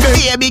a 10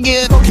 day. Yeah, big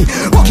girl.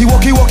 Walkie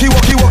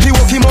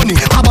money.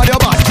 How about your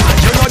body?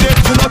 You're not dead,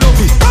 you're not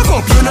dopey. Cock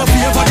up, you're not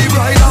pay for the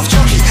bride of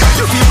Chucky.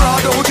 You feel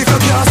proud out if you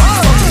can't see.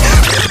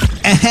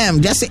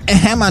 Ahem, just say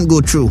ahem and go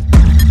through.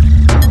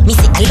 Me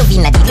say I love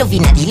you.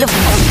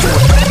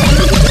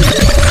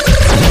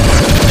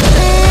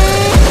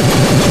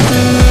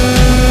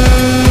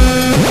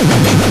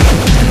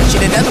 She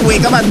didn't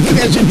wake up and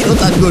finish the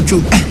truth and go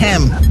through.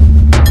 Ahem.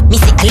 Me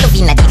say I love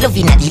you,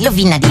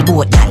 the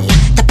boat, gal.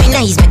 Tapping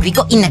eyes make we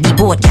go in the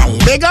boat, gal.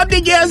 Big up the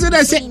girls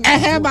who say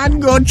ahem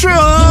and go through.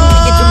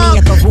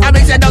 I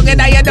mean say don't get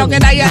that.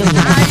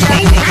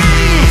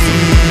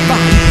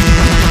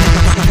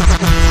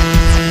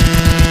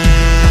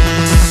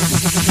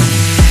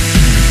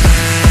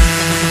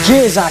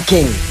 Gennas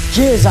King.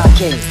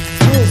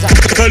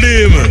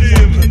 Khadeem.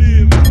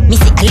 Me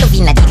say I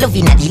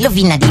love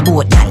you, the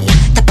boat, gal.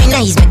 Tapping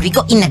eyes make we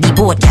go in the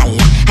boat, gal.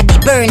 At the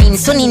burning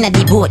sun in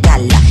the boat,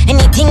 gal.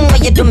 Anything where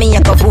you do me,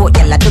 I go vote,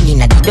 gal. Dung in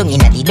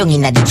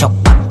the chop.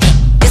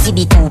 You see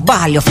the two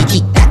ball, you fi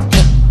kick that.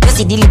 You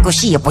see the little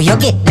shape, you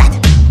get that.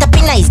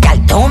 Tapping eyes, gal,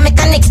 don't make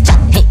a next chat.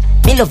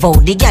 Me love how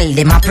the gal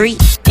dem a pre.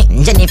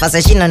 Jennifer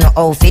say she no know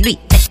how fi do it.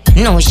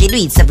 No, she do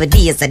it 7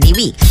 days of the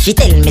week. She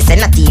tell me say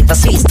not even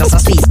Swiss, just a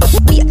Swiss, but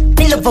wait.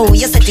 Me love how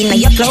you set in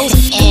your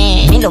clothes.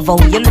 Me love how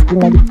you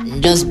looking at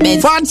it. Just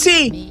bed.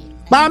 Fancy.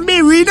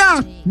 Bambi,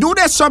 Rina, do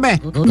this for me.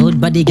 Good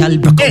body girl,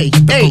 broke out.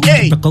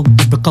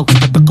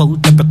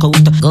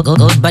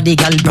 Good body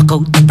girl, broke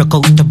out.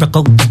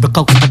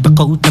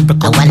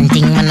 One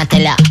thing wanna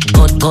tell ya,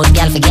 good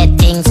girl forget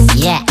things,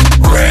 yeah.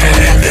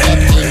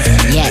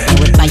 Yeah, you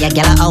would buy a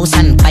girl a house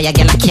and buy a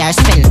girl a car,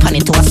 spend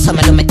money to a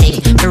summer do me thing.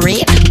 For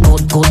real,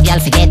 good girl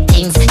forget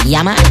things,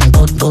 yeah man.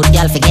 Good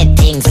girl forget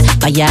things.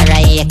 Buy a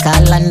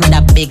acre land with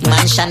a big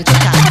mansion to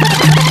come.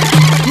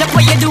 Look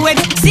what you doing,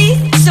 see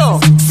so.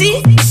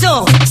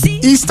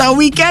 Easter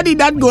weekend, he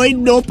not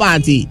going no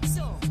party.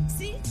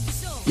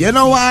 You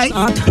know why?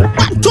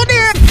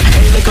 Today.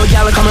 Little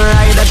girl come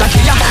ride the jockey,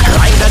 you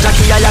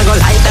go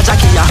like the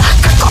jockey,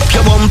 cock up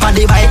your bumper,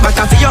 the bike back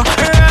off you,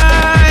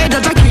 ride the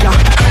jockey.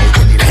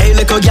 Hey,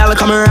 little girl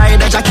come ride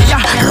the jockey, you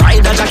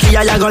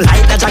go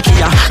like the jockey,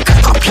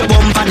 cock up your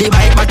bumper, the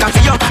bike back off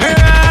you,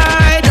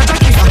 ride the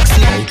jockey.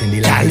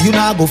 Girl, you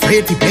not go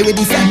afraid to play with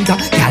the center.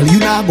 Girl, you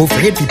not go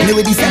afraid to play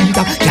with the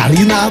center. Girl,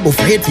 you not go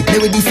afraid to play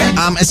with the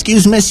center.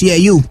 Excuse me, yeah,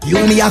 you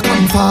me a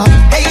come for.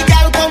 Hey,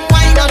 girl, come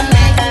wine on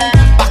me.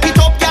 Back it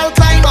up, girl,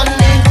 climb on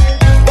me.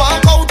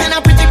 Walk out in a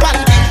pretty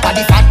panty. And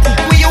the fat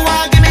where you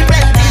are, give me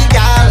plenty,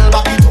 girl.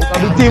 Back it up.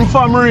 The team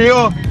from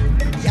Rio.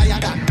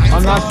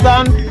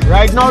 Understand?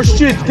 Right now,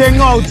 shit king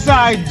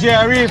outside,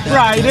 Jerry,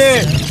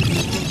 Friday.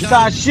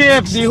 That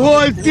shape, the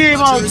whole team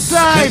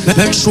outside.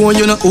 Make sure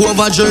you not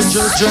overdress.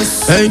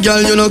 Hey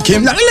girl, you know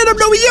Kim. Let them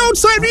know we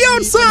outside.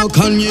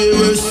 Kanye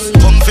West.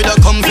 Come for the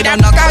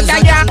knuckles,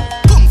 girl.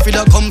 Come for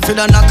the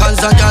knuckles,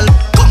 girl.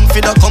 Come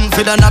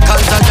for the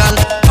knuckles, girl.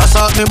 Pass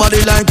out me body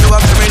like you a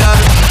criminal.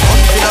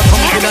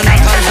 Come for the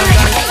knuckles,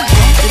 girl.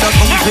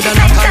 Come for the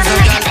knuckles,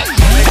 girl.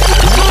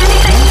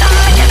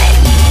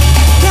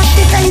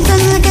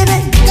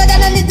 Go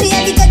down on the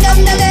table, go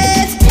down the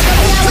list.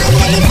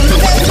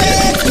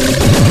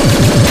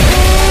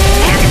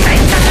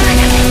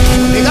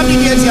 Big up the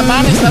girls, your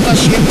man is never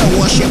ashamed to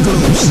wash your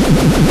clothes.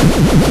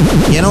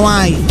 You know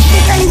why?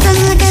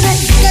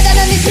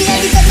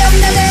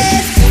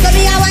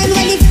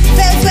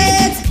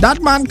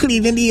 That man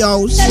cleaning the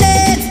house.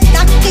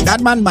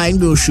 That man buying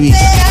groceries.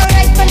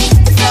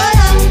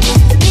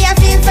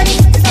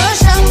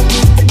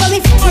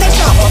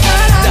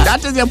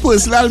 That is your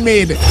personal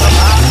maid.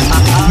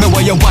 Me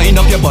where you wind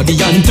up your body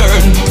and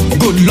turn.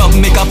 Good love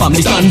make a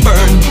family stand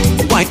burn.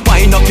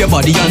 Wind up your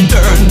body and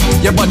turn.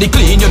 Your body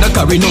clean, you don't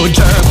carry no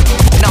germ.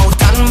 Now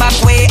turn back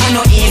way, I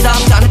no ease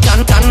up.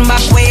 Turn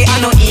back way, I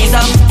no ease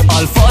up.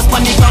 All force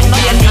on the ground, now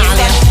you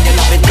knees up. You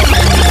love it,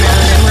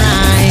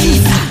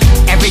 right.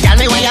 Every girl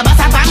me wear your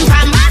bust a pam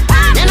pam.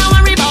 You know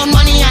worry about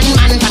money and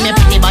man. From your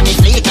pretty body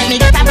sleep, let me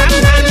get a pam pam.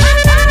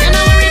 You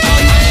know worry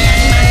about money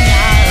and man,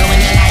 girl. When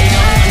you lie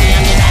down, money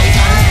on the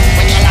divan.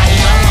 When you lie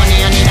down, money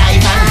on the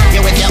divan.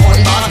 You with your own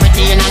boss,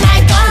 pretty in a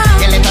nightgown.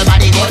 Your little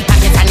body gold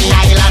pockets on the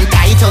island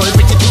title.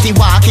 Pretty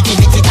walk, pretty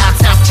talk,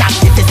 Snapchat.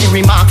 If it's the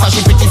remark, how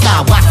she pretty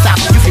star, WhatsApp.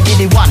 You fi be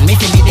the one, me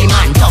fi be the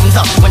man. Thumbs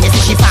up when you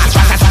see she pass.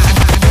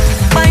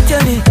 My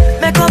journey,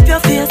 make up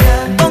your face.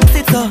 Come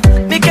sit up,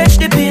 me catch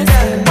the pace.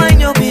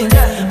 Mind your pace,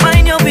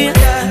 mind your pace.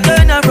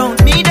 Turn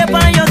around, me dip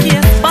on your case.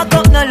 Back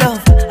up no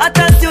love, I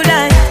toss you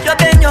like. You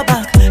bend your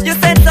back, you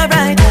sense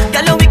alright.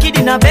 Girl, you wicked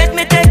in a bed,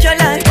 me take your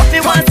life.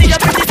 Me want see your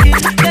pretty skin,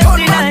 let's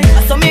see life.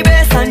 I saw me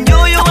best and you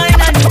wine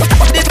on it.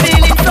 The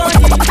feeling so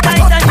deep,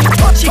 tight on it.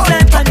 She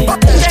climb on it,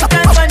 take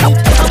time on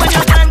it. And when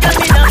you can't get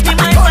me down, be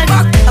mine on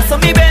it. I saw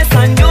me best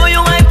and you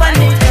wine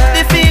on it.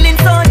 The feeling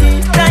so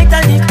deep, tight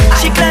on it.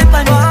 She climb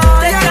on it.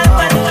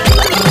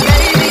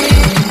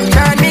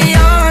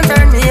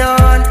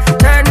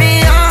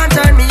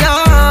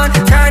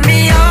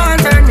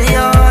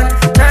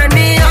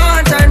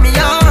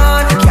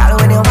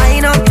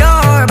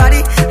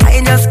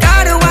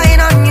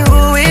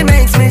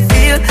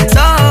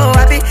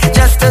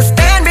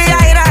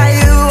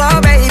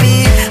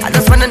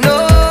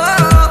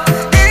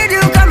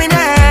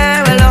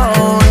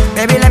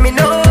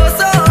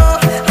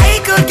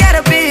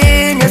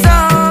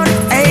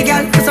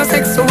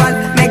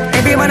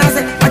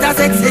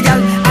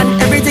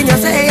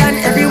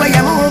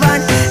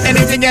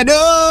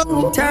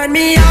 Turn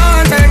me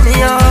on, turn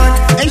me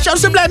on. Hey, shout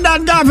to Blender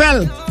and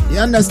Gavel. You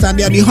understand?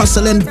 They are the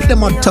hustling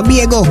Plymouth,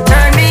 Tobago.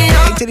 Turn me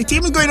on. Hey, to the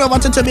team is going over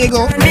to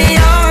Tobago. Turn me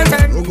on,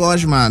 oh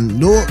gosh, man.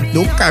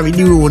 Don't carry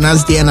the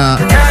runners there now.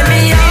 Turn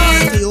me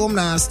on. Stay home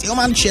now. Stay home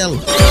and chill.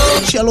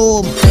 Chill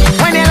home.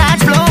 When the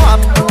lights blow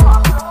up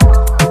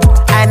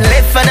and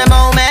live for the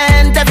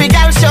moment, every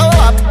girl show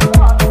up.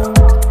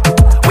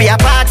 We a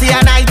party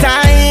at night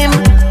time.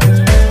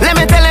 Let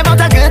me tell you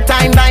about a good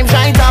time. Vibes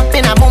right up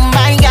in a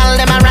Mumbai, girl.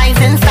 Them a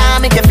rising star,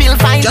 make you feel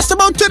fine. Just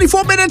about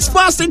 24 minutes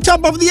past the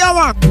top of the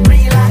hour.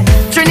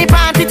 Trini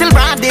party till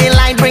broad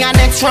daylight, bring a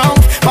next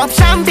round. Pop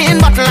champagne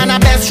bottle and a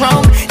best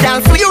round.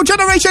 Girl, for you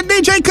generation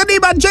DJ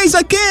Khadeem and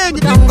Jason King.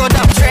 Don't go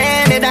down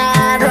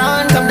Trinidad,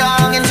 run, come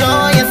down,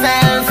 enjoy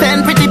yourself.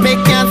 Send pretty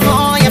pictures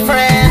for your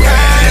friends.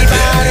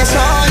 Everybody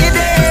show you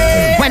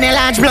day. When the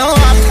lights blow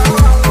up,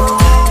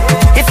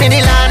 it's in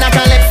the land of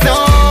Calypso.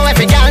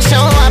 Every girl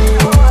show up.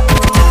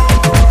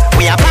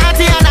 We a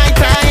party at night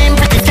time,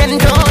 pretty skin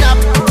tone up.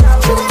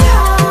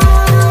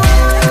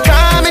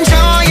 Come and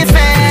show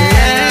yourself.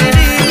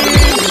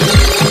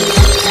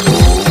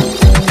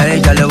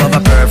 Hey, girl, you have a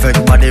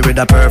perfect body with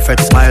a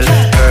perfect smile.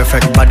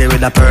 Perfect body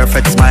with a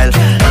perfect smile.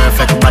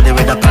 Perfect body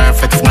with a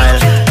perfect smile.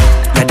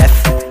 You're deaf.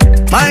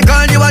 My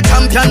girl, you a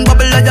champion.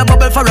 Bubble like a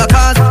bubble for a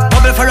cause.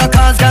 Bubble for a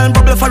cause, girl,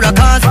 bubble for a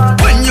cause.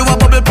 When you a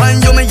bubble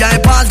pine, you me eye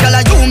pass. Girl,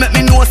 you make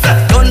me know say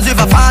guns if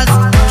a falls.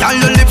 Girl,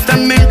 your lips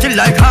them minty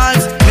like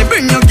hearts. Me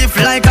bring you gift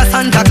like a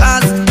Santa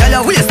Claus. Girl,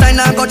 your waistline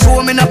I go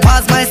through me no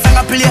pass. My song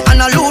I play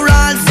on a low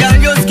rolls. Girl,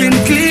 your skin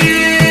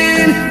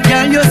clean.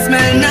 Girl, you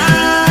smell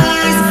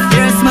nice.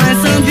 Your smile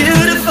so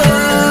beautiful.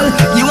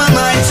 You are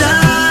my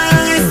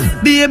choice.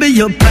 Baby,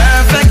 you're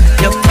perfect.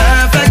 You're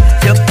perfect.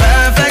 You're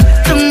perfect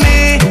to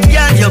me.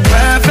 Yeah, you're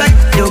perfect.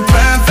 You're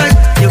perfect.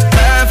 You're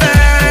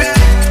perfect.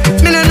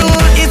 Me no know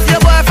if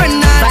your boyfriend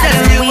not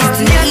tell you what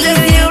me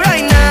tell you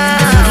right now.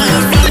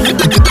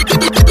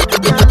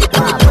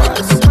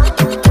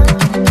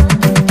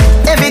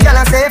 Every girl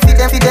I say fit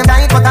them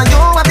tight, but you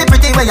have the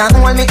pretty way you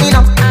hold me in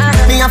up.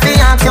 Me have to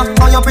ask you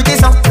how you pretty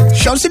so.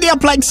 Shouts to the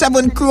Up Like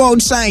 7 crew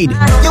outside.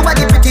 You are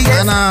the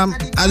prettiest. And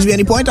as we at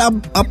the point up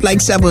Like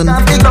 7,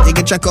 you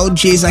can check out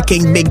Jason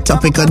King Big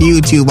Topic on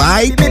YouTube,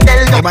 alright?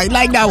 You might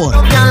like that one.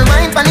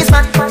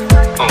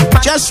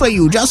 Just for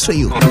you, just for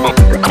you.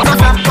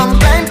 Come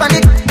climb on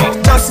it,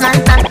 just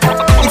like that.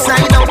 It's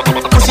like out,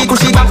 cushy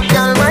cushy back,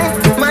 girl.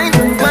 Mine,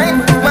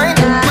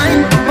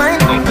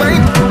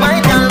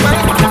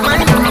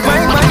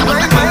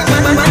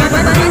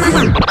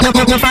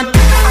 you're fat.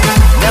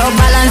 Now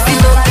balance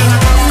it up.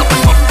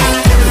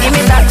 Give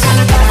me that.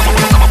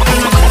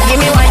 Give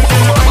me wine.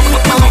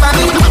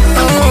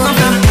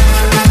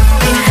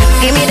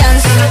 Give me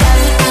dance.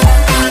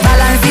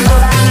 Balance it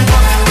up.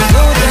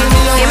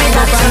 Give me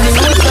that.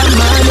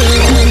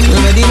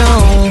 Already know.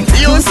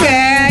 You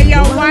say, yo,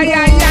 why,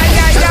 yeah.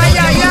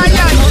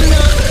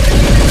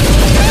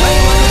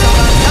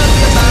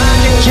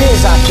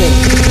 Jason King.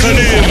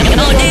 Khadeem.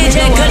 No DJ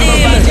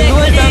Khadeem.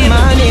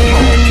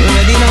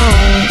 Already know.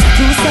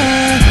 You say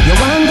you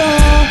want go.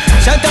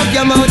 Shut up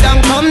your mouth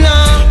and come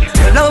now.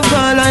 You love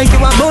her like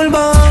you a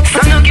bulldog. So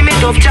now give me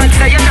tough chat,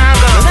 say you not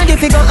go. You ready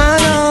fi go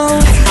all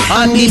out.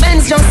 And the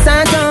Benz just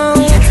start out.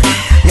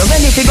 You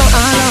ready to go all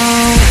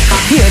out?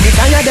 Hear the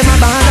tire them a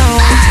ball out.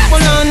 Oh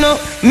no,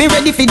 me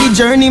ready for the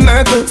journey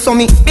Merkel. So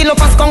me fill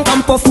up a skunk and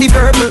puff the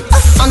purple.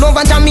 And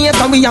over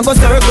Jamaica we a go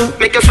circle.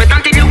 Make you sweat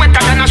until you wetter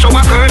than a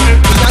shower curtain.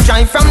 We a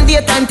drive from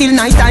daytime till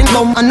night time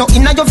come. And no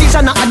inna your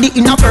vision a the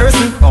inner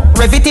person.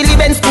 Rev it till the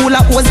Benz school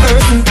a was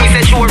person. Me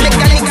say sure.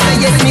 Mechanic say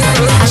yes me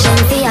sir. I show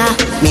fear.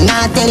 Me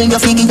not tell you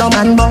figure your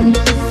man bum.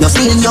 You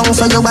still young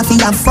so you have to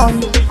have fun.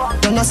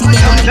 You know see the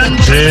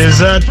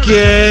Jesus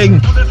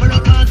King.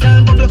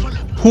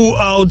 Who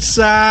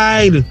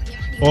outside?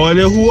 All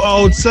the who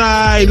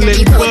outside?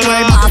 Let's go.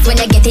 When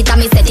you get it, I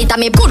me set it, I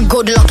me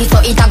good lucky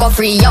so it a go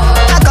free yo.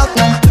 Back up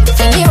now,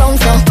 sing it round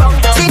so.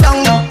 Sit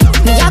down now,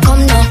 me a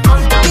come now.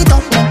 Get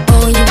up now,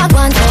 oh you a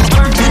gone so.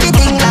 Do the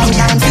thing like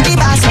dance to the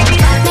bass.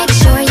 Make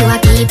sure you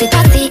a keep it a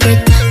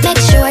secret.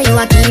 Make sure you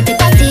a keep it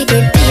a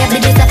secret. Be a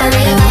bit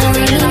separate.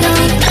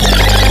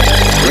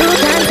 You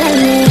can't tell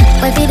me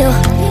where we do,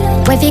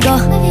 where we go,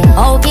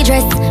 how we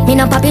dress. Me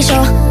no papi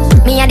show.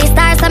 Me a the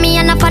stars, so me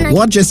a no fan.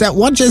 Watch this,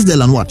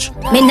 Dylan, watch.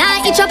 Me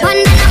nah itch up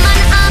and then a man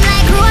arm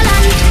like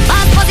Roland.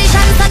 Off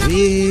position, son.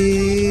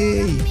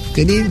 Hey,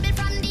 Khadeem.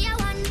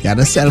 You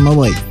gotta sell my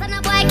boy.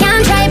 Boy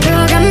can't try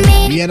program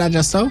me. You hear that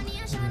just so?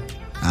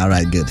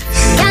 Alright, good.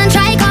 Can't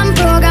try come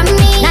program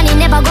me. Nanny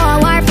never go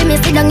a war for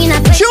me, sit down in a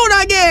place. Shoot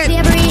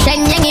again!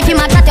 If you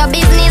match at your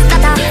business,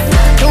 that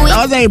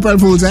was April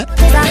Fool's, eh?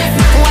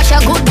 Watch your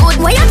good,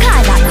 what you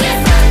call that?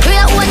 Do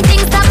your own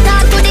thing, stop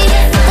talk to the.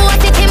 What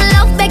if him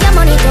love, beg your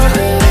money too?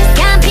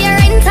 Can't pay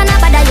rent and a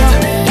bother you.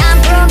 Can't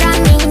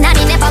program me,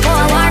 nanny never go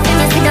a war for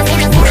me, sit down.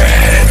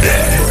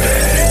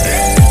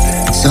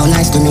 So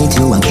nice to meet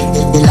you, I'm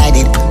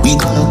delighted. We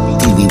gonna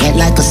till we wet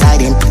like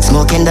Poseidon.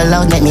 Smoking the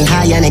loud make me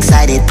high and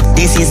excited.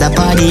 This is a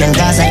party and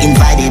guys are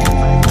invited.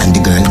 And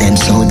the girl them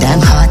so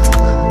damn hot.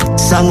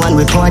 Someone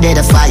reported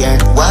a fire.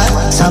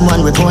 What?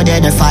 Someone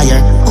reported a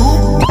fire.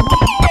 Ooh.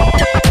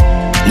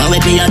 My way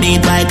be a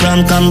beat by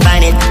drum,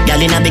 combine it.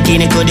 Girl in a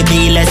bikini could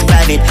be less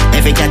private.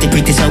 Every cat is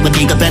pretty so we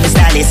big up every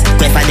stylist.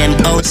 Quay for them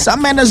out.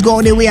 Some men just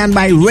go the way and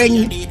buy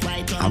ring,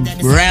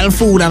 real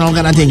food and all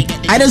kind of thing.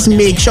 I just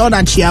make sure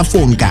that she have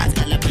phone card.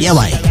 Yeah,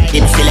 why?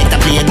 It select a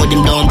play, but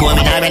him don't go with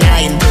her and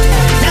I. The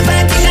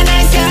party a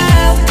nice yo.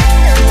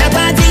 The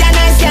party a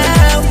nice yo.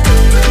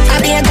 I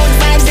be a good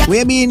vibes.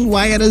 We mean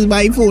why you just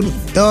buy food,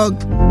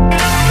 dog?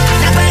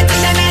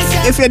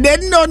 If you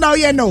didn't know, now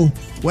you know.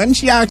 When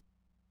she asked.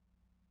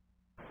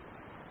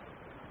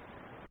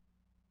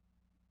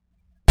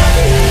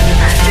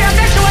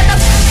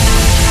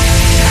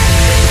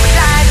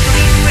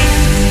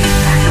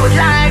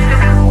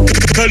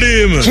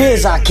 Khadeem.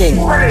 Jesus King.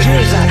 She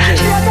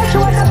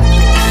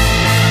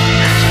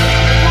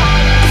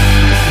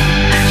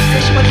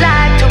would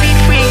like to be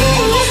free.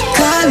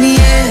 Call me,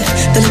 yeah.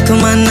 The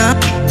little man up.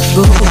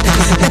 Go.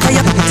 Better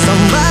you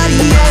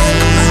somebody, yeah.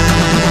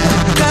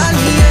 Call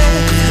me, yeah.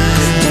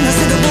 You know,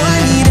 say the boy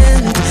need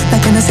it.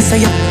 Like you know, say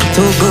you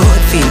too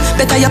good feel.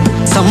 Better you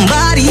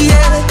somebody,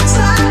 yeah.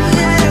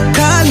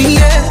 Call me,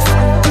 yeah.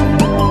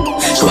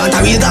 She want a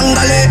real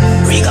gangale.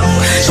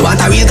 She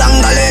want a real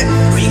gangale.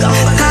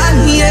 Call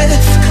me, yeah.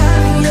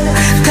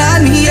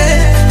 Call me,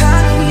 yeah.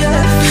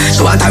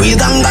 She want a real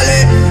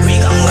gangale.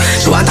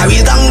 She want a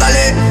real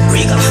gangale.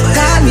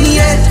 Call me,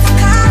 yeah.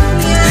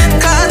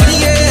 Call me,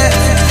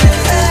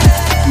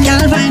 yeah.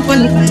 Y'all find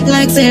funny,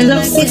 like say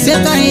love six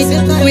your tight.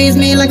 Squeeze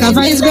me like a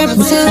vice grip.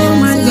 Say oh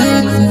my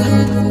god,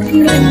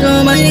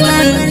 oh my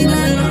god.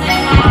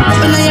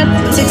 When I have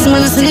 6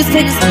 months in the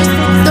six,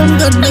 don't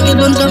go beg it,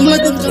 don't come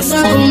with it.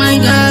 Oh my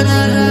god,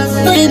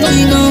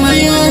 baby, oh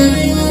my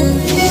god.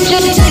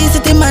 Chase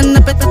it, man,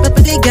 up at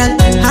the girl.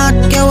 Hot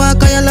girl,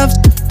 walk on your love.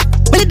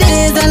 But the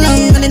days are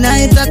long and the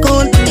nights are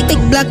cold. Thick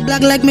black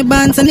like me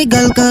bands and the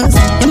girl cause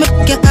you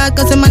make your hard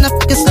cause the man up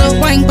your slow.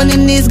 Wine on the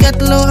knees, get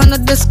low on the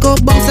disco.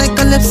 Bounce like a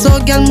calypso,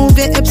 girl move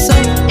your hips so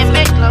you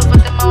make love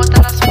with the mouth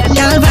and I switch.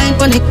 Girl vine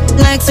on it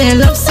like say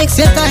love six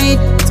you tight.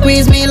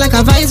 Squeeze me like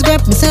a vice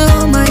grip. Me say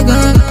oh my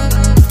god,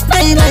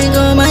 like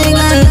oh my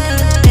god.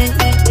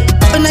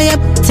 When I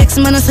have 6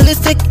 months in the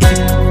stick,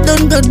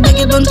 don't go beg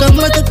it, don't come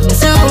with it. Me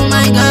say oh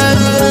my god.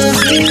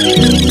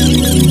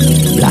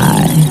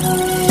 Fly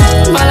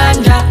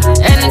Malandra,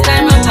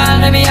 anytime you call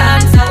me, me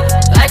answer.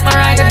 Like my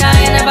right guy,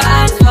 you never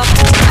ask for.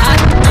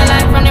 I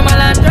like from the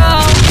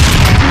Malandra. I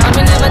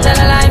will never tell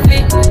a lie,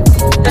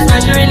 that's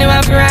why she really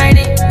want to ride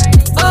it.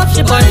 Oh,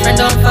 she boyfriend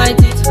don't fight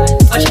it.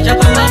 Oh, she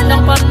drop a man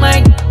down on my.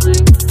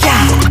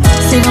 Yeah.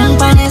 Sit don't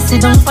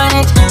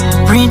panic.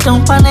 Breathe,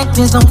 don't panic,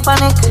 please don't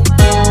panic.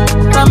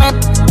 From it.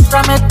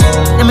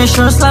 Let me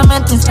show slam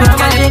it, it's pure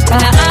magic. In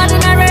a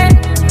ordinary.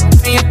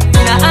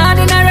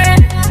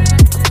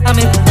 I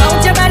mean,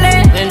 out your belly. I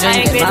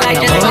ain't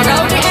like just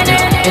around the end.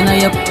 You know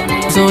you're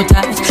so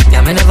tight.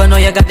 Yeah, me never know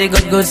you got the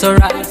good so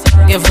right.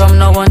 Give from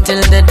now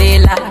until the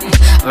daylight.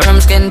 From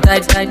skin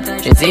tight.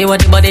 She see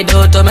what the body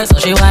do to me, so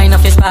she whine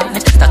off his spine.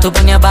 Tattoo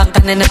on your back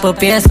and then the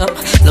puppy is up.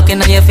 Looking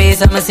at your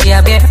face, I'ma see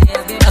a bear.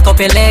 cock up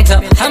your legs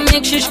up and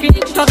make she scream.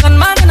 Talking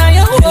mad in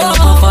your hole.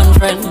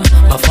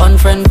 My fun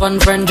friend,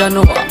 you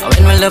know.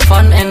 When will the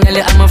fun end?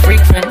 I'm a freak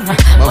friend.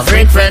 My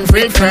freak friend.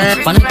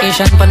 Fun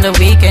occasion, on the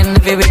weekend,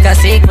 every week a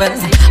sequel.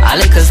 I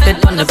like to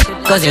spit on the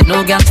cause you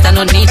know gangsta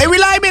no need. Hey, we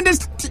liming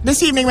this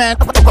evening, man.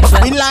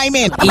 We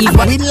liming.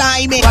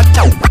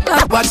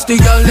 Watch the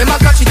girl, them a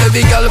catch it,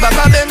 every girl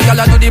back of them. Girl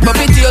a do the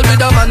puppy tail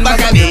with a man back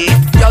of them.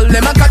 Girl,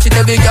 them a catch it,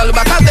 every girl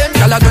back of them.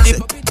 Girl a do the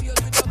puppy tail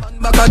with a man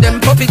back of them.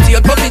 Puppy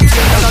tail. Girl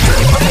a do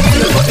the puppy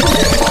tail.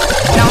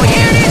 Now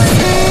hear this.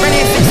 When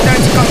it's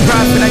 6:30, come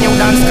cross with a new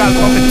dance called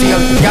puppy tail.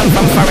 Girl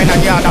from foreign and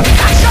yard.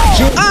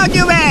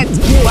 Argument.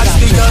 Watch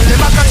the girl,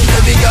 them a catch it,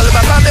 every girl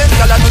back of them.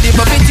 Girl a do the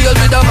puppy tail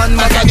with a man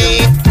back of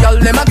them. Girl,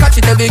 them a catch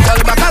it, every girl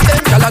back of them.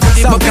 Girl a do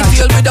the puppy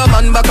tail with a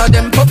man back of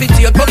them. Puppy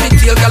tail. Girl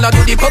a do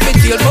the puppy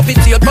tail. Girl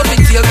a do the puppy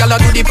tail. Girl a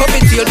do the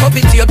puppy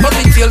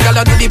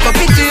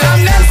tail.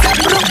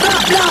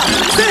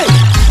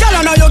 Girl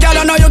a know you. Girl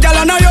a know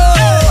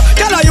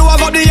you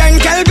have the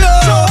ankle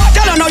glow.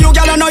 Girl a know you.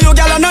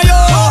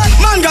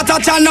 Man got a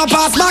chan no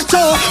pass back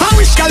toe. I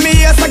wish call me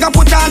yes I got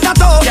put on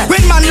tattoo.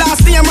 When man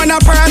last name when I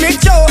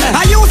permit you.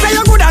 And you say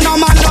you good and no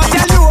man not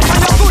tell you.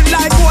 And you good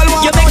like cold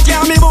water. You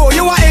care me boo.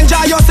 You a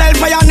enjoy yourself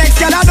for your next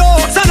girl a do.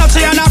 So no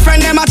she and a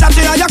friend them a chat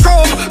to your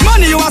crew.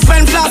 Money you a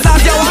spend flat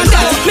as you want to.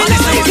 Me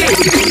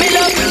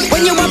love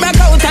when you a break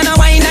out and a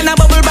wine and a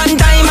bubble band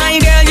time. My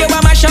girl you a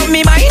mash up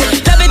me mind.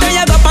 Love it when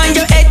you go on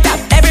your head top.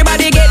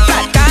 Everybody get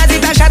fat cause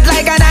it a shot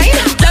like a nine.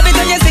 Love it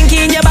when you sink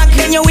in your back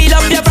then you wheel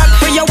up your back.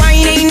 For your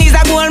whining is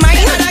a gold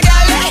mine.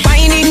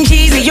 Whining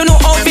cheesy you know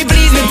how to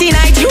please me.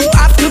 Tonight you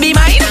have to be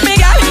mine. Me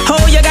girl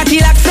how you got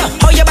relax so.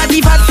 How your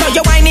body fat so.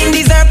 Your whining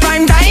deserve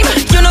prime time.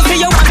 You know say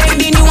you want make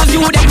the news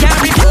you they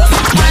can't refuse.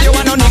 Girl you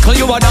want no nickel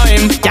you a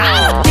dime.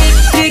 Yeah. Tick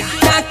tick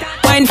tack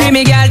wine for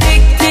me girl.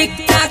 Tick tick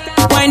tack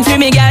wine for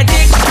me girl.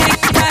 Tick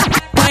tick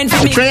tack wine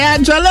for me.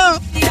 Triangelo.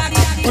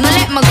 Wanna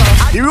let me go.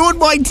 The rude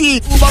boy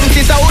teeth.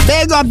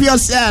 Big up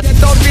yourself.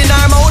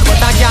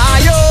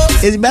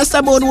 It's best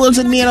of both worlds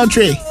with me and a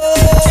tray.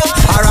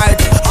 Alright.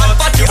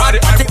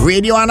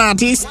 Radio and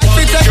artist. You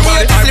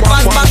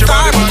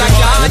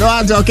know what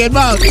I'm talking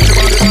about.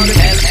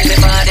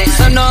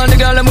 So now the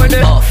girl I'm with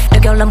it. The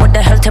girl I'm with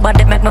the healthy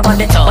body make my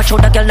body tough. Watch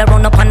out the girl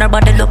around up on her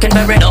body looking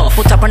very rough.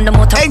 Put up on the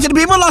motor. Hey, to the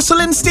people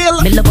hustling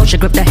still. Me love how she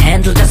grip the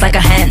handle just like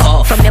a hand.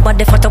 From your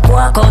body for to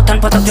walk out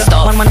and put up your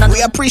stuff.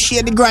 We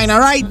appreciate the grind,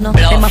 alright?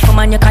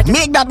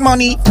 Make that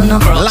money.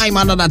 Lime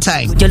another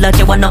time. You like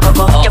you wanna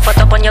go. You foot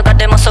up on your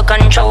goddamn muscle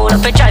control.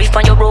 If you drive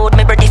on your road,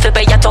 me ready for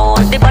pay your toll.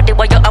 The body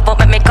where you have up,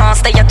 make me can't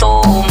stay at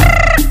home.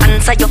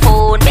 Answer your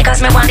phone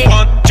because me want it.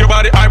 Want your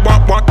body, I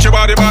want your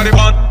body, want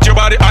your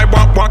body, I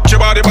want your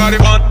body, want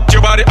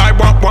your body, I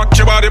want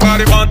your body,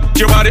 want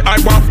your body, I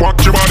want your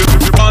body,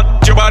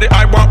 want your body,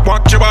 I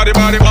want your body,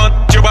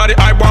 want your body,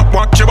 I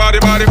want your body,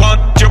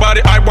 want your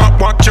body, I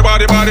want your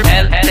body, everybody.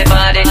 Wind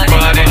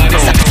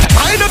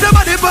up your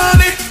body for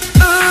me,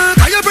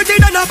 are you pretty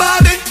than a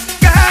Barbie?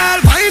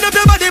 Girl, wind up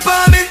your body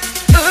for me,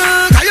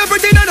 are you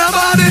pretty than a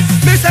Barbie?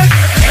 Me say,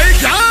 hey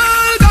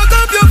girl, cock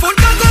up your foot,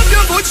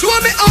 show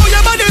me how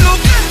your body look.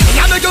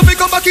 I make you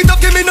pick up, back it up,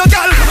 give me no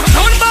girl.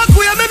 Turn back,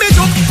 where me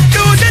jump.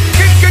 Use it,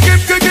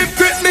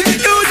 grip me.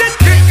 Use it,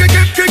 grip me.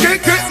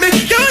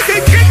 Use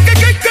it,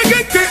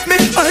 grip me.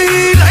 I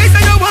like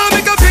say you want me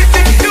to grip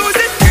me. Use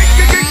it, grip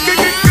me.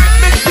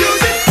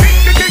 Use it, grip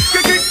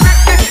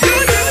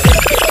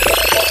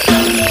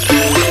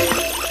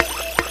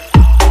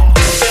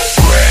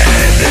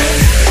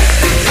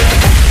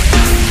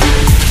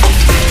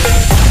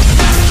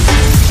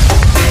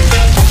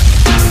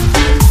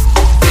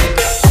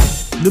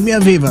Do me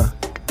a favor.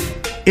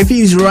 If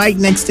he's right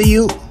next to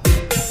you,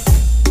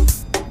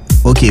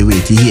 okay,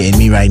 wait, he hearing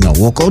me right now.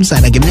 Walk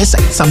outside. Give me a sec.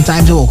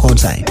 Sometimes I walk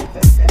outside.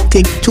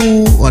 Take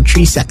 2 or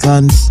 3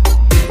 seconds.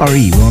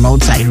 Hurry, run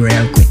outside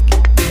real quick.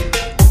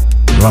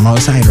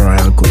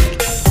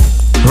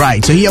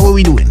 Right, so here what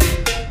we doing.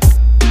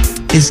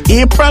 It's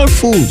April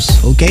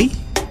Fools, okay?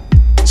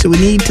 So we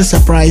need to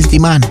surprise the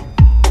man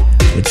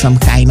with some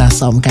kind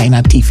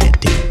of teeth thing.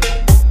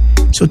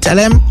 So tell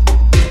him,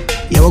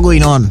 yeah, what's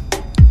going on?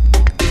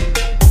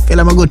 Tell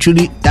him I go through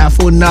that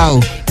phone now.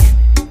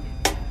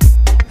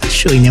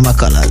 Showing him my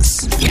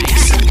colors.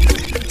 Yes.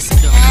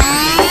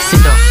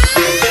 Sit down.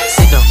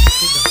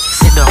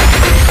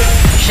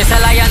 She's a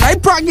lion. I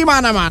prank the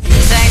man.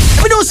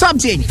 We do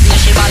something.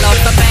 She ball out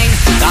the pain.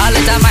 Call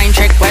it a mind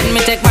trick when me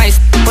take my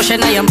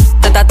pushing on you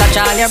to touch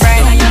all your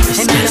brain.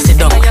 Sit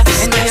down.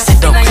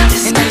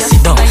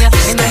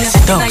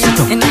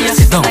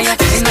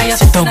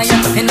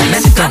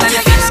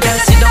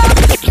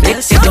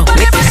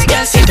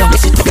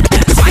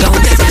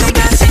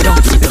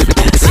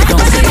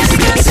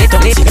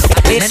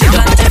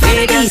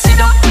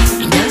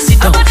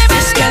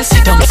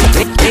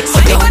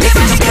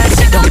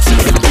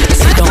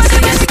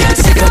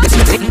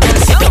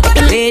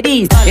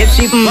 Ladies,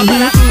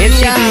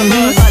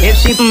 if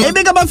she she Hey,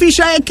 big up a fish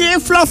aka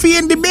Fluffy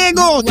in the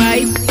bagel.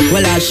 Why?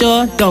 Well, I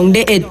sure down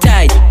the head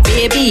tight.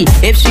 Baby,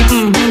 if she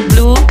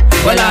blue,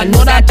 well, I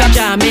know that I'm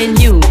jamming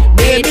you.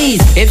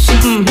 Ladies, if she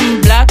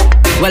black,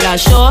 well, I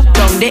sure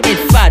down the head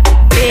fat.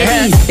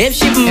 Ladies, if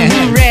she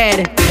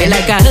red, it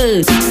like a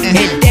hearse,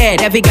 it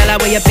dead. Every girl I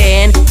wear your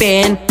pen.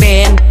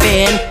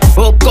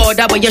 Oh God,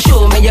 I want you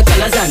show me your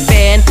colors and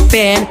pen.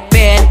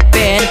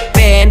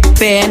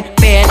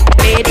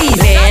 Ladies,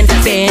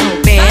 pen.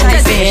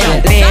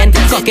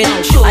 Cock it,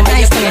 show me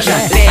your colors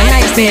and pen. A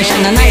nice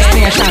nation.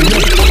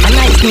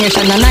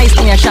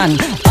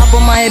 Up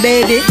on my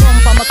baby,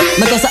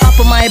 me go say up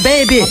on my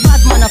baby.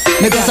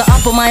 Me go say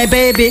up on my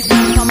baby.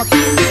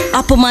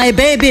 Up on my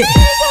baby.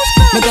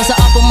 Me go say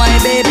up on my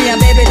baby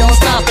and baby don't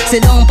stop.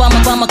 Sit down pa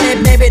my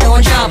clip, baby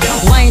don't drop.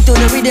 Wine to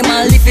the rhythm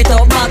and lift it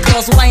up back.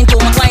 Just wine to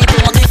my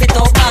lift it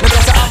up back. Me go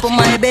say up on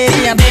my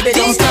baby and baby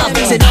don't stop.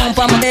 Sit down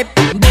pa my clip,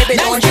 baby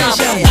don't drop.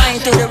 Wine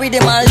to the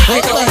rhythm and lift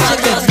it up back.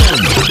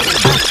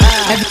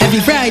 Every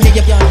Friday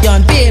you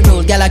on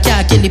payroll. Girl I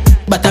can't kill it,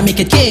 but I make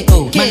it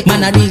KO.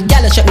 Man I real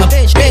gal I check my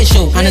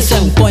ratio. And a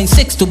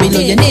 7.6 to below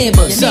your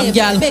neighbors. Some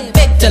gal big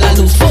till I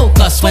lose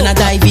focus. When I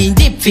dive in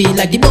deep feel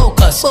like the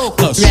Bocus.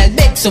 Real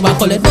big so I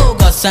call it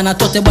bogus. And I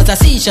thought it was a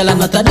seashell and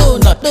not a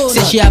donut.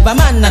 Say she have a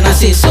man and I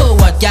say so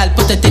what. Gal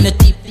put it in the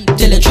deep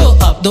till it show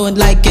up. Don't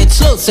like it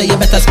slow so you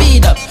better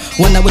speed up.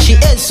 Wonder where she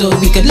is so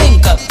we could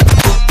link up.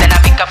 Then I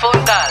make a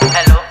phone call.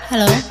 Hello.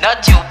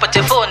 Not you, put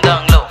your phone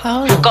down low.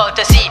 Call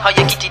to see how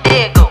your kitty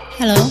day go.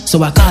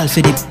 So I call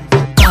for the.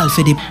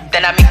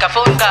 Then I make a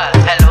phone call.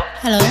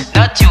 Hello.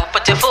 Not you,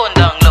 put your phone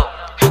down low.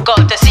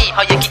 Call to see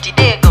how your kitty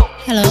day go.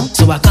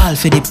 So I call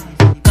for the.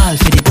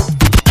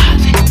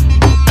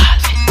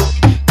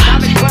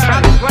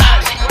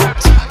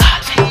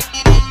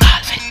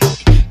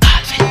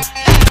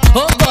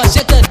 Oh gosh,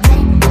 you could.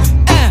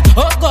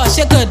 Oh gosh,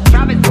 you could.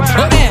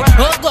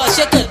 Oh gosh,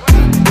 you could.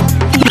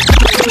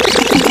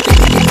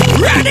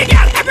 Ready,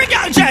 girl, every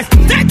girl just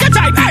take your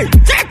time, hey,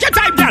 take your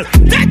time, girl,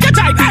 take your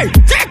time, hey,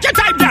 take your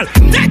time, girl,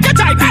 take your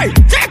time, hey,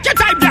 take your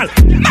time, girl.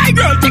 My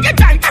girl, take your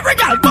time, every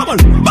girl, bubble,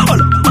 bubble,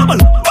 bubble,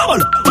 bubble,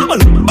 bubble,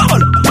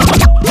 bubble,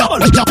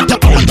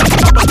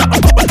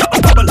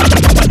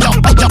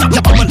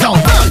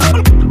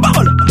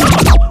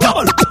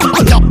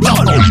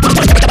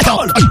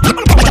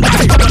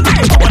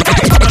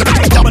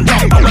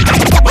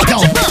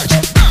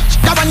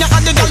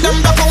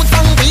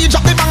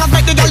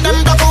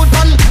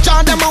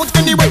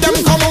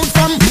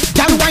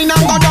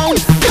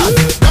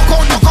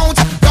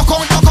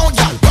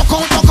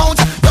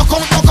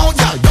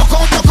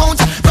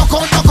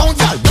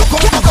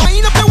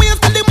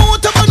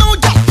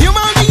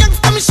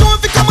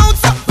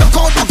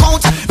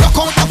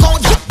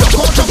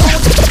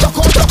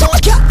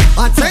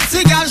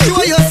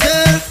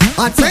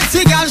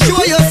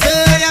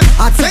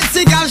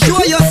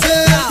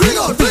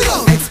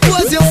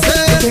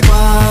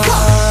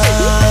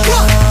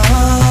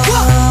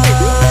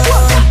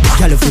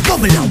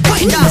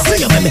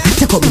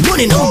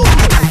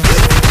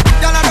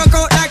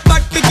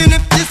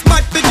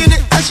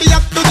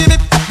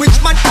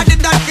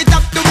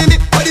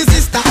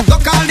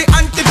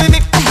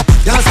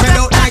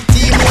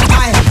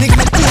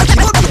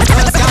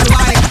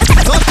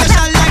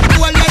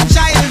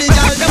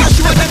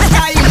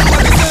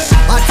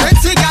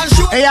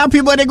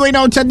 Happy birthday going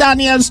out to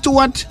Daniel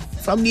Stewart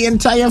from the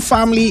entire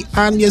family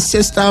and your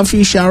sister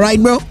Fisha,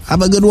 right bro?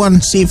 Have a good one,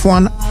 safe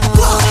one.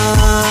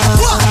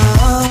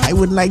 I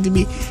would like to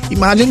be,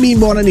 imagine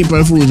being born on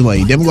April Fool's,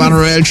 boy. Them gonna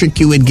real trick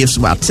you with gifts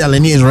about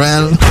telling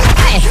Israel.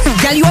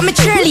 Girl, you want me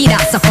cheerleader,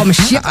 so come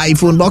shit.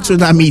 iPhone box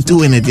with a Me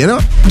Too in it, you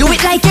know? Do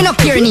it like you no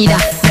care neither.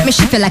 Let me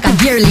ship it like a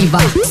gear lever.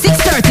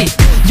 6:30,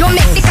 you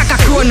make the caca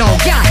crow now.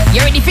 Girl,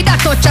 you ready for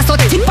that touch, so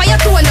tip on your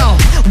toe now.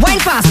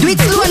 Wine fast, do it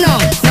slow now.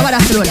 Now what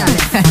I slow down?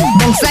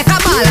 Bounce like a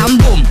ball and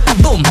boom,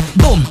 boom,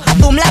 boom,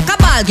 boom like a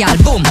ball, girl.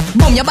 Boom,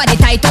 boom, your body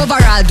tight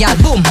overall, girl.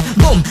 Boom,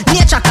 boom,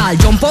 nature call.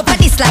 Jump up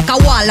at this like a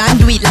wall and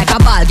do it like a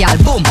ball, girl.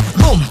 Boom,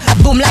 boom,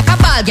 boom like a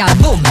ball, girl.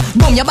 Boom,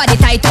 boom, your body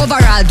tight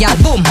overall, girl.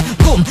 Boom,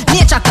 boom,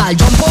 nature call.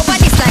 Jump up at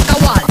this like a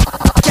wall.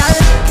 Girl,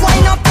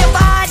 wind up your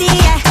body,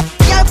 yeah.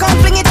 Girl, come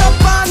fling it up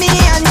for me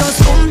and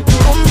just boom,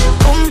 boom,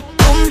 boom,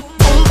 boom,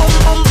 boom, boom,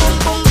 boom, boom,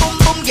 boom, boom,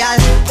 boom, girl.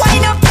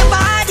 Wind up your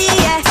body,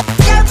 yeah.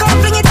 Girl, come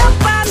fling it up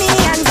for me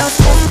and just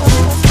boom,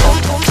 boom, boom,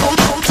 boom, boom,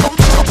 boom,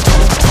 boom,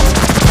 boom.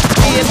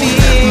 Baby,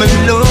 me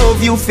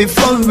love you for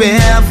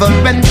forever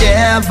and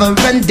ever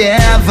and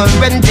ever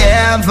and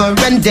ever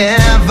and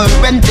ever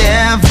and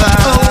ever.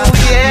 Oh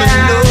yeah,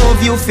 me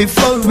love you for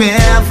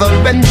forever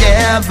and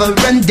ever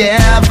and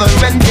ever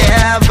and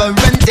ever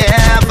and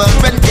ever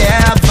and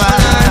ever.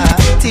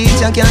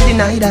 Teacher can't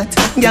deny that.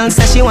 Girl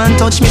say she want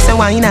touch me, say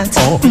why not?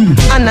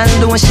 And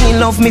although she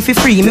love me for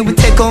free, me would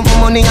take out my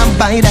money and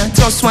buy that.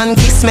 Just one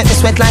kiss make me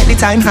sweat like the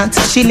time hot.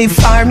 She live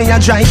far, me a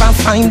drive and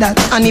find that.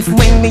 And if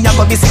when me a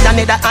go visit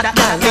another girl,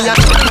 me a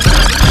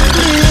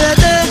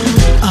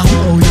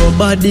oh, your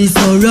body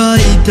so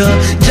right.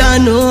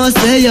 Jano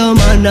say your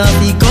man a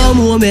be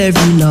come home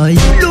every night.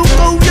 Look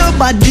how your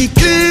body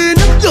clean.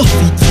 You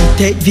fit to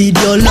take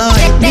video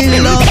like me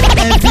love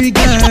every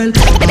girl.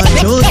 I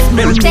just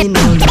money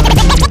no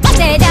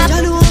lie.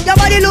 Your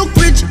body look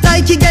rich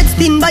like you get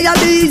sting by a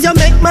bees. You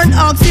make man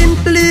asking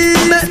please.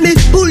 Make me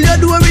pull your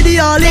door with the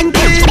all-in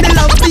clean. Me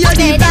love for your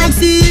deep and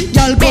sea.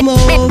 Y'all come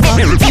over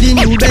to the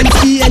new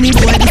Bentley. Any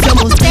boy this you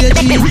must be a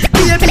G.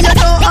 Baby you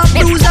don't have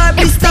blues or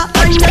blister.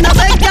 And you know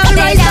beg y'all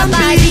rice and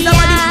peas.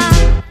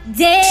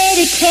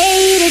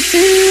 Dedicated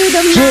to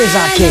the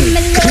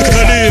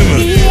man.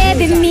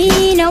 Baby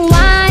me no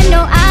want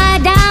no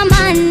other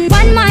man.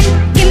 One man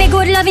give me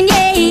good loving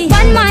yeah.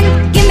 One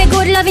man give me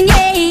good loving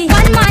yeah.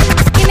 One man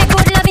give me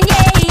good loving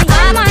yeah.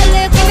 One man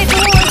give me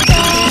good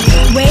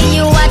yeah. Where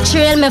you a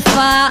trail me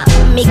for?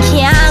 Me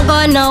can't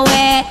go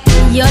nowhere.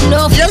 You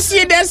know. You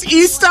see this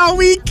Easter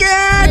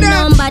weekend. The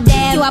number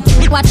there. You a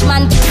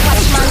watchman.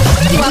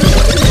 You a.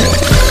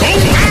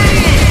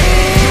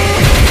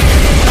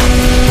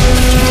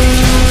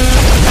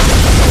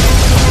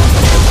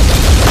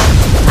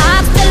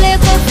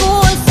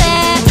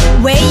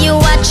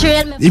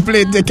 He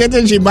played ticket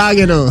and she bag,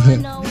 you know.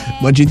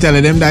 But you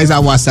telling them that is a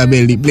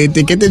wasabil. He played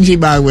ticket and she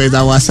bag where is a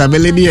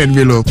wasabil in the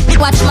envelope.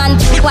 Watchman,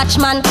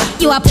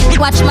 you a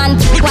watchman,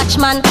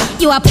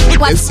 you a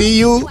let's see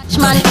you.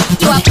 Watchman,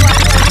 you a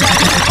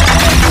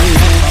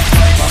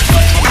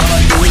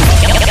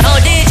Oh,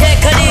 DJ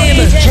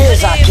Khadeem,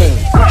 Jeza King.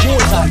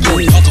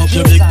 Cock up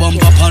your big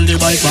bump up on the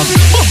bike back.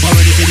 Bumper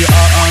ready for the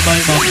RR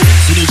bike back.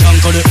 See the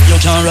junk on it, you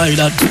can't ride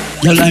that.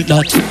 You like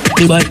that,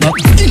 the bike back.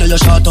 You know you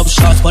shot up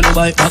shots on the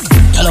bike back.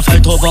 Tell a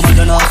fight over man,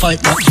 you not fight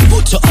back.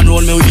 Put your hand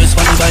roll me waist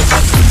on the bike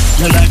back.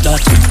 You like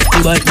that, the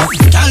bike back.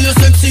 Girl you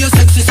sexy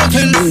so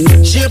kill.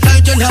 Shape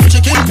like you have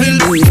chicken pill.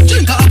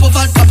 Drink a apple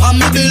vodka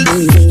on me bill.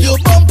 You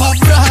bump up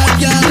broad,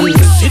 girl.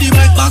 See the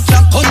bike back,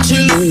 you come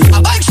chill. A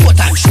bike show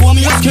time, show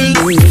me your skill.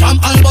 From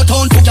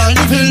Albertown to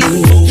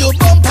Galniville. You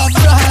bump up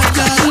broad,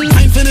 girl.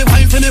 Time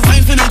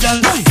for me, girl.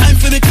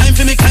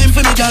 Time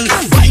for me, girl.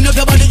 Wind up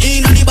your body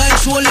in on the bike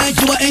show like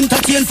you are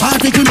entertain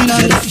party criminal.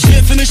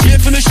 Shape for me,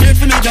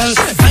 girl.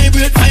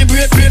 Vibrate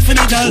for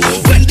me, girl.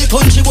 When the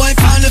country boy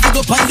call if you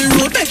go on the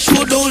road, make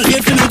sure don't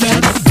late for me,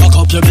 girl. Cock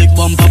up your big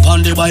bump up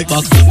on the bike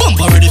back.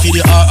 Bumper ready for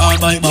the RR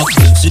bike back.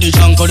 See the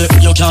junk on it,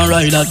 you can't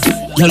ride that.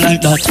 You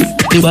like that,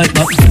 the bike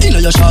back. You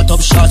know you shot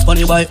up shots on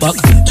the bike back.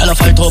 Tell a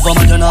fight over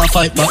man, you not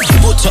fight back.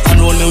 Put your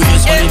hand roll me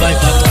waist on the bike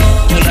back.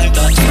 You like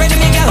that. Ready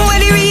me girl. When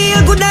the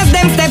real good as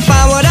them step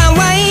forward and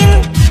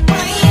whine.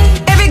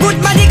 Every good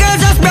body girl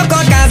just broke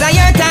out cause of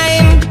your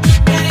time.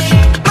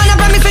 Man I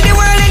promise you the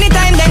world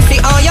anytime them see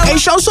all your. Hey,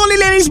 show Solly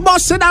ladies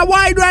busting that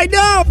wide right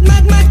now.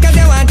 Mad cause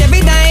they want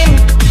every time.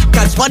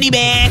 Cause funny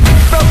man.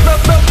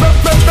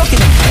 Broke it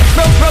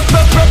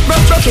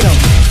up.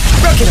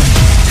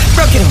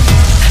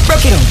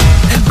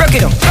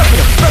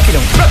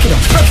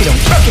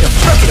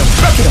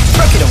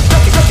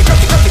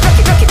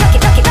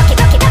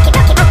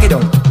 Broke it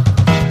up.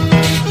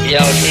 Yo,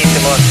 Tita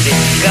must be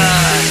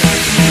gone.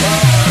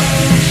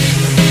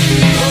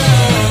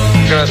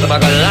 Girls are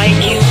gonna like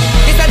you.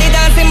 This a the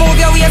dancing move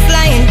your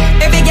waistline.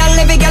 Every girl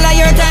at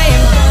your time.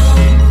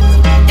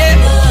 Yeah.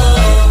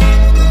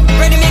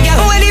 Ready me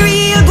girl. When the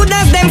real good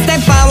as them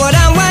step forward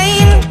and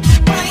whine.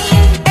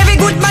 Every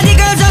good body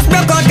girl just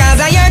broke out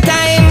cause of your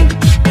time.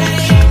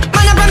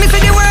 Man I promise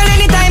you the world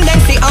anytime them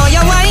see all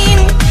your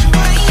wine.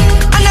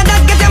 And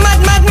that get you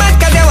mad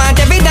cause they want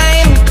every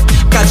dime.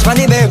 Catch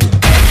funny babe.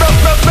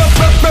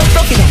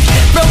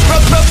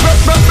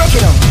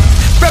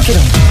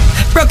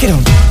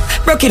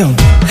 Broke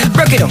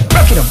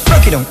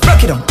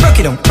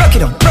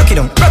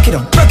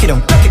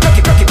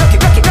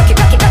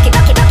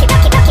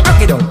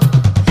it on.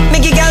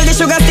 Make a girl the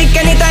sugar stick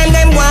anytime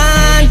them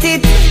want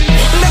it.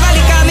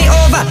 Beverly call me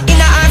over, in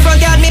her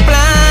front yard me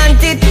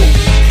plant it.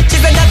 She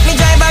said that me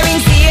drive her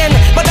insane,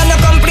 but I no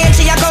complain,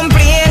 she a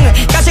complain.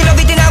 Cause she love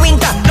it in a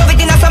winter, love it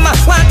in a summer,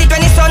 want it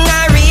when the sun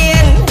and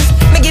rain.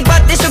 Make it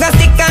pot the sugar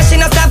stick and she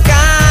no stop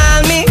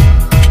call me.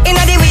 In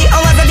a the wee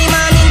hours of the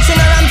morning, she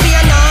no ramp to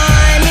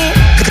annoy me.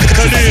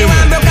 She said she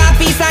want broke a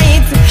piece of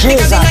it,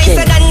 because she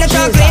nicer than the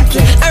chocolate.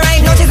 And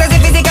right now she says she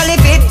physically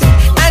fit,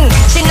 and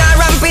she not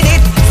ramp with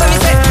it. So me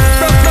say,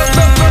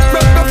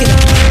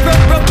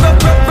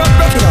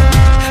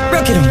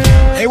 broke it on.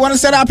 Hey, wanna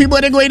set up people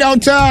that going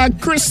out to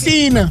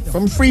Christine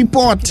from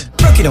Freeport.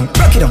 Broke it on.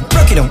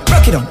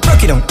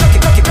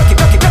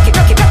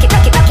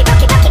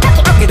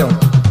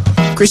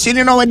 Christine,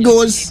 you know how it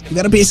goes. You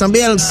gotta pay some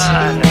bills.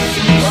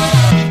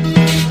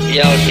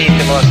 Yo,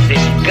 Tita must be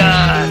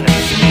gone.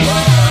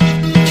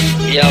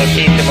 Yo,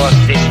 Tita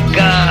must be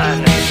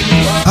gone.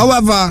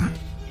 However,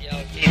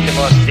 Tita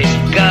must be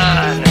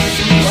gone.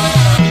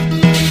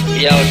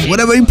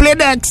 whatever you play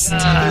next,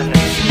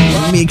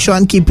 make sure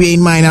and keep it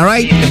in mind,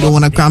 alright? You don't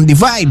wanna cram the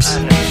vibes.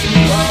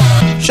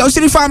 Shout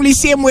to the family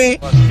same way.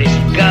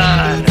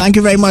 Thank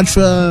you very much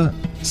for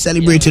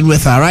celebrating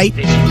with her, right?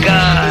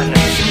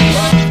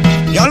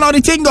 Y'all know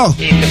the thing go.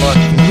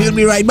 We'll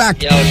be right back.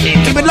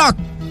 Keep it locked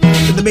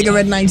to the Bigger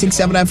Red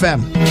 967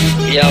 FM.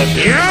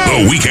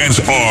 The weekends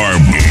are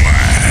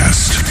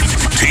blast.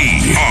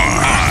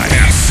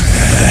 TRIF.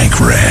 Thank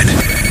Red.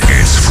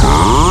 It's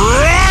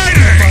Friday.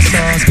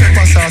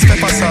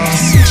 Pepper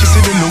sauce. She see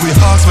the Louis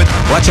Hawks with.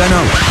 Watch her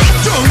now.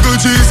 Jungle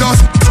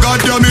Jesus,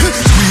 God damn it.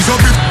 Squeeze up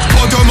it,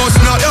 but I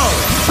must not.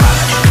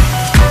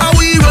 Are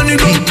we running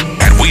up?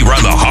 And we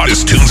run the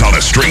hottest tunes on the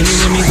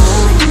streets.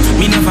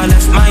 Me never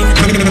left mine.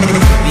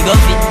 We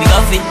got fit. The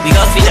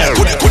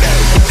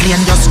plane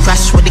just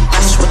crash with it.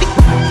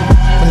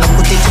 When I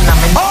put it in a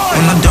man,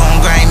 when I don't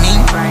grind me.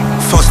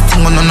 First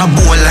thing on a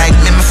bowl like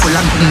me, me full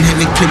of gun,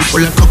 heavy clip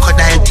full of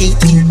crocodile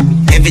teeth.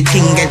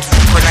 Everything gets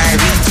crocodile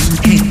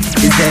teeth.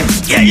 Is that?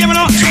 Yeah, you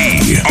know.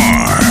 TRIF.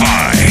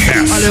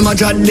 All them a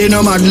chat, they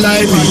no mad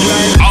like me.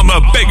 On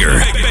the bigger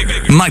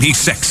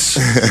 96.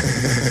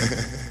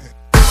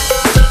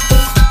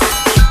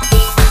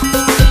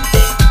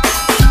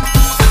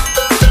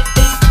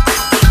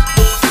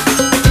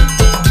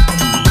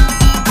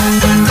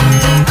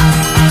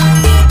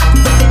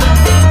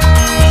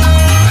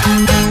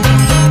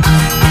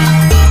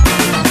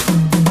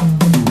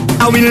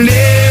 I will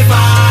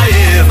never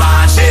ever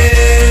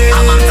change.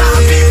 I'm a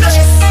happiness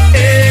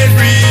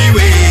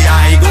everywhere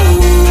I go.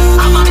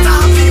 I'm a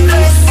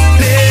happiness,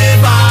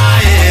 never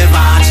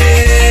ever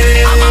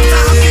change. I'm a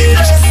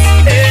happiness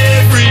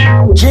every.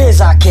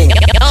 Jesus King.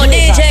 Yo,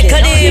 DJ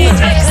Khadeem.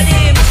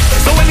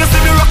 So when you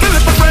see me rocking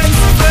with my friends,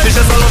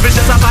 vicious all over,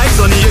 vicious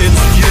vibes on the ends.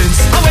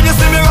 And when you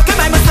see me rocking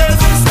by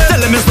myself, tell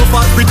them it's no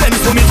false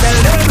pretense for me tell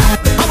them.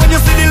 And when you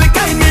see the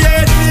liquor in me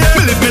head,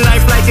 me live my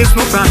life like it's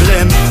no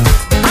problem.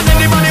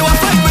 Anybody want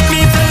fight with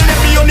me, tell them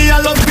me only I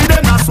love with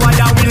them. That's why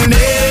I will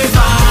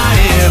never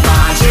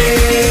ever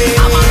change.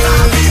 I'm a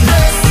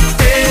happiness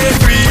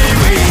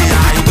everywhere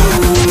I go.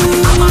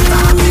 I'm a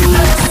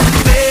happiness,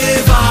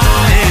 never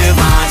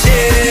ever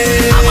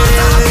change. I'm a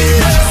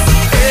happiness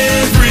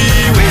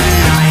everywhere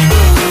I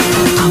go.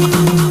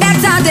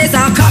 Better days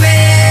are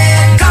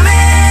coming,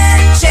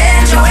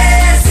 change your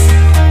ways.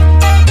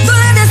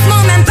 Don't let this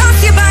moment pass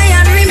you by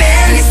and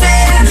remain the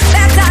same.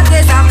 Better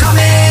days are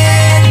coming.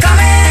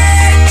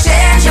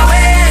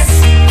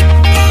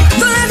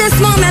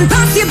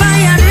 Pass you by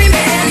and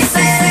remain the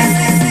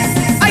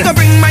same. I could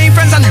bring my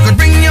friends and you could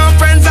bring your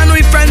friends, and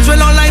we friends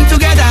will all line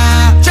together.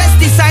 Just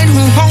decide who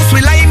house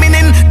we liming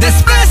in.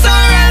 This place are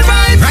all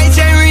right, right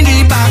here in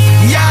the back.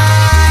 Yeah,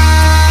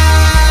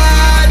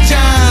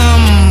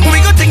 jam.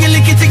 We go tingy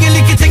licky.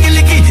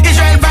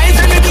 Israel vibes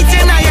and we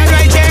beating iron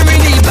right here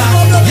in the back.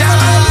 Yeah,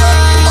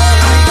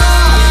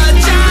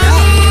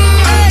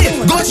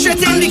 jam. Go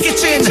straight in the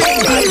kitchen.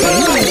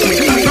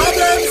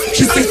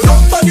 She said,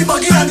 "Jump on the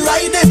buggy and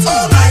ride it."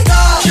 Oh my God.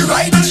 She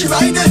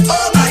ride it,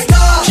 oh my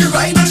God. She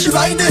ride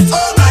it,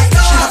 oh my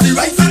God. She have the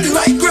right foot, the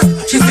right grip.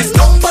 She says,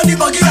 "Jump on the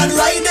buggy and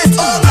ride it."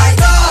 Oh my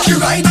God. She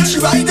ride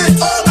it,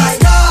 oh my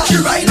God. She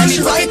ride it,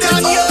 oh my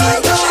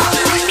God.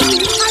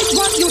 I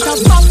want you to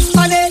bump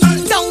on it,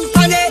 dump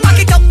on it, back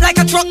it up like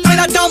a truck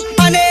with a dump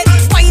on it.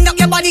 Wind up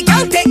your body,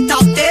 girl, take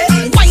top there.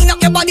 Wind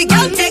up your body,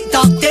 girl, take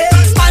top there.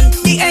 Span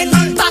the end,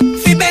 back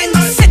fi bend.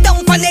 Sit down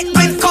on it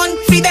with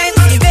confidence.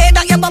 The way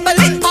that you bubble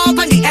it up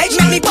on the edge,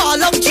 make me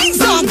ball up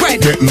cheese on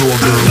bread. Get low,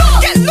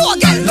 girl. Get low,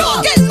 girl.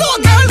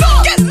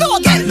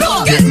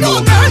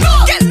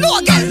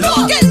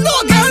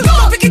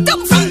 Pick it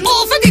up from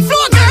over the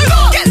floor,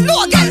 girl. Get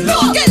low, girl.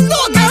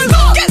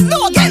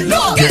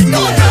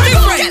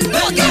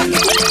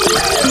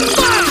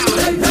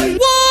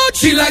 What?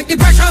 She like the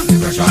pressure.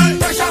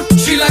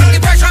 She like the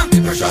pressure.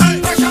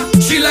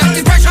 She like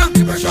the pressure.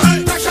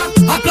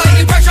 Apply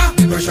the pressure.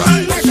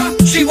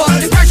 She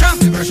want the pressure.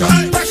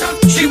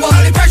 She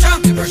want the pressure.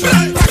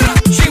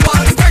 She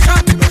want the pressure.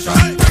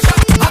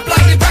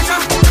 Apply the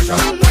pressure.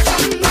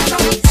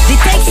 The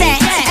take say,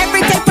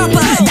 everything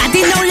proper.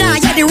 Daddy no lie,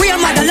 you're the real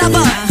mother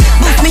lover.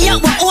 Boost me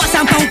up with horse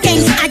and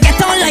pumpkins. I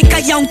get on like a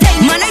young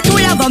thing. Man, I do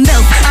love a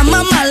milk. And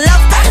mama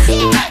love that.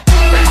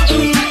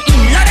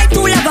 Lord, I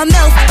do love a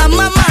milk. And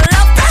mama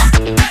love that.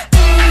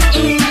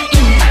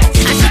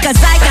 And she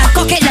cause I can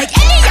cook it like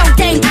any young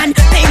thing. And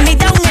pay me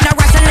down in a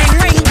wrestling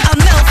ring. A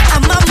milk.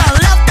 And mama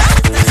love that.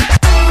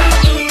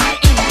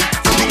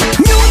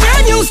 New year,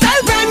 new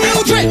style, brand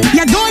new drip.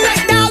 You don't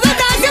like that, well,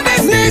 that's your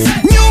business.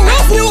 New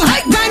roof, new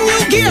height, brand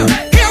new gear.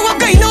 Hear what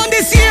going on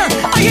this year.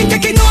 I ain't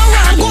taking no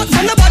wrong goat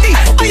from nobody.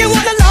 I ain't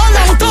wanna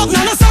long talk,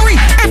 no sorry.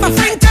 If a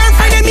friend turn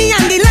friend of me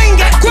and the line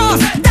get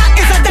crossed, that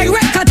is a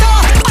direct cut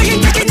off. I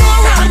ain't taking no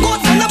wrong goat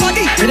from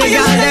nobody. I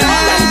ain't wanna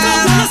long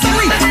talk, no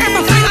sorry. If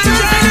a friend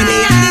turn friend of me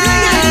and the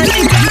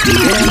line get crossed.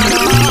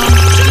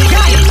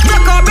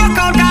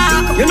 Broke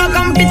out, you know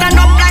come fit and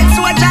up like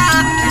soda.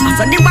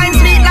 So the wine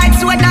sweet like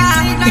soda.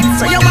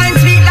 So your wine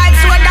sweet like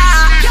soda.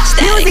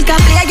 Music a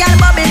play, a girl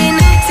bubbling.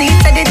 See it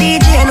to the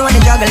DJ, know the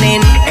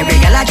juggling. Every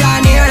girl a draw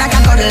near like a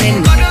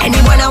cuddling.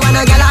 Anyone I want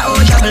a girl a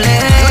oh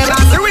juggling.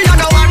 We don't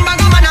know one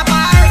bag of man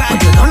apart. But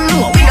you don't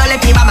know, we don't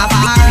let people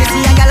apart. You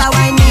see a girl a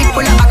wine need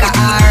full of back a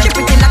heart. She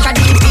pretty like a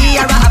DP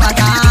or a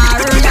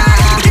avatar.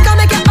 You can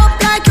make it up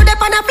like you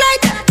dip on a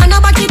flight. And I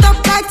back it up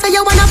like so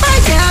you wanna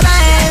fight, yeah,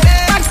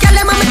 babe. Bad girl,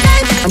 them on my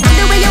type. And from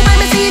the way you want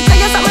me see it, so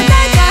you're something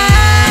like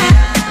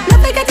that.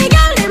 Love like a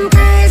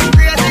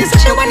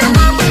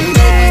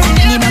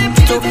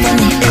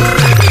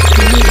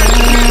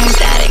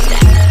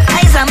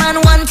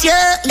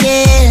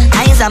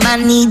a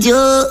man need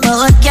you.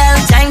 But girl,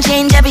 time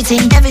change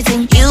everything,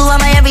 everything. You are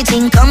my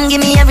everything, come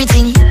give me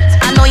everything.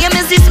 I know you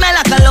miss the smell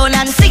of cologne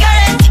and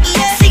cigarette,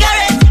 yeah,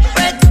 cigarette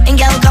breath. And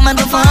girl, come and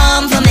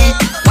perform for me.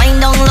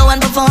 Wind down low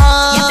and perform.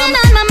 You've been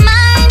on my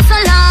mind so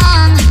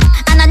long,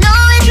 and I know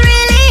it's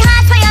really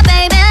hard for you,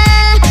 baby.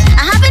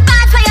 I have it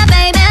bad for you,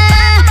 baby.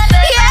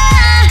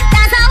 Yeah,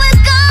 that's how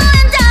it's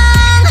going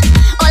down.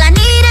 All I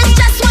need is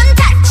just one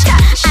touch,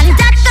 and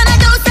that's gonna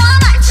do so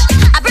much.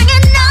 I bring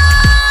it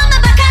on,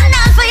 my back and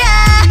down for you.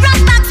 Rock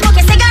back, smoke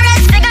a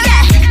cigarette,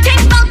 yeah.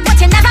 Think about what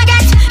you never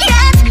get,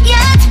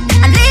 yet,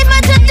 and leave me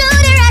to do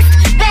the rest,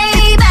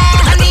 baby.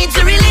 I need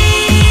to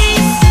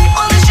release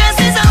all the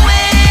stresses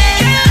away.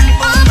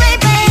 Oh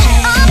baby,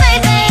 oh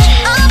baby,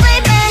 oh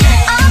baby,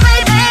 oh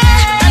baby.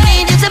 I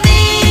need you to be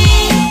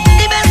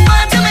the best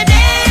part of my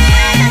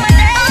day.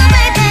 Oh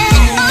baby,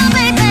 oh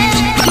baby.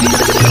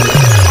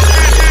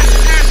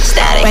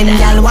 When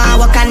y'all want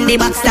walk on the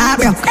back start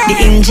broke, the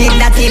engine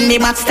that in the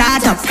back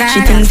start up. She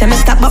thinks I me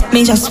stop up,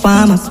 me just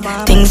warm up.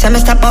 Thinks I me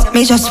stop up,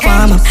 me just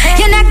warm up.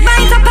 Your neck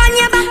bites up on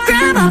your back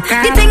grab up.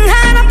 You think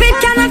hard up, it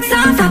cannot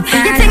soft up.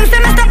 You think say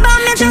me stop up,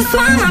 me just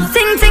warm up.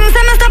 Think say me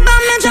stop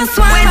up, me just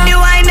warm up. When the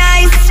wine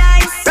nice,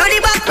 run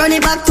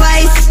it back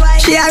twice.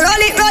 She a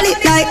roll it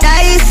like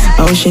dice.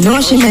 Oh, she know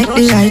she make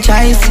the right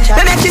choice.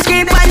 Me make she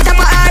scream on top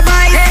of her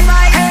voice.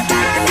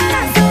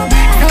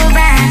 So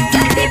bad,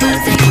 people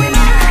think we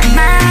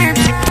mad.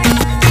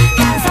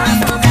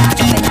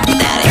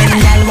 When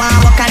y'all want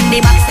walk on the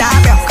back start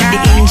broke, the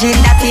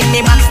engine that in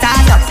the back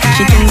start up.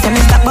 She thinks I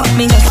me stop up,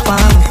 me just warm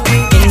up.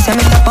 Thinks I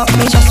me stop up,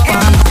 me just warm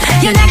up.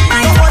 Your neck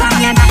bites up on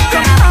your back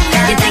grab up.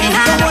 You think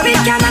hard up, it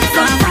cannot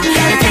soft up.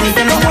 You think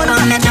say me stop up,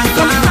 me just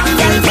warm up.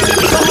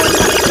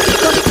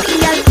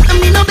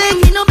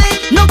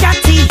 No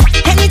catty.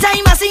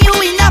 Anytime I see you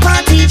in a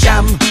party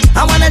jam,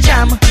 I wanna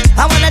jam up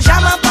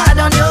hard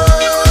on you.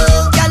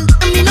 Girl,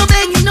 me no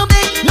beg, no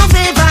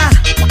favor.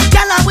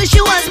 Girl, I wish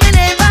you was me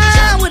neighbor.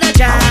 Woulda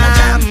jam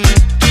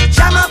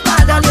up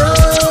hard on you.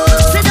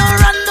 Say don't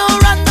run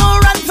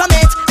from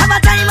it. Have a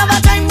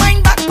time,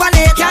 wind back on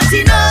it. Can't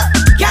see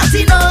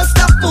no,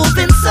 stop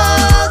moving so,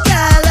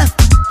 girl.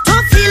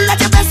 Don't feel like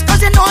your best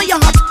 'cause you know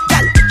you're hot,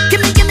 girl.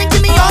 Give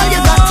me all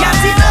you got. Can't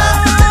see no.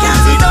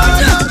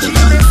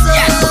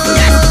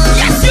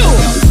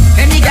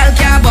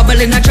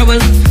 In a trouble.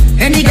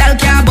 Any gal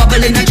can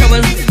bubble in a trouble.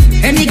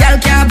 Any gal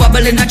can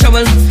bubble in a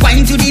trouble.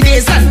 Wine to the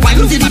bass and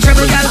wine to the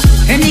treble, gal.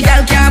 Any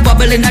gal can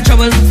bubble in a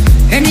trouble.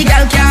 Any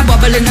gal can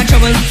bubble in a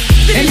trouble.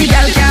 Any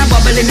gal can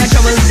bubble in a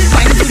trouble.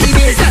 Wine to the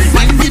bass and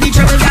wine to the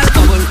treble, gal.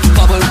 Bubble,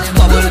 bubble,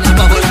 bubble,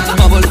 bubble,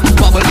 bubble,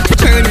 bubble.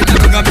 Turn it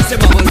up and say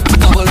bubble,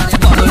 bubble,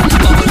 bubble,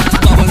 bubble,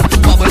 bubble,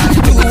 bubble.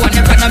 Do one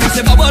and turn and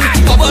say bubble,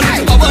 bubble,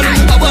 bubble,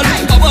 bubble,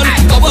 bubble,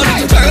 bubble.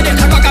 Turn it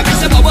up and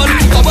say bubble,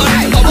 bubble,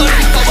 bubble,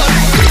 bubble.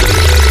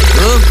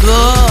 Oh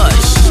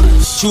gosh,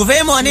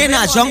 Chuve money in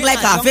a junk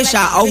like a fish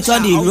out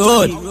on the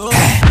road.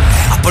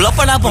 I pull up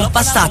on a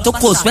bumper, start to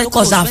coast well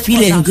cause I'm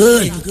feeling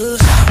good.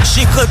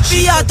 She could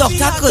be a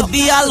doctor, could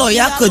be a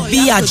lawyer, could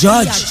be a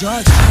judge.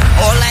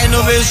 All I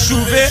know is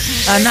Chuve,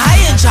 and I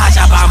in charge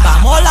of Bam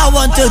Bam. All I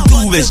want to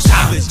do is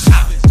jam.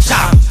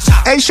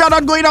 Hey, shout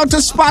out going out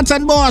to Spots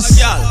and Boss.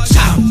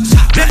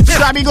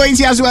 Trabi going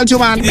here as well too,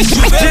 man.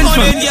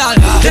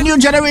 The new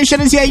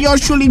generation is here.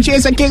 Yours truly,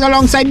 Jason King,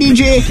 alongside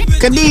DJ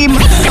Khadeem,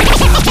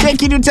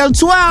 taking you till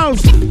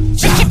 12.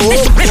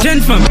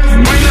 Gentlemen,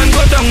 wine and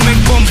go down,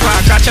 make bumper,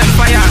 catch and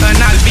fire,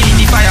 and I'll be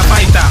the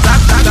firefighter.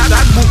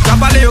 That book,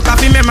 Kapaleo,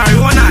 Kafi,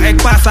 marijuana,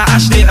 egg pasta,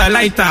 Ashley, a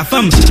lighter.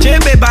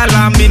 Chebe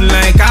balamin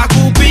like a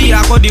kupi,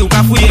 akodi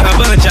ukafuye a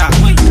buncha.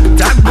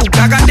 That book,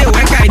 Kagade,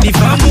 Weka, the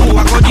famu,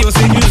 akodi,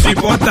 ose news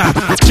reporter.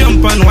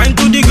 Jump and wine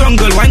to the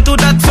gungle, wine to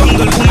that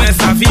fungle,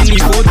 umesa fini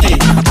kote.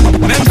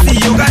 Même si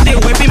yoga de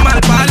wepi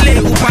mal parle,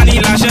 upani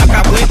la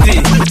jaka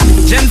bwete.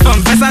 Jeune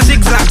femme, fais ça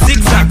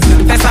zigzag,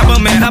 fais ça bon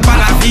mais à pas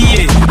la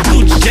vie.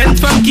 Toute jeune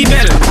femme qui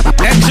belle,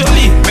 être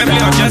jolie, même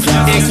leur just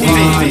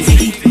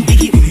écouter.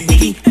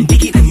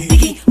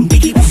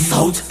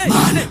 South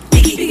man,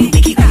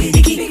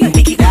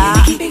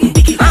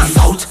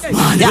 South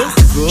man,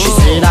 She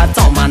say that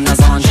some man is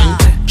on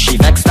she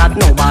vexed that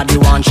nobody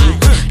wants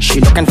she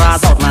looking for a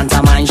South man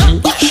to mind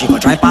she go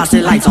try past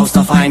the lighthouse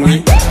to find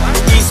me.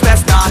 East,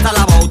 west, north, all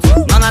about.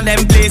 None of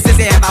them places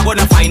they ever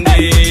gonna find them.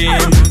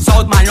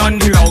 South man run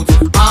the route.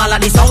 All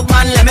of the South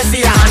man, let me see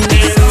your hand.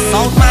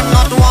 South man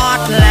not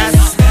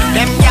worthless.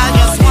 Them gal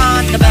just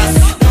want the best.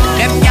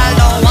 Them gal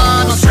don't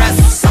want no stress.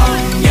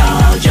 Some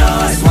gal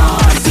just want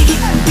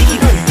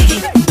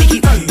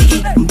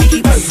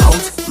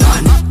South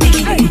man.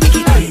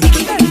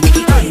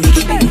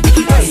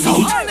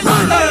 South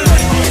man.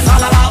 It's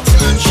all about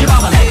she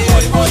bubble it,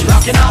 she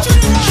rockin' out,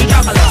 she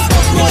juggle it.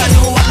 We can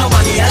do what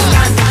nobody else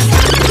can.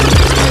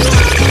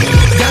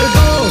 Girl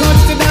go,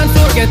 touch the dance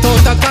floor, get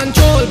out of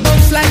control.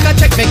 Bounce like a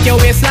check, make your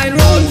waistline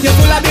roll. You're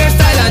full of your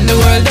style and the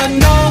world don't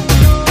know.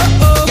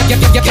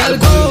 Girl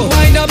go,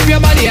 wind up your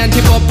body and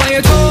tip up on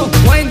your toe.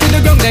 Wind to the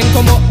ground then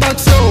come up back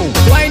slow.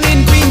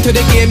 Winding queen to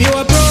the game, you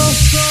a pro.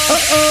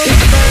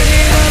 It's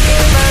burning up,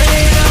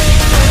 burning up.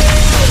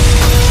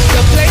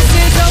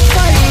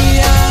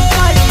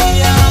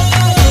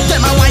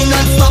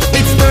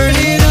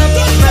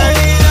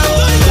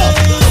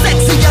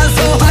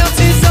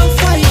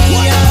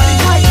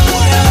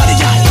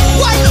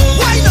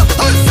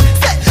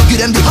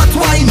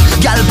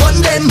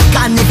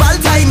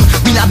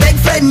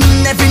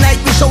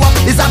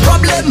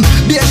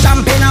 Be a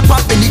champagne and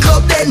pop in the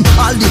club then.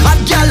 All the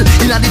hot gal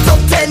in the top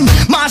 10.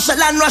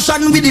 Marshall and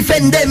Russian, we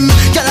defend them.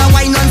 Gal a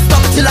wine non-stop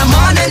till the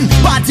morning.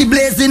 Party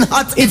blazing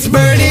hot, it's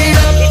burning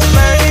up. It's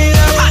burning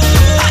up. Hot,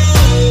 hot.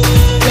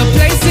 The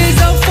place is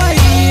on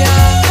fire,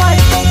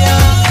 fire.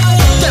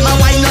 Them a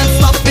wine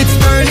non-stop, it's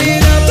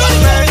burning up.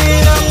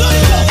 Burning up.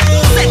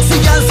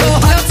 Sexy gal so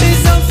hot. The place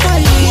is on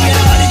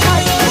fire.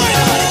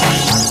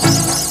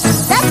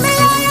 Let me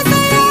hear you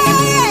say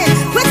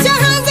yeah. Put your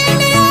hands in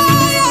the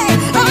air.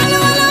 All who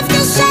love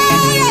to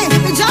share.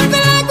 We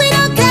jumping like we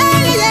don't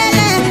care,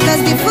 yeah.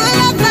 Cause we full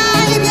of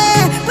vibe,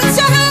 yeah. Put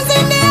your hands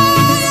in the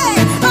air.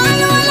 All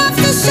who love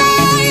to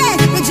share.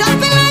 We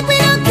jumping like we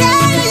don't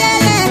care,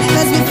 yeah.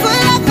 Cause we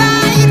full of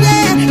vibe,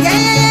 yeah.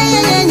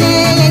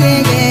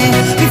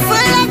 We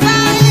full of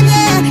vibe,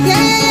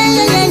 yeah.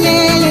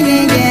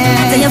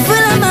 So you're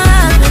full of my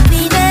heart,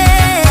 repeat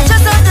it. I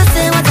just have to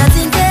say what I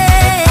think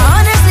it. I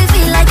honestly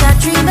feel like I'm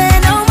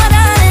dreaming. Oh my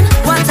darling,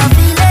 what I'm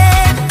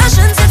feeling. I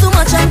shouldn't say too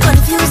much, I'm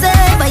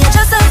confusing. But you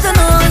just have to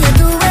know you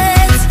do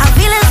it. I'm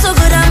feeling so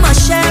good, I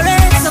must share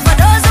it. So for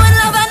those who in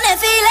love and they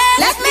feel it,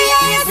 Let me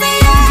hear you say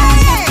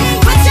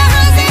yeah. Put your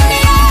hands in the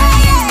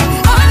air.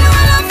 All who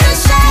love to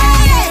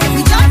share.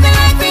 We jumping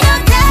like we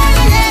don't care,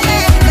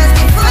 yeah. Cause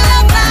we full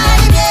of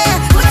vibe, yeah.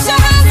 Put your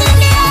hands in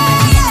the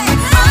air.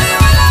 All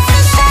who love to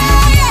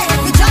share.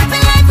 We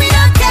jumping like we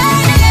don't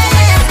care,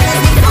 yeah. Cause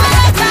we full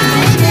of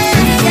vibe, yeah.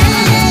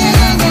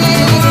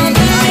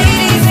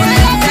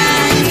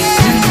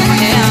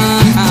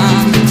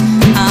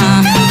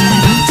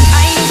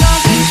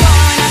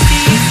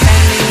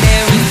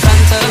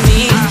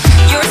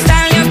 Your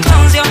style, your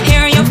clothes, your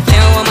hair, your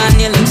flair, woman,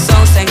 you look so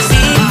sexy.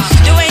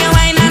 The way you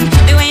whine and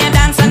the way you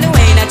dance and the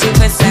way that you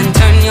twist and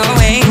turn your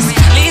waist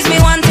leaves me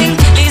wanting,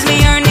 leaves me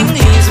yearning,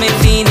 leaves me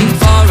feeling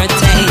for a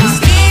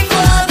taste.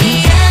 before the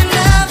end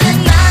of the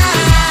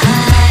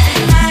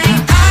night,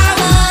 I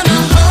wanna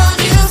hold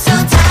you so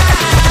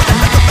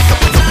tight.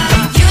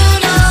 You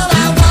know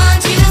I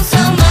want you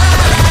so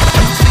much,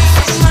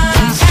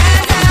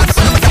 and I'm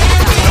so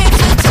tempted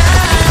to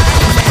touch.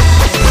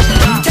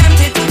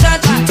 Tempted to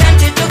touch,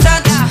 tempted to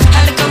touch. A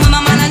little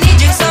woman, man, I need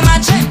you so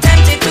much.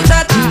 Tempted to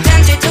touch,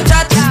 tempted to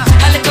touch.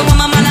 A little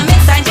woman, man, I'm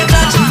inside your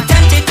clutch.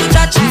 Tempted to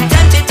touch,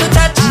 tempted to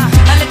touch.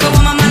 A little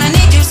woman, man, I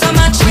need you so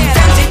much.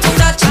 Tempted to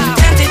touch,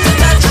 tempted to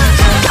touch.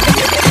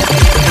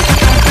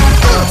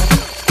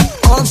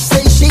 All she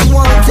say she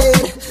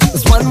wanted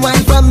was one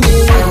wine from me.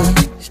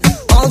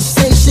 All she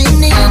say she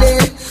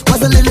needed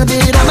was a little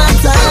bit of my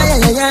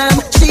time.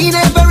 She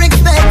never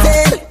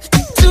expected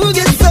to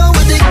get so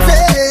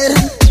addicted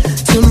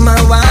to my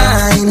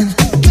wine.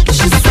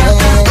 She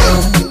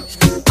said,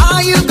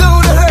 are you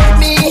gonna hurt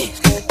me?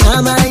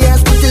 Am I a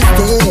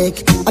statistic?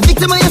 A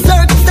victim of your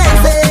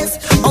circumstances?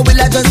 Or will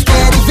I just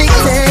get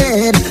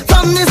evicted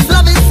from this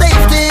loving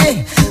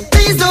safety?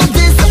 Please don't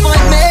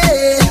disappoint me.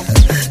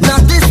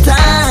 Not this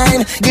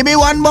time. Give me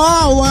one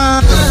more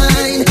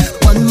wine.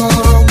 One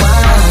more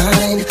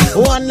wine.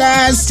 One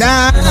last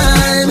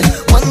time.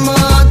 One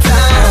more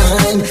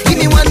time. Give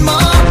me one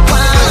more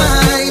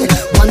wine.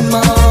 One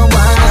more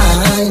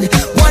wine.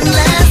 One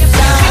last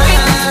time.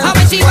 How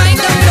she wind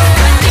up low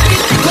and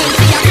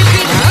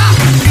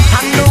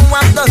I know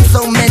I've done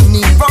so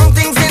many wrong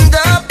things in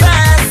the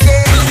past,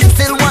 yeah.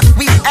 Still what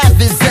we have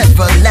is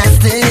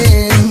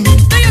everlasting.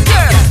 do you,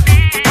 girl?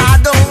 I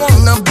don't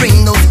wanna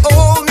bring those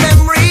old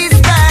memories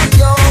back,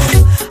 yo.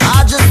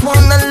 I just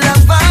wanna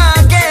love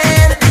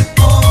again.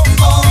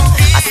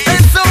 I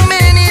spent so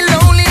many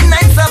lonely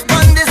nights up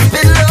on this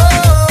pillow,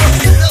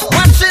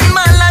 watching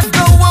my life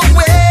go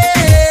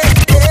away.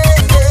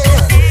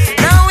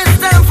 Now it's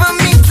time for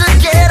me to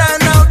get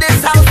out of this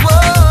house,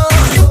 whoa.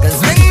 Cause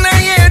when I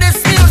hear this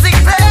music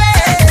play,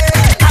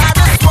 I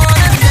just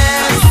wanna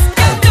dance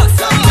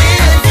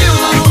with you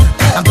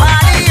and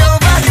party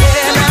over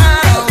here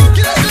now.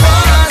 For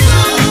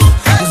you,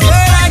 'cause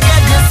girl, I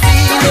get this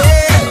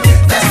feeling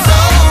that's so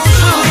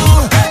true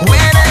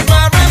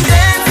whenever I'm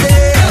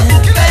dancing.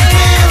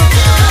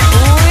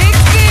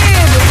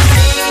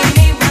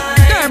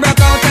 Girl,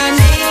 broke out and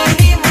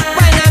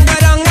wine and go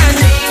down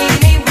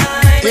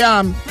and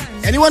Yeah.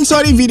 Anyone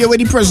saw the video with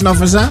the prison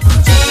officer?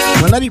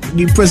 Well, not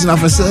the prison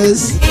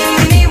officers.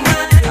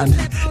 And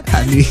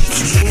the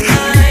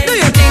do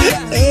you think?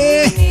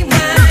 Eh,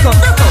 Broke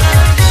out.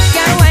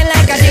 Girl, wine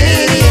like a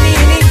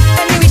genie.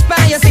 When you wish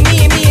by you sing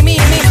me.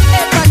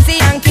 Hey, fancy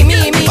Yankee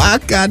me.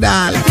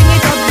 Bacadal. Sing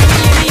it up,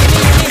 me.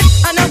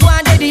 I know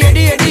one day.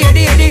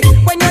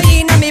 When you're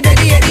in me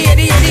belly,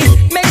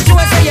 make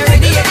sure say you're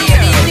ready.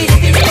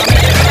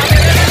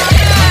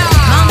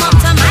 Come up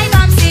to my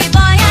bouncy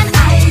boy and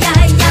I.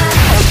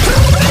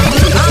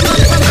 Come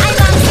up to my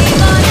bouncy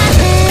boy and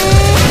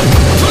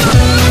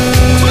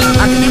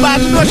And the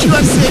man, what she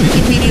was saying in the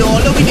video,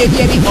 look at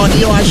the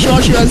audio, I'm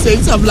sure she was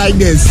saying something like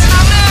this.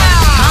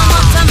 come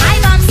up to my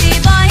bouncy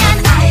boy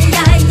and I.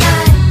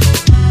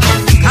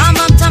 Come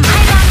up to my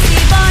bouncy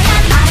boy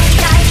and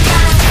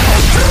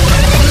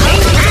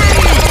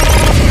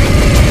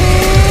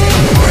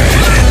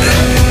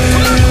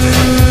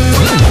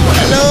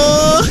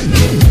Hello?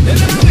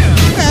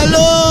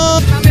 Hello?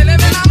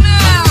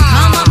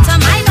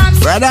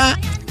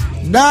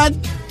 not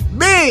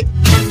be.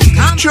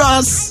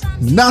 Trust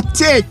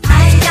nothing.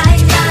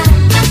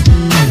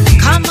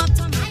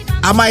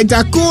 I might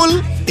have cool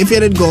if you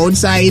did go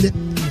outside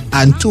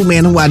and two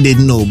men who I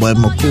didn't know, but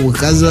I'm cool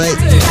because right.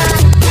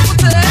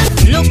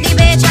 Look the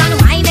bitch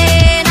and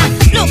whining.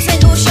 Look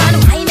solution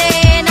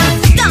whining.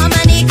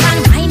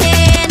 Dominican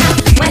whining.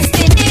 West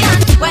Indian.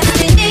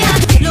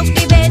 Look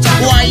the bitch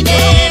and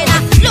whining.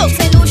 Look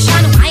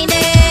solution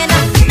whining.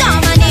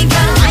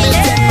 Dominican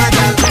whining.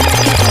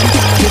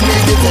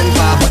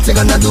 What you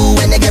gonna do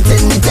when you get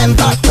in the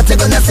temper? What you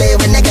gonna say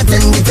when you get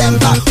in the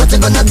temper? What you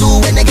gonna do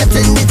when you get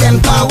in the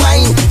temper?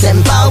 Wine,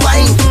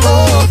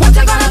 oh. What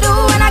you gonna do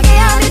when I get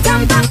out the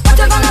temper? What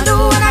you gonna do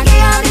when I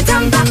get out the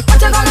temper? What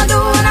you gonna do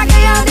when I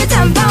get out the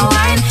temper?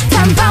 Wine.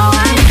 Oh,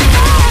 I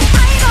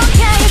don't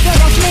care if you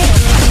rush me.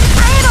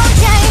 I don't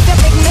care if you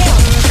pick me up.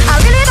 I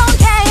really don't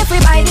care if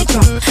we buy the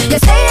truck. You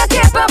say you're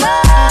capable.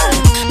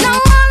 Now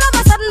all of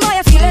a sudden, boy,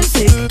 you're feeling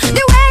sick.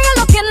 The way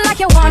you're looking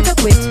like you want to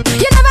quit.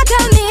 You never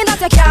tell me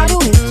that you can't do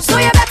it. So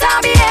you better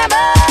be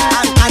able.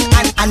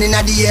 And in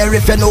the air,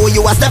 if you know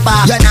you a stepper,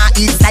 you're not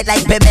eat side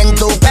like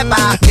pimento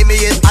pepper. Give me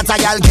it, hot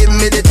girl, give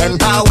me the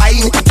temper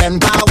wine.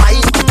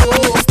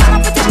 Oh.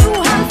 Stop with the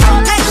two hand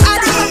phone. Hey,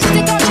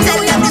 Adi,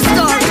 tell them the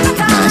story.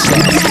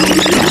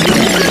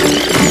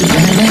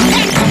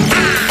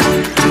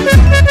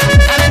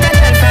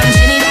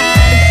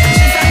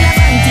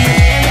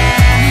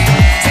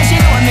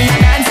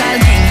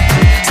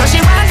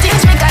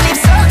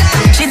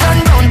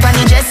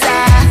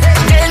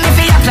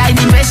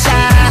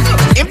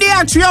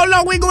 How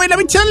long we going? Let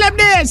me tell them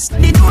this.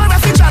 The door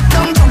of the trap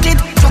down, took it.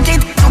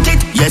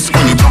 Yes,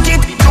 honey, took it.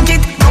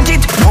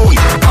 Boy,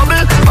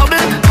 bubble.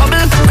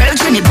 Well,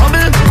 Trini, bubble,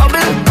 a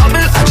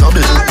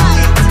trouble.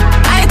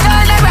 I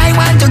told her I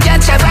want to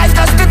get your wife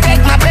just to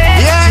take my breath.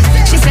 Yeah.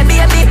 She said be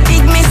a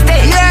big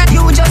mistake. Yeah.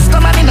 You just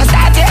come and me no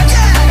start it.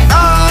 Yeah.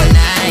 All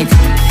night.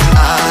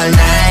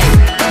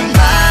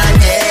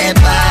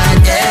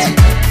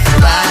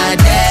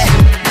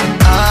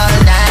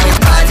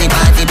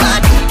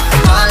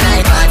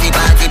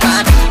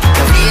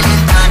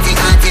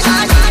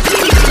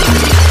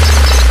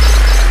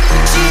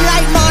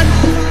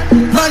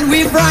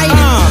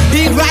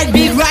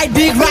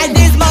 Big ride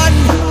this man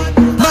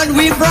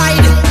we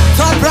ride.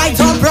 Top right,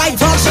 shine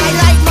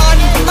like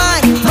man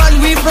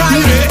we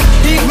ride.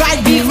 Big ride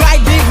this man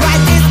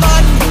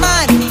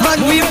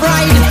we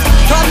ride.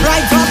 Top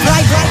right.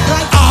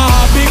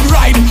 Big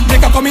ride.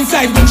 Make her come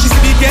inside when she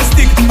see the gas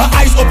stick. Her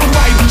eyes open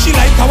wide. She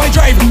like how I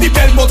drive the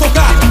bell motor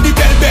car. The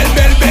bell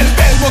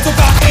motor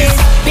car is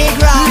big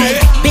ride.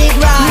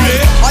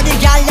 All the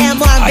girl them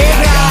want big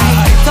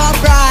ride.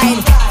 Top right.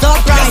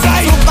 Super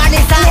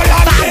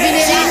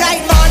Nissan, she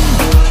like man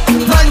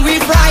we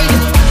ride.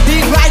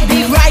 Big ride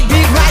this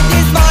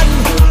man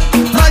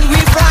we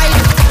ride.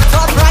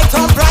 Top right,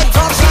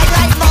 she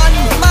like man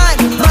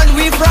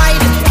we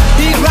ride.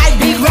 Big ride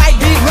this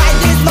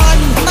man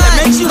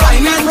makes you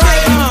whine and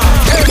ride.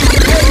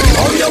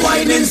 How you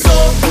whining so?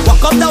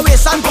 Walk up the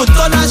waist and put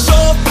on a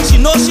show. She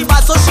know she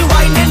bad so she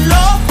whining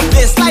low.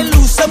 Baseline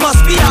loose, so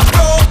must be a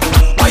pro.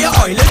 Or you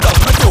oil it up,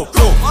 pro.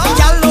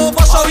 Girl low,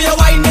 but how you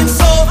whining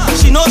so?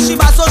 She know she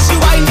bad so she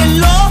whining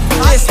low.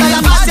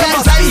 Baseline loose, so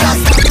must be a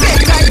pro.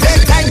 Take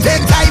time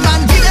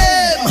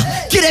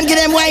and get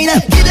them wine.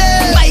 Get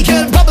them.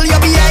 Michael, bubble your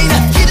behind.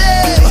 Get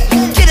them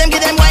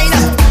wine.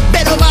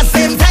 Bend over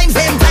same time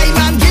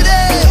and get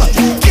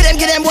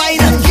them wine.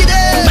 Get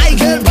them.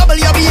 Michael, bubble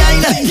your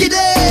behind. Get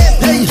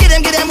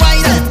them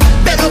wine.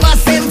 Bend over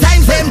same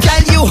time.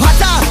 Girl, you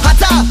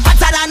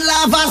hotter than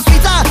lava,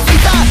 sweeter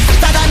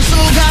than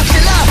sugar,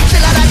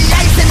 chiller than the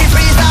ice in the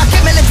freezer.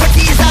 Give me little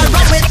teaser,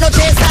 run with no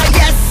chaser.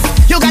 Yes,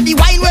 you got the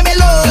wine where me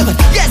love.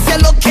 Yes, you're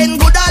looking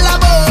good all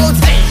about.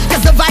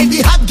 Just survive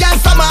the hot girl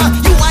summer.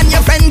 You and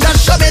your friend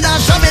just shove it. Get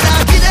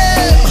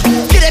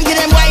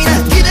them wine.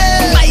 Get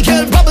them.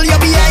 Michael, bubble your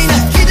behind.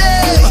 Get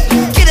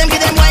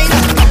them wine.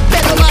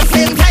 Bend over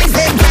same time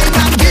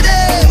and get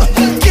them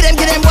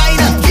wine.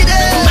 Get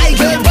them.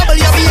 Michael, bubble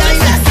your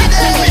behind.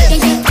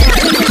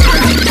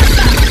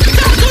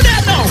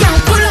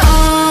 Can't pull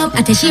up.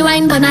 I tell she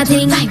wine for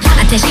nothing. I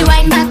tell she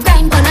wine back,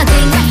 grind for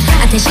nothing.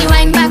 I tell she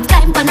wine back,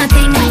 climb for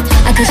nothing. I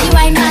tell she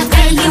wine back,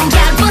 hey you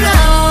can't pull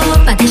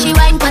up. I tell she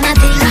wine for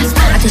nothing. I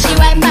tell she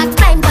wine back,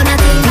 climb for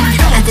nothing.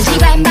 I tell she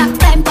wine back,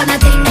 climb for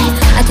nothing.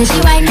 I tell she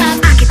wine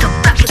back, back it up.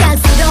 Girl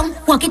sit down,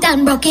 walk it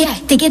and broke it,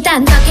 take it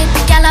and tuck it.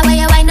 Girl how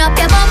you wine up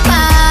your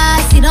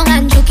bumper, sit down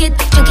and juke it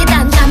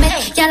and jam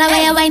it. Girl how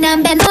you wine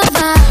and bend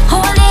over.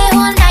 Whole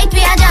night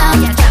we are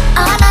jam.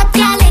 All that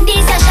girl in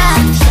this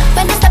session.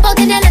 When they step out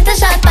in their little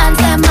short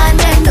pants, them man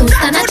them no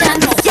stand a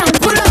chance. Can't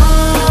pull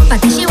up. I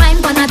tell she wine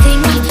for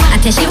nothing. I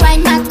tell she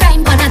wine back,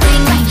 climb for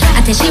nothing.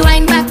 I tell she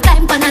wine back,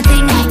 climb for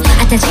nothing. I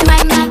tell she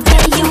wine back,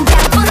 hey you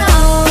can't pull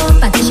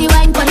up. I tell she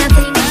wine for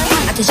nothing.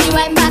 I tell she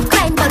wine back,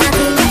 climb for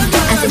nothing. I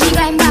tell she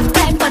wine back,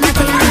 climb for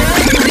nothing.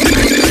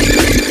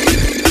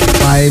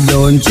 Why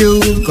don't you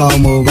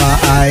come over?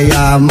 I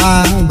am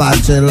a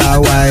bachelor.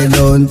 Why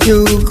don't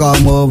you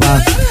come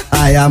over?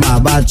 I am a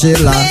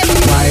bachelor.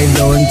 Why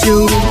don't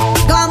you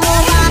come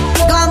over?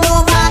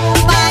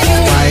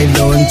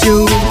 don't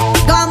you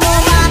come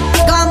over,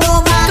 come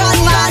over,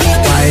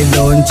 why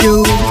don't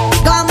you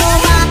come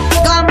over,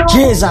 come over?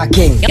 Jesus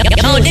King.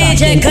 Yo,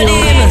 DJ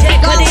Khadeem.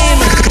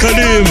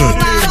 Khadeem.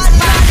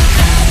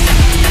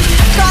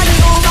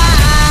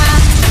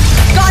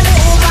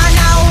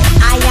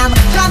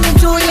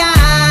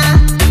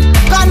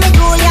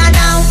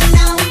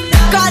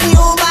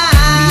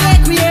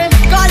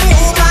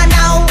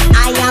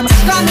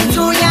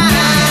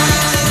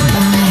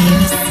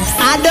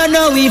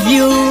 With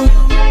you,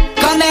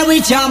 come here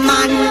with your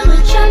man,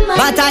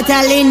 but I'm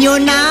telling you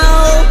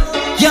now,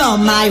 you're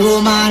my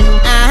woman.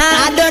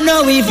 I don't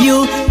know if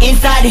you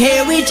inside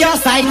here with your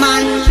side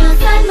man,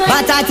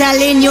 but I'm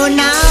telling you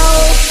now,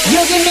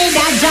 you give me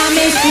that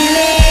jamish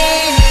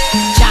feeling,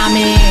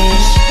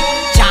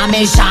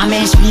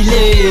 jamish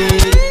feeling,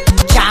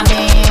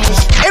 jamish.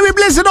 Hey, we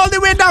bless it all the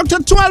way down to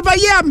 12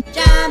 a.m.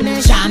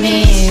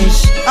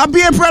 Jamish.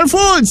 Happy April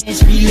Fools.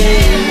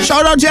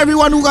 Shout out to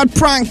everyone who got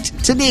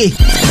pranked today.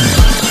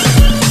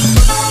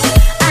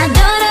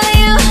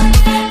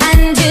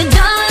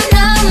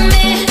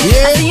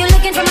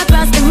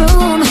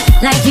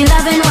 Like you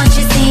loving what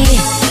you see.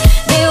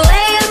 The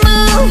way you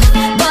move,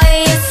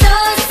 boy, you're so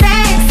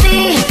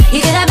sexy.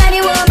 You could have any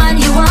woman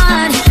you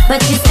want,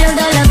 but you still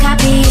don't look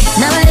happy.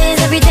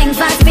 Nowadays everything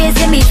fast paced.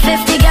 You meet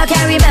 50 girl,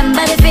 can't remember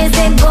the face.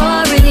 They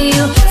boring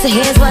you. So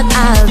here's what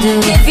I'll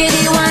do. If you're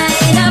the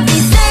wine of the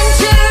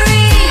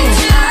century,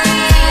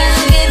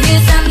 I'll give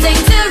you something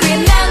to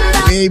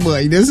remember. Hey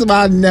boy, this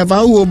man never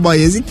home boy.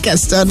 Is it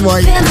custard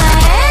boy?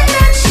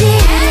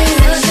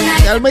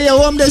 Tell me you're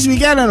home this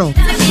weekend or no?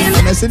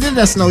 I said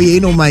that's now you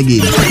know my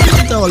game.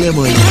 Tell you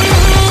boy.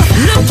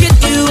 Look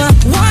at you,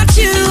 watch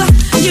you.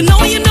 You know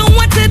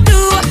what to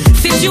do.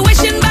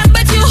 Situation bad,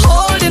 but you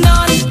holding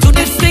on to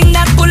this thing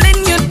that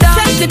pulling you down.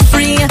 Set it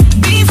free,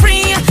 be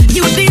free.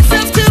 You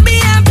deserve to be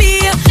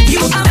happy.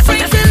 You are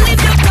free to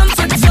leave your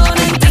comfort zone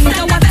and think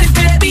that what it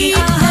could be.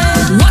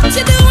 What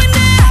you doing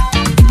there?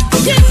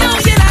 You know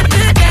you're not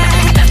good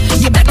at.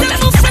 You better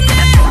move from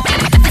there.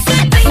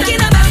 Stop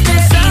thinking about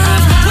yourself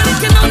when it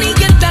can only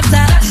get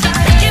better.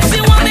 If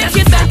you want it,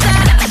 get better.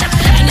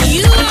 And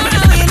you are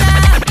a winner.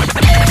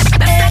 That's the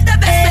best,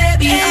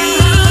 baby.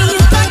 Don't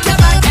look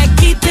back, I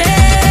keep it.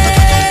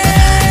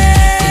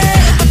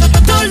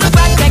 Don't look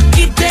back, I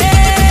keep it.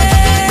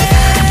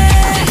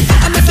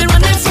 I'm if you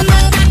running from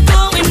that, not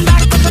going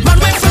back. Run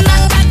away from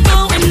that, not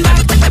going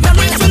back. Run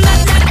away from that,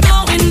 not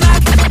going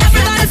back.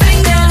 Everybody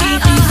sing their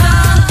happy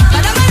song.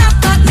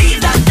 Ba-da-ba-da-ba,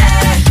 leave that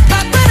day.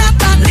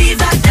 Ba-ba-da-ba, leave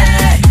that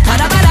day.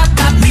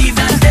 Ba-da-ba-da-ba, leave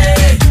that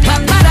day.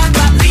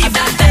 Ba-ba-da-ba, leave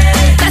that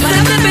day. That's the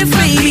best,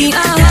 baby.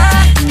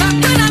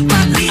 Ba-ba-da-ba,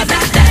 leave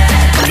that day.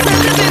 That's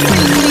the best,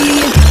 baby.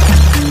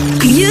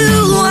 You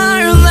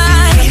are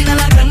mine.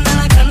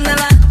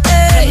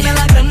 Hey.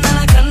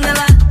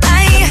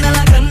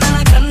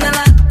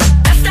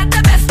 That's not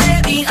the best,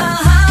 baby.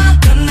 Hey.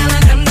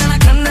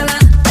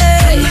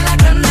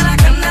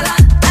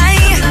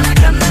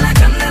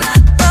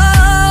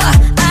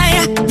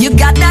 You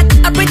got that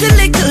a pretty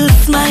little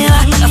smile.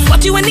 I'll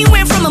spot you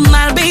anywhere from a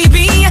mile,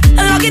 baby.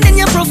 Log it in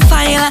your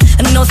profile.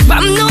 No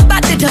spam, no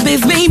bad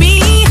database,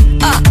 baby.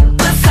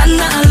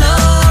 Persona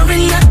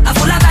alluring. A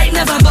full of light,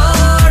 never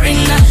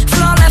boring.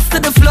 Flawless to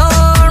the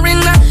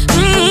flooring.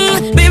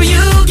 Baby,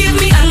 you give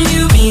me a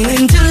new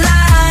meaning to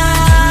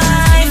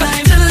life.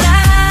 To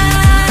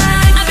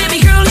life. Baby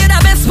girl, you're the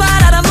best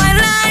part out of my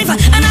life.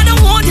 And I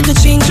don't want you to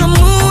change your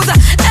mood.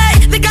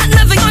 Hey, they got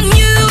nothing on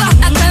you.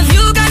 Cause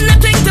you got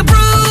nothing to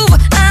prove.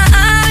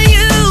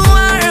 You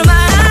are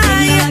mine.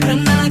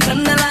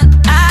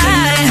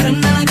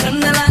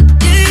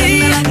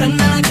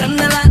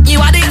 You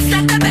are the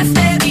best,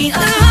 baby.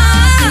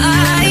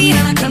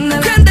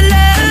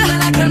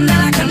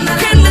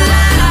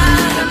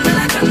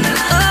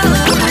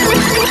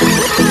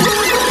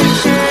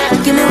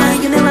 Give me wine,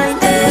 give me wine,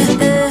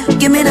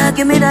 give me that,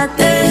 give me that,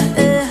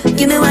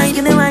 give me wine,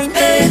 give me wine, oh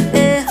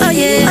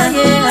yeah, oh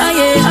yeah, oh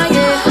yeah, oh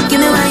yeah. Give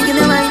me wine, give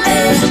me wine,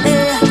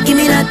 give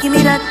me that, give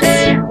me that,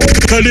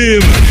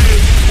 Khadeem.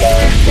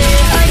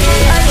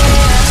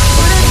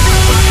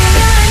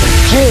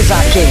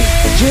 Jesus King.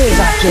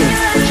 Jesus King.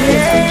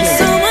 Jesus King.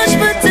 So much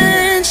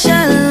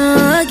potential,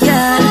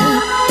 girl.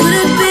 Could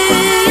it be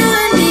you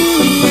and me?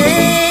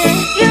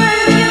 Yeah.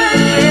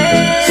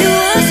 You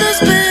are so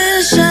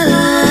special.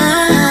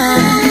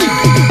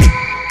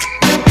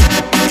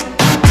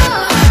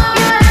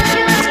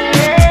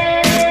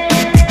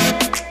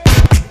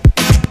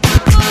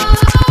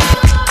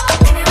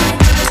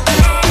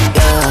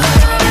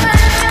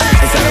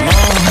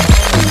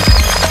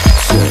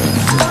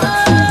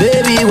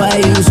 Baby, why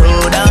you so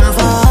damn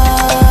far?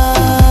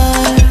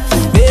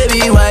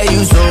 Baby, why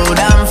you so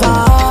damn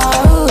far?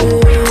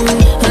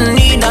 I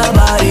need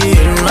nobody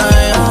in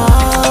my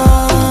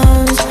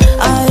arms.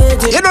 I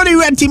hate it. You know the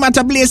red team at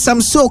to play some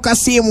soca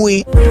same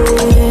way.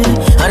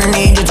 I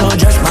need you to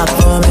just back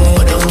for me.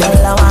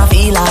 Girl, I wanna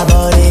feel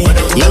about it.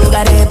 You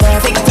got the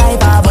perfect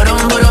type of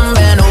ba-dum,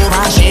 bend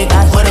over, shake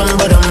that ba-dum.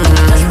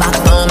 Just back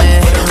for me.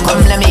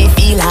 Come let me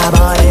feel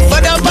about it.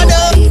 Ba-dum. You got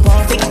the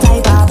perfect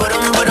type of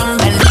ba-dum,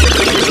 bend.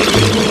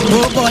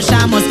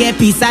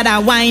 of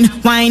that wine,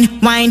 wine,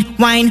 wine,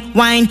 wine,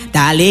 wine.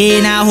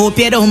 Darling, I hope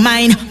you don't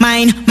mind,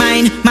 mind,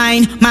 mind,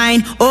 mind,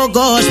 mind. Oh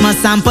gosh,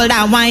 must sample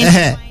that wine.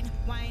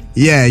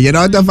 Yeah, you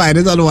don't have to find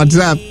it on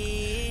WhatsApp.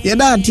 You're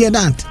not.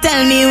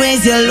 Tell me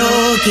where's your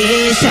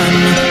location,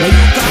 where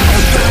you come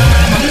from.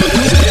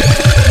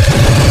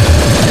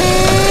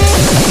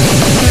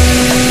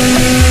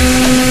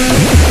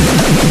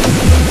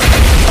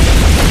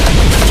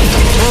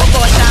 Oh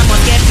gosh, I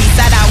must get piece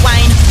of that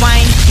wine,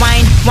 wine,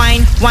 wine,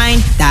 wine,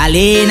 wine.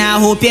 Darling, I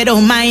hope you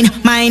don't mind,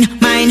 mind,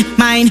 mind,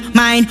 mind,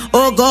 mind.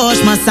 Oh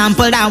gosh, must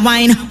sample that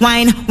wine,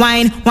 wine,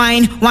 wine,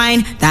 wine,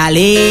 wine.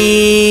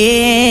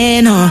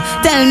 Darling,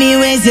 tell me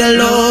where's your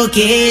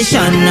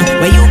location,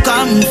 where you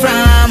come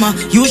from.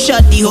 You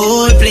shut the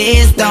whole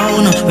place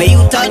down. Where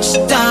you touch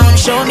down,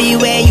 show me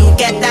where you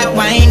get that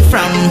wine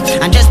from,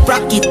 and just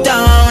rock it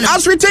down.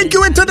 As we take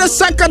you into the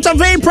 2nd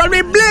of April,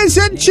 we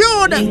blazing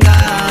tune.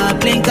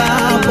 Blink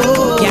up,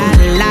 oh.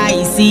 Girl,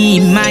 I see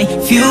my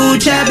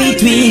future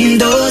between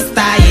those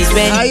thighs.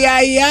 When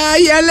yeah,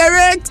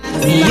 lyrics.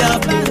 Me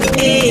up,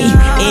 hey,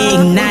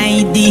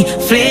 ignite the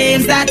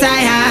flames that I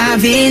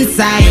have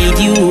inside.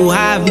 You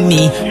have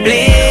me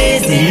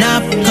blazing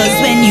up, cause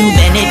when you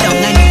bend it down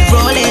and you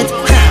roll it,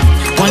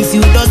 once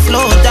you don't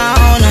slow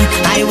down,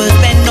 I will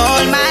spend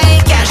all my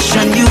cash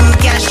on you,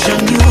 gal.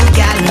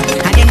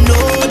 And you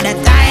know that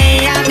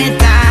I am a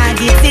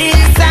target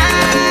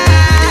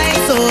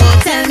inside. So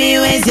tell me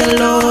where's your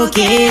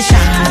location,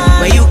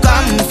 where you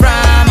come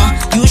from.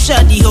 You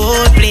shut the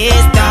whole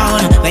place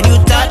down. When you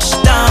touch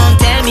down,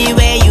 tell me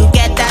where you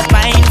get that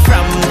wine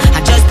from.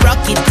 I just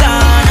broke it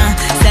down.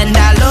 Send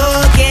a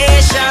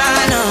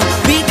location.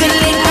 We can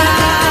link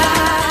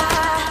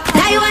up.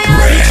 That why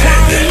all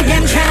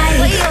them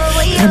try.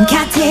 Them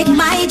can't take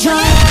my joy.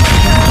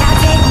 Them can't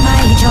take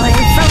my joy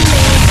from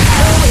me.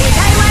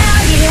 That why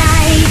all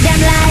them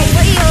lie.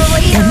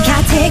 Them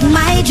can't take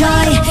my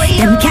joy.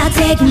 Them can't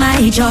take my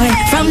joy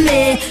from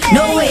me.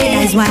 No way,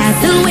 that's why I'm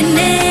still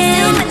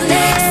winning,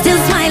 still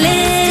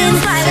smiling,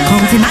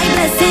 counting my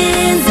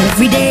blessings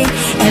every day,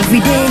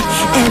 every day,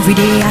 every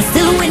day. I'm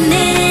still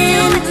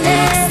winning,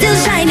 still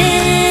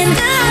shining,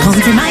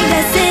 counting my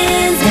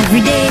blessings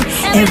every day,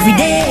 every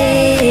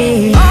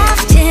day.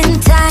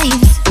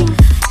 Oftentimes,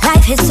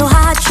 life is so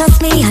hard.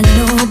 Trust me, I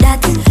know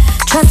that.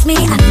 Trust me,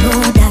 I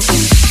know that.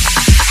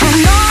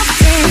 And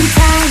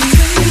oftentimes,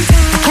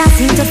 I can't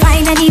seem to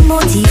find any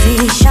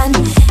motivation.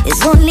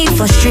 It's only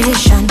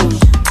frustration.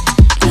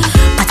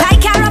 But I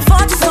can't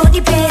afford to slow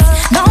the pace.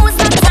 No, it's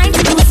not time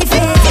to lose the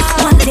face.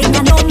 One thing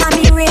I know,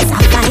 mommy raise a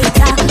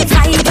fighter.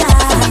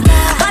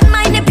 But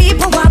mind the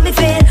people want me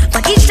fail.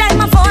 But each time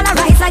I fall, I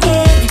rise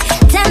again.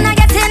 Then I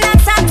get in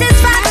that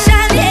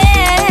satisfaction,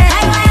 yeah.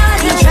 I all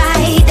them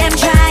try. Them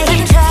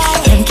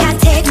can't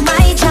take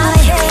my joy.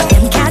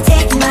 Them can't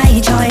take my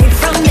joy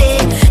from me.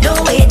 No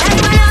way, that's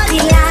why all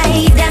the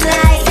lie. Them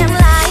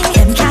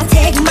can't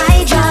take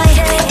my joy.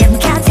 Them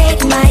can't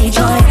take my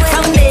joy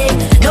from me.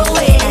 No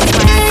way, that's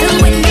why I'm still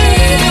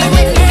winning,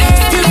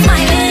 still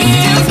smiling,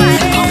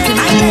 counting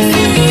my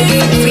blessings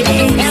every day, every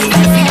day. I'm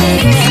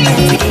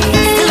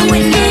still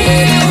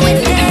winning,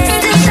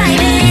 still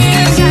shining,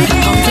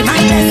 counting my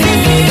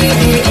blessings.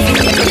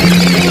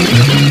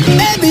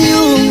 Baby,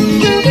 you,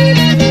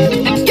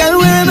 girl,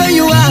 wherever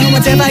you are,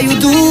 whatever you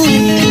do,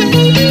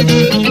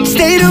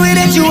 stay the way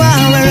that you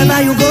are,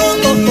 wherever you go.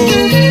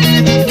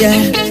 Yeah,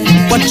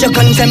 what you're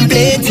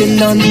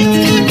contemplating on,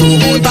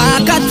 don't hold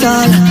back at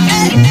all.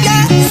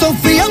 Yeah, so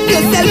free up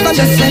yourself and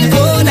just let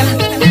go now.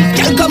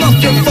 Girl, come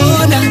off your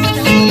phone now,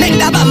 make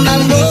that bam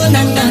bam roll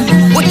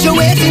now. What you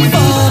waiting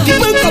for?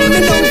 People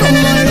coming down from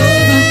all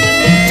over,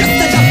 just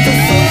to drop the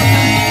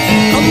sofa.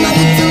 Come a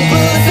little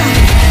closer,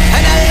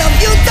 and I love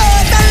you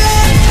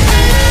totally.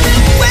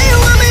 When you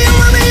want me, you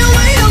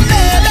wind up,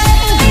 baby.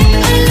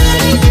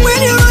 When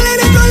you're rolling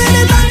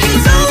it back,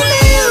 it's only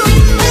you.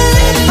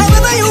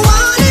 However you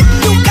want it,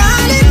 you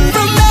got it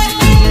from me.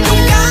 You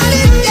got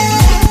it,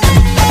 yeah.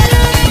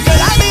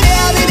 Girl, I'll be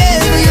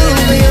there for you,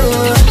 for you.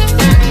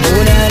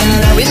 Oh,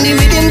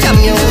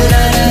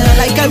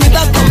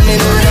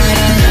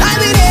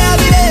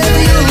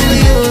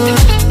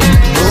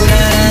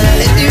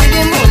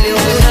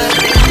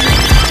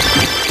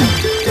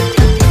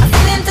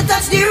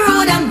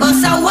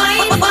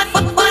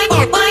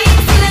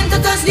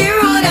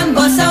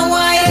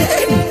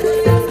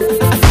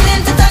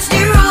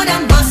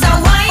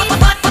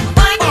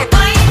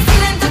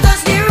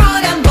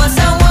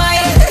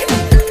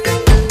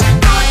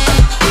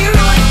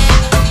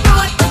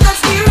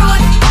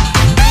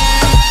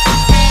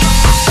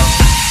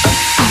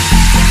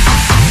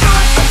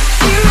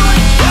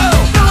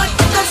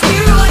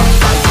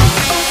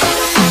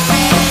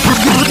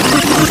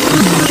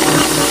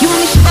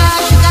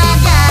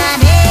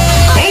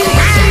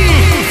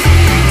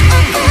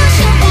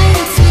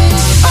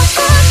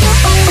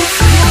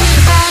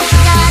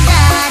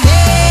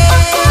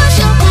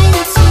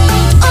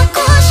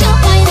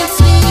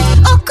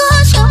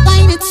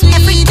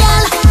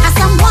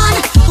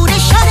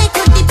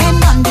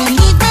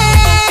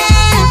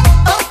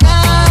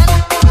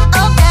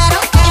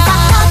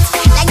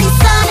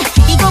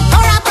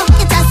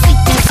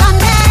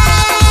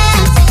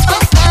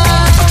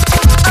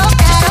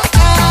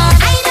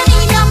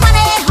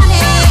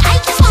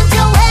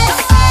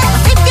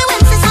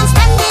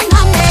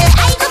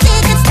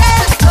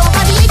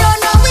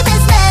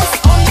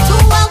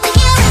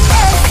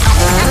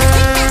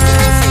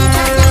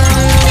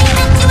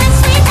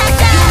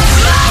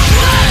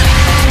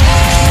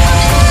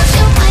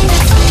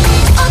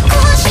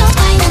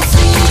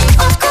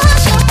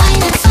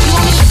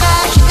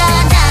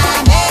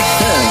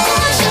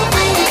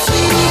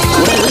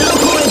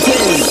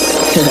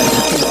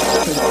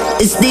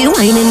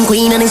 whining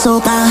queen of the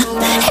soca.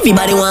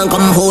 Everybody want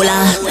come hold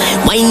her.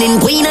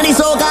 Whining queen of the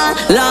soca.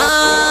 La.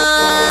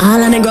 All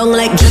on the ground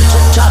like chip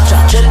chip chop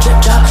chop chip chip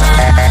chop.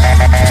 I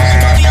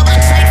like how your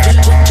backside chip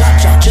chip chop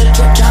chop chip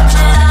chip chop.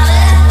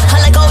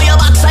 I like how your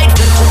backside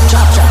chip chip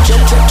chop chop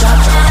chip chip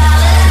chop.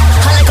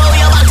 I like how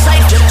your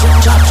backside chip chip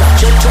chop chop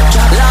chip chip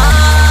chop.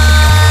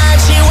 Lord,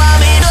 she want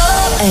me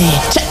up, hey,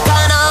 check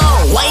her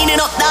now,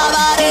 winding up that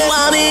body,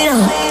 want me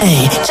now,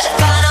 hey, check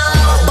her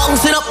now,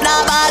 bouncing up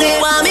that body,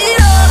 want me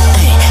now,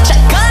 hey, check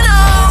her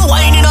now,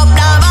 winding up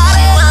that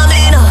body, want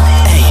me now,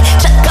 hey,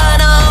 check her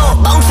now,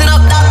 bouncing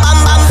up that bam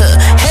bam,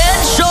 head,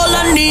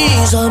 shoulder,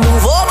 knees,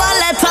 move over,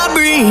 let her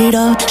breathe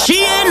out.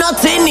 She ain't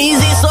nothing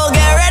easy, so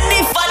get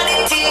ready for the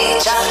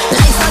teacher.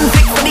 Lights and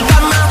fix for the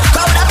camera,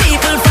 crowd of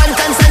people front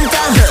and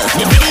center.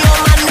 The video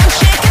man them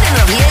shaking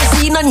and we ain't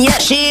seen none yet.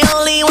 She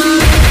only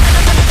one.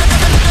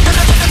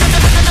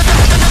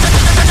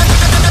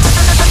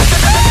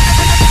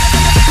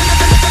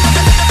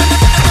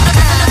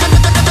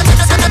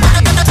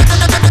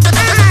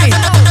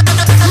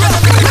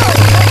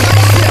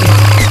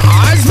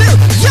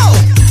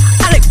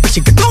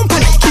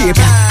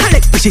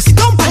 She sit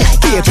down on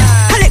it, keep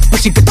I like when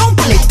she get down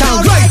on it,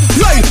 down right,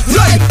 girl.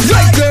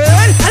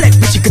 I like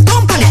when she get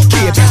down on it,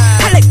 keep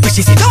I like when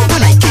she sit down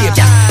on it, keep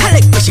I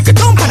like when she get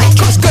down on it,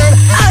 cause girl,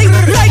 I like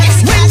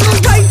when you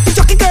right the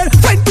jockey girl,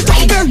 right the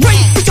jockey girl, right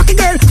the jockey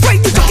girl,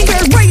 right the jockey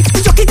girl, right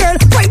the jockey girl,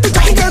 right the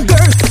jockey girl,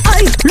 girl.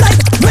 I like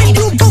when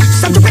you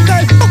bounce on the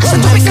girl, bounce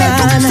on the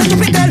girl, bounce on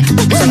the girl,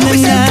 bounce on the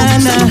girl,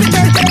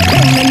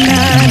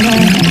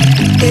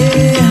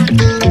 yeah.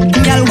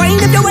 Girl, wind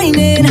up your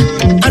whining,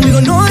 and we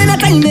gon' know in a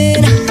timing.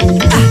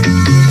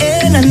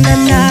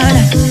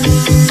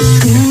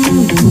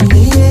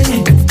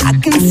 I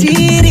can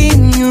see it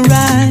in your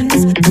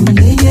eyes.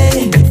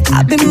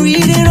 I've been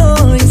reading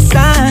all your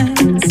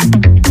signs,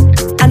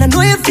 and I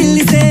know you feel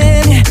the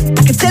same.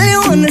 I can tell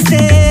you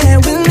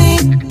understand with me.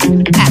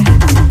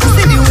 You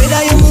see the way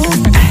that you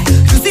move,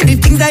 you see the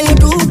things that you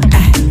do.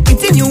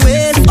 It's in your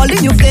ways, all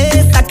in your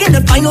face. I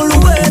cannot find all the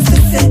words to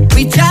say.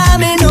 We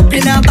jamming up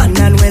in a band,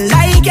 and we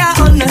like you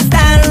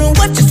understand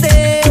what you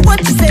say, what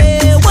you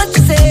say, what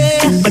you say.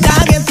 But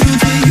I get through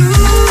to you.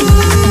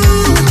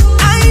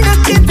 I'm not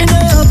giving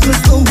up,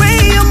 'cause the way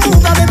you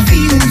move, I've been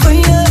feeling for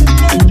you.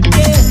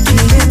 Yeah,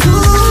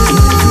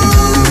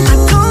 I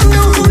don't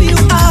know who you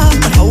are,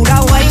 but how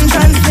that wine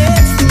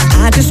translates.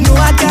 I just know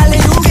I gotta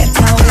let you get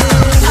down.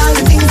 All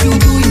the things you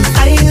do,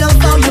 I love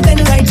how you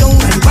bend right down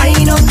and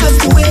wind up just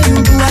the way you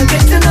do. I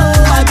get to know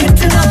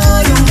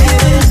you,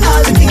 baby.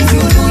 All the things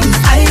you do,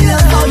 I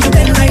love how you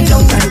bend right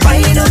down and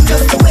wind up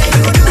just the way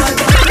you do.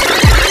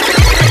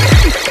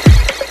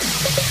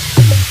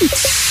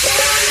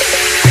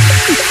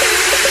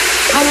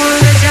 I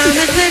wanna jam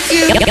it with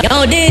you. Yo,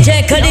 DJ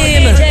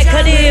Khadeem.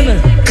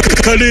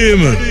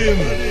 Khadeem.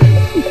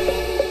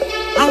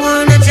 I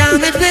wanna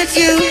jam it with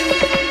you.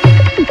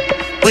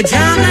 We're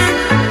jamming,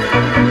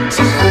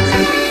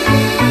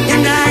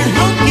 and I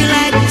hope you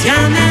like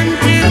jamming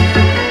too.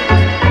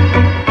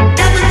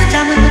 Jamming.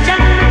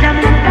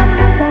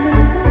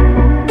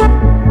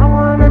 I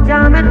wanna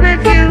jam it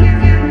with you.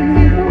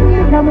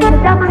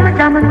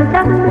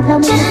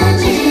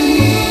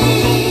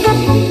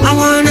 I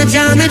wanna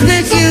jam it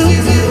with you.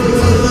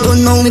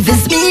 Don't know if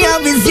it's me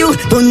or it's you.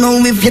 Don't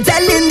know if you're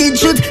telling the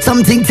truth.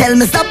 Something tell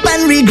me stop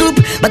and regroup,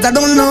 but I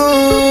don't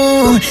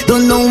know.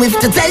 Don't know if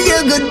to tell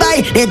you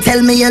goodbye. They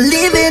tell me you're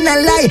living a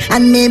lie,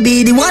 and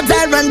maybe the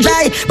water run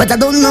dry, but I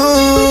don't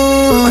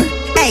know.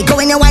 Hey, go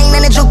in your wine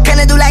and you joke and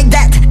you do like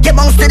that. You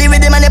bounce to the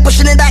rhythm and you're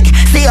pushing it back.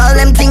 See all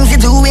them things you're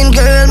doing,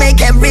 girl,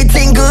 make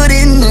everything good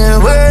in the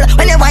world.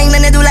 When you wine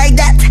and you do like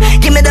that,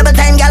 give me double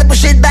time, girl,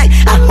 push it back.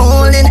 I'm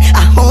holding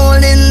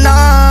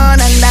on,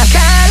 and I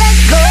can't let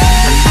go.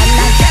 And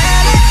I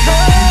can't let go.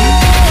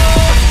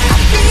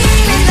 I'm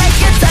feeling like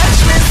you touch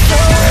me so,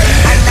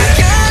 and I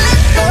can't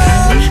let go.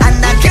 And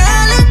I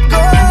can't let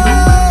go.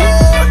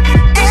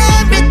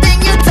 Everything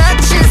you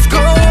touch is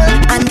gold,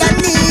 and I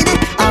need it.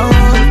 Oh,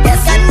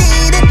 yes, I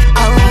need it.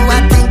 Oh, I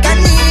think I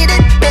need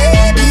it,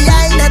 baby.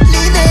 I'm not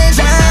leaving,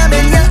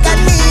 jamming. Yes, I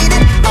need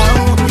it.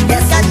 Oh,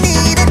 yes,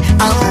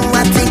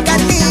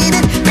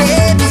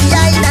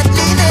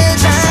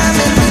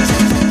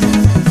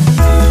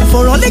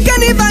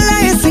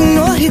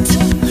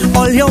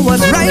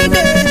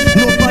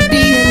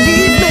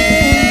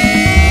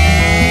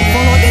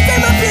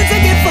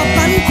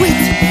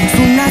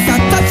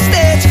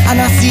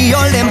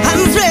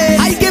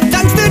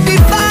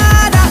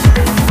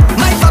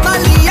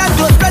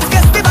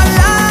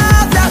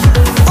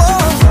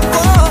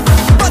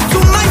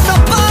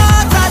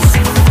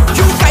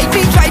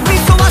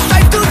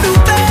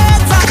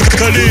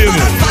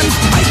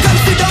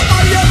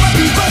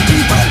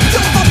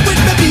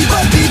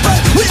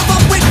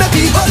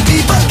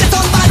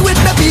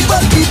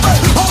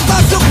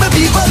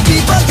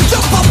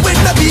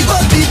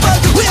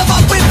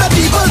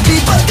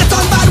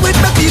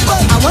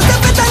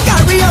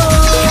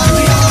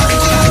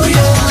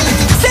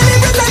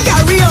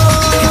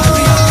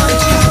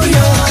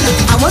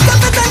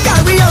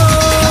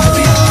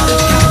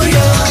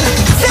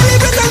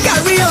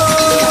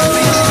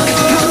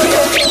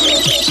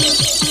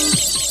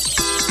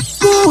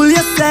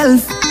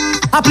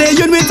 I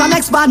playing with an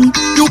ex-band,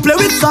 you play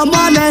with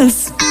someone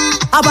else.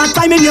 Have a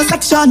time in your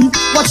section.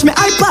 Watch me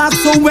I park,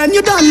 so when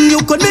you done,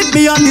 you could meet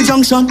me on the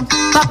junction.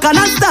 Back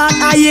and I start,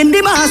 I in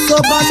the mass, so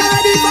cause you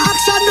ready for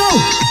action now.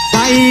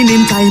 Fine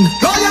in time.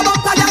 Roll your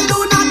bumper and do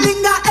not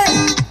linger,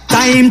 eh.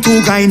 Time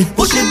to grind.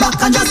 Push it back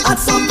and just add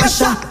some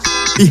pressure.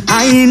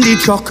 Behind the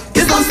truck,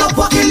 it's don't stop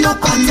walking up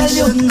and tell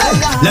you, hey.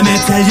 Let me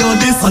tell you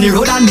this on the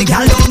road and the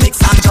gal don't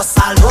mix and just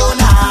alone.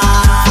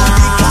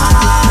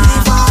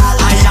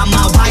 I am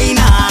a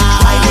whiner.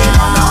 I ain't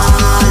on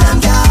all them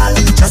gal.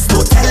 Just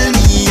don't tell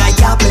me I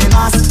can't play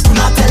mass. Do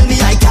not tell me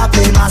I can't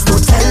play mass.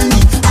 Don't tell me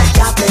I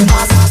can't play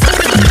mass.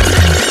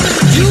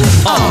 You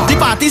are the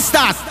party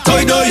start,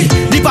 toy doy.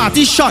 The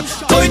party shot,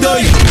 toy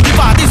doy. The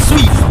party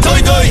sweet, toy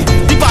doy.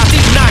 The party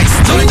nice,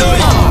 toy doy.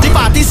 The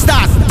party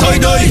start, toy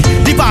doy.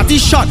 The party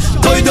shot,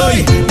 toy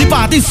doy. The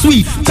party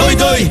sweet, toy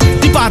doy.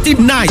 The party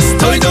nice,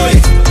 toy doy.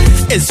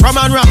 It's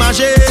Raman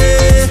Ramage,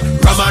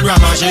 Raman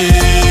Ramage.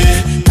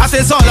 That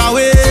is all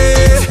away,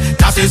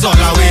 that is all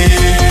away.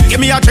 Give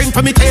me a drink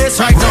for me taste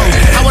right now.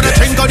 I wanna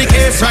drink on the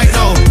case right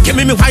now. Give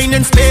me wine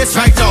and space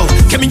right now.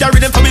 Give me the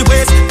rhythm for me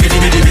waist. Biddy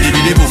biddy biddy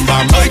biddy boom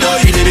bam. Toy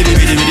toy. Biddy biddy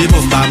biddy biddy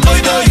boom bam.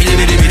 Toy toy. Biddy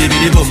biddy biddy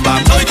biddy boom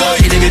bam. Toy toy.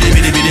 Biddy biddy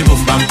biddy biddy boom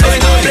bam. Toy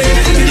toy.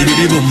 Biddy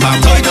biddy boom bam.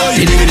 Toy toy.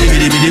 Biddy biddy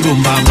biddy biddy boom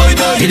bam. Toy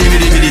toy. Biddy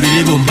biddy biddy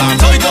biddy boom bam.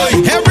 Toy toy.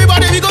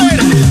 Everybody we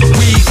going.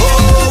 We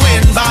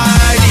going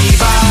by the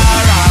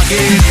bar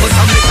again. Put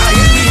some liquor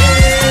in the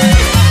air.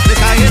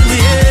 Liquor in the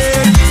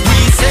air. We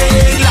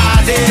sing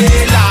la de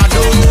la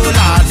do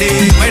la de.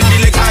 When the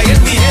liquor in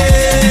the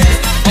air.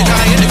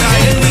 Liquor in the air.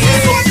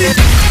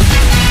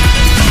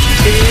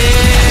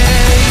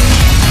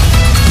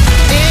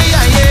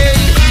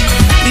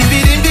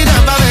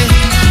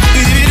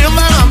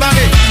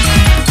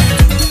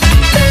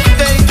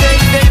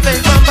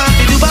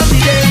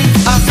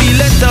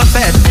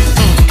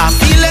 I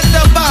feel it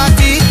the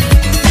party.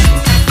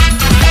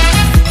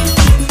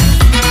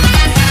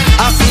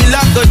 I feel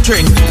like a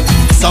drink.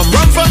 Some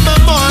rum from my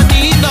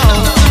morning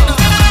now.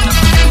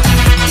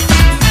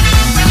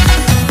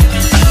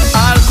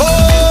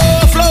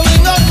 Alcohol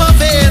flowing up my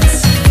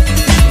veins.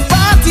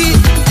 Party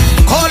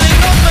calling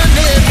up my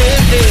name.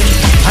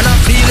 And I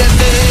feel it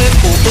there.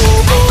 Oh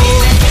oh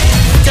oh.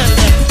 Tell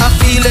them I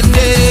feel it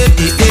there.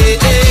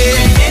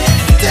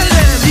 Tell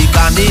them the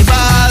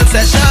carnival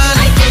session.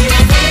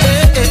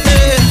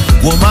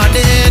 Woman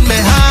in my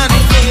hand,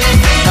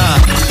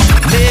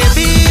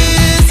 baby,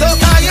 so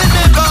high in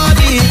my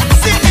body.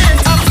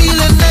 I'm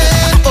feeling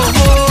it, oh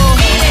oh.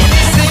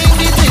 Sing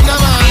the thing,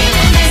 man.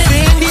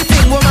 Sing the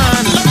thing,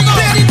 woman.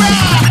 Let it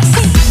rock.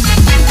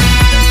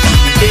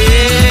 Hey,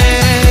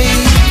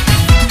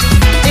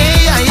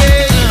 hey,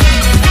 hey.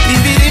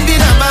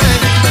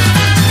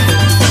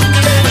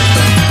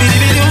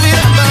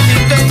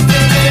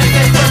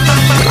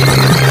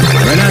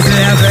 When I say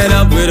I'm fed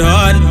up with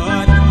hard,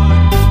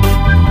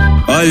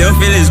 all you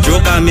feel is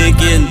joke I'm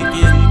making.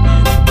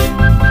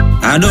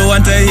 I don't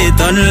want to hate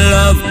on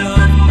love,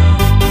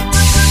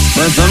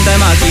 but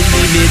sometimes I keep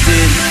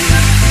debating.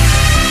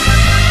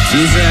 She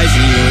says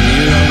she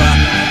only lover,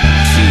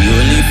 she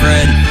only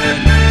friend.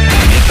 I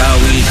make a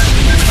wish,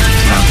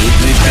 I put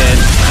me pen.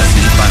 I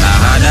sleep and I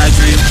had a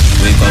dream.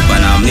 Wake up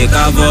and I make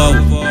a vow.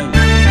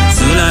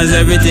 Soon as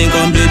everything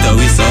complete,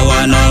 we saw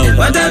one now.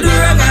 What I do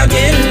wrong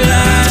again,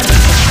 lad?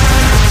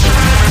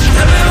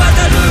 Tell me what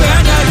I do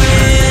wrong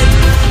again.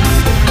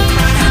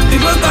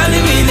 People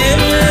calling me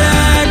name,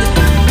 lad.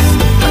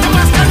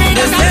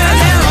 They say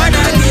I want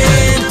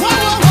again.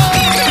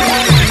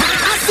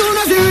 As soon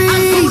as we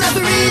reach,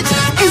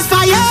 it's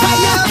fire.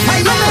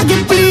 I beg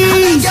you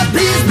please.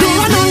 Do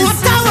I know what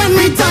time when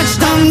we touch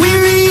down we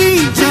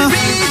reach?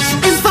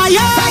 It's fire.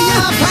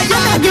 I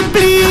beg you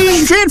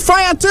please. Straight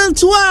fire till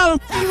 12.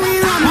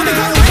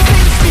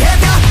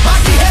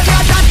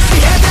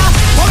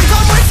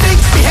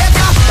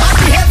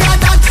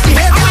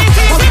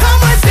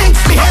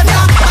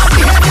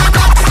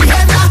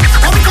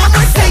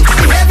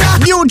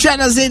 New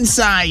Gennas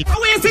inside.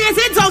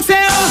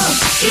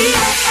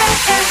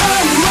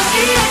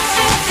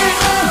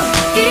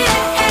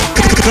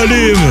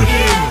 Khadeem.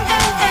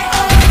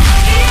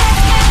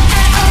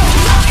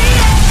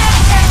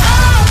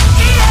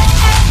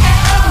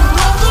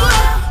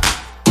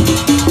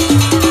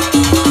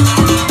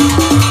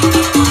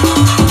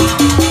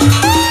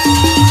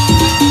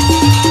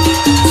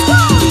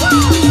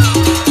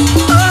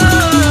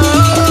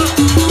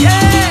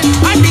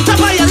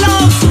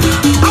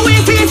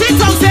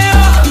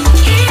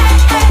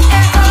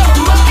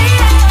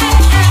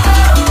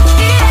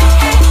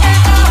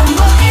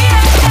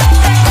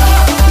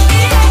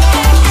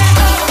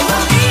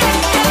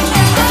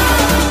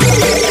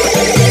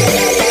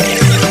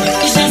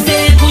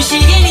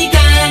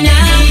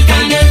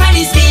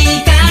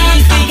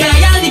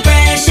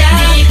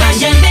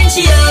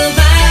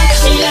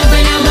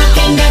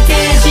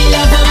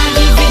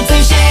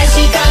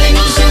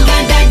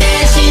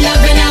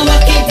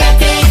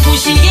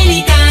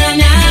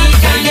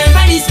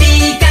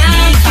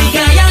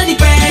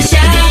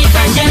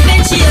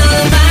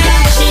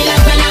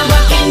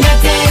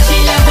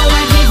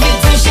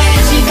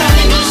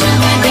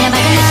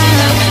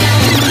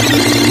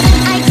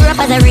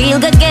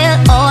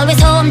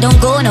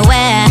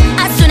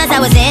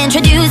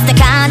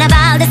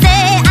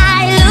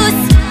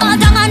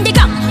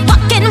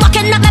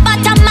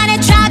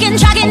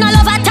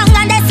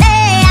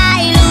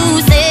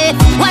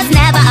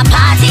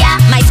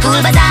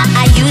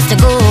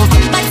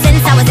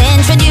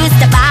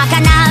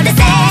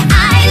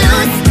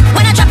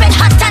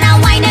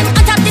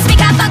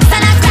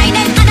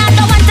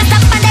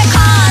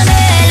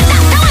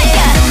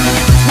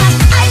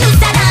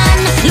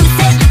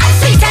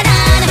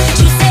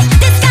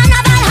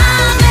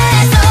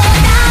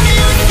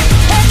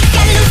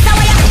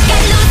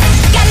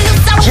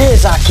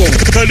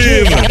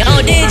 Khadeem.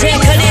 Oh, DJ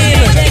Khadeem.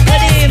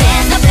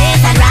 There's no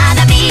place I'd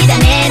rather be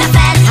than in a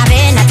flat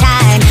having a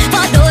time.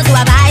 For those who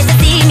have eyes to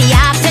see me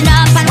acting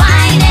up and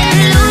whining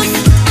loose.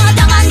 All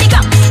down on the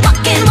ground,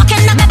 walking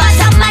up my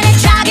bottom and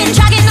it's dragging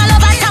all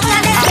over town.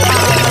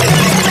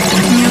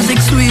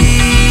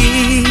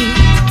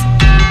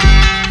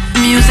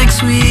 Music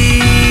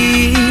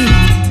sweet.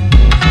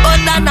 Oh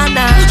na na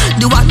na,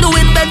 the one who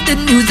invented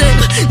music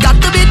got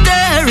to be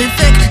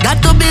terrific, got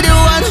to be the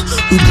one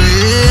who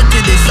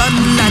created the sun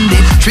and the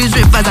trees,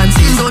 rivers and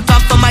seas. So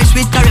tough for my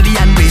sweet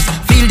Caribbean breeze.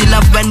 Feel the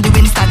love when the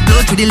wind start blow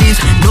through the leaves.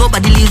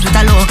 Nobody leaves with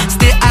a low.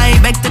 Stay high,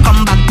 beg to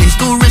come back. Please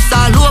tourists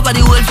all over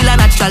the world feel a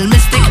natural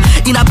mystic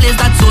in a place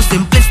that's so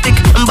simplistic,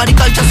 but the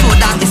culture so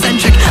damn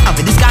eccentric. And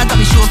with this card that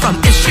we show from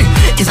history,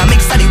 it's a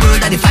mix of the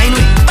world and the fine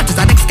way. But it's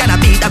the next kind of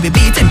beat that we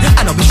beating,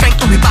 and now we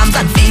strength we palms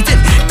and feet in.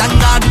 Thank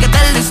God we can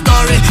tell this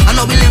story, and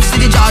now we live see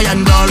the joy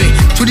and glory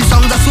through the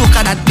songs of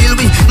soca that deal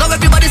with. Now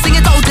everybody sing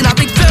it out in a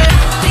big play.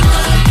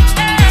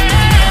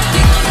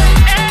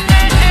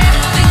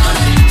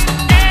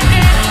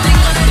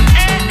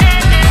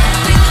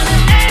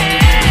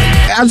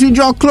 As we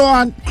draw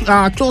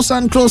closer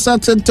and closer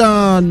to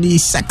the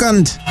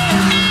 2nd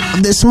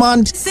of this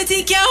month,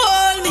 City can't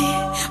hold me,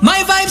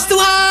 my vibe's too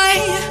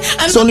high.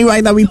 it's only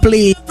right that we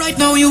play Right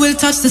now you will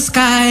touch the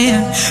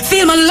sky.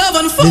 Feel my love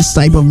unfold this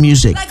type of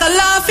music. like a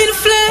laughing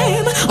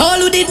flame. All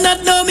who did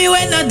not know me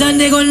when I done,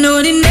 they gon'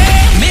 know the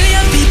name.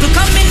 Million people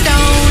coming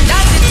down,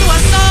 dancing to a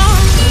song.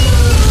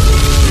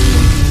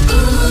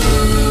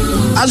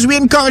 As we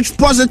encourage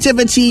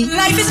positivity,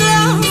 Life is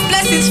love,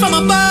 blessings from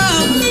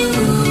above.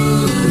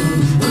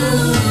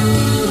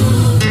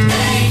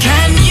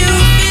 Can you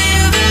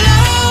feel the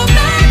love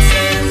that's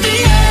in the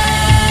air?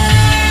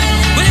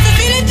 When it's a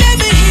feeling, let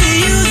me hear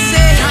you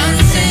say,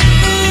 dancing,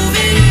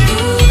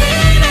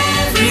 moving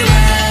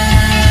everywhere.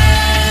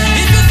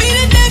 If you feel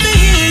it, let me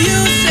hear you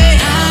say,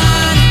 na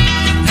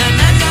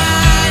na na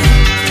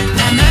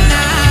na na na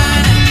na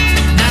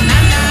na na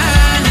na.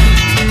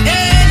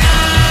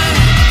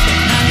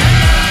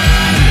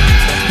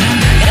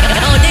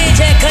 Oh,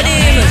 DJ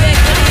Khadeem.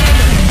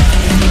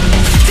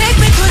 Take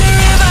me to the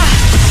river,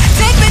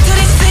 take me to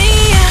the sea.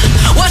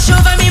 Wash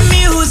over me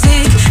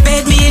music,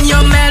 bathe me in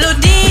your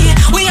melody.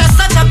 We are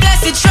such a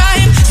blessed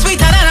tribe,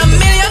 sweeter than a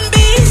million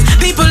bees.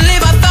 People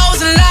live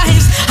 1,000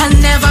 lives and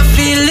never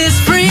feel this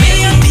free.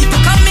 Million people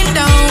coming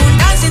down,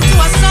 dancing to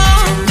a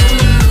song.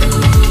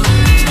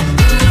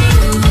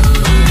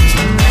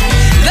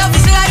 Love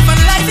is life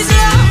and life is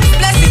love,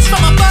 blessings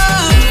from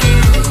above.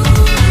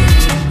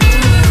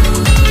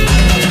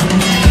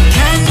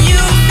 Can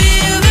you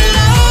feel the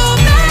love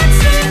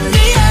that's in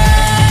the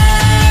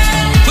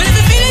air? When it's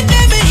a feeling,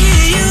 let me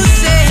hear you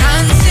say,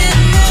 dancing,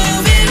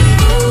 moving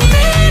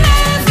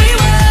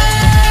everywhere.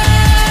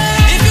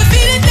 If you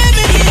feel it, let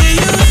me hear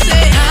you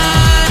say, na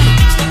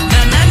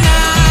na na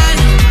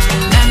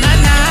na na na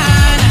na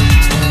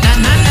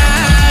na na na.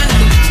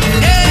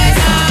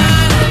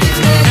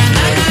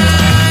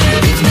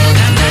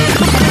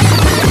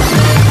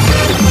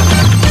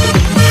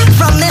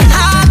 From the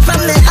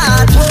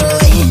heart,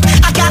 boy,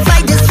 I can't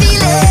fight this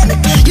feeling.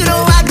 You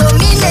know I don't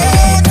mean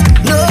it.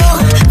 No,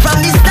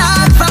 from the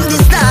start,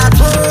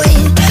 boy.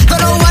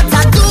 Don't know what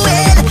I'm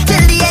doing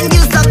till the end.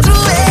 You stuck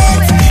through it,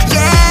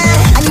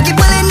 yeah. And you keep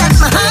pulling at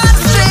my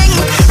heartstring,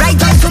 right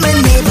down to my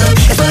navel.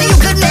 If only you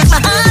could make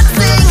my heart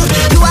sing.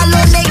 You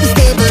alone make me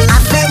stable. I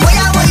say,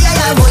 woya woya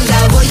ya woya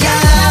woya.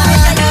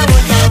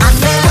 I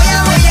say, woya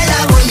woya ya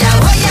woya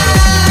woya.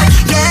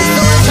 Yeah,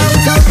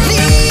 so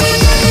please.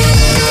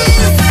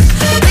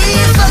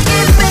 Please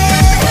forgive me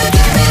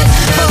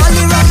for all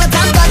the wrong that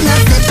I've done. I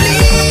say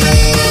please,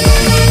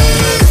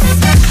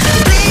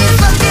 please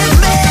forgive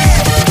me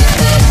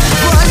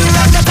for all the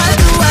wrong that I'll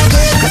do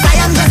again. 'Cause I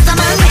am just a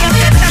man,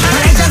 and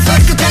I just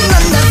hope you can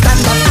understand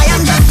that I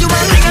am just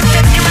human.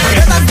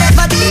 It was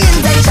never the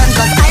intention,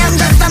 'cause I am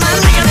just a man,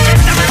 and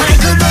I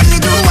could only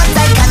do what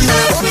I can. I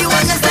hope you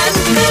understand.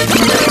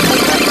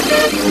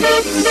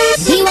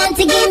 He want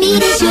to give me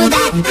the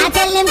sugar. I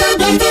tell him don't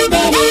get it,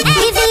 baby.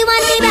 If he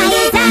want me by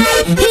his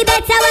side, he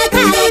better work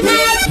hard at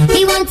night.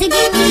 He want to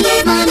give me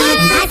his money.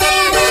 I say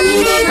I don't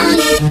need it,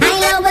 honey. I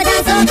love but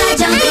I'm so bad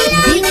junkie.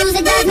 The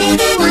music does make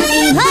me want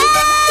me.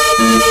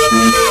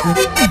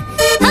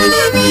 Oh,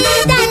 me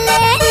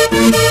darling.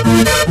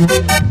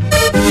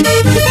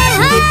 He say,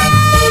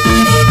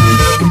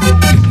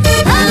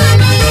 oh,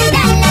 me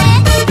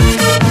darling.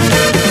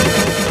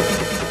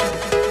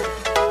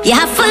 You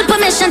have full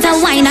permission to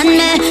whine on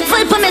me,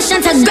 full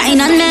permission to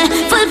grind on me,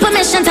 full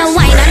permission to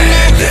whine on me,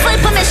 full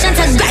permission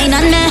to grind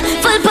on me,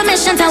 full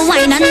permission to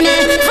whine on me,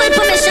 full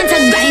permission to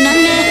grind on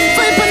me,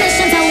 full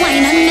permission to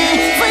whine on me,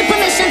 full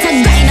permission to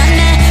grind on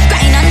me,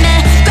 grind on me,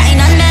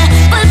 grind on me,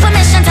 full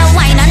permission to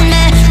whine on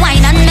me,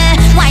 whine on me,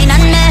 whine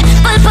on me,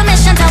 full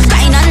permission to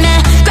grind on me,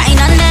 grind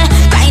on me,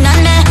 grind on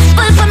me,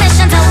 full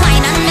permission to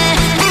whine on me.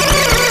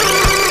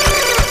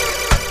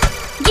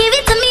 Give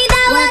it to me,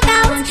 that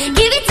workout.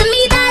 Give it to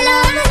me, that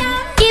love.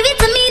 Give it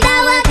to me,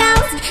 that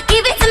workout.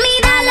 Give it to me,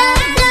 that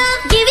love.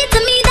 Give it to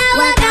me, that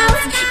workout.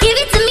 Give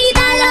it to me,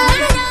 that love.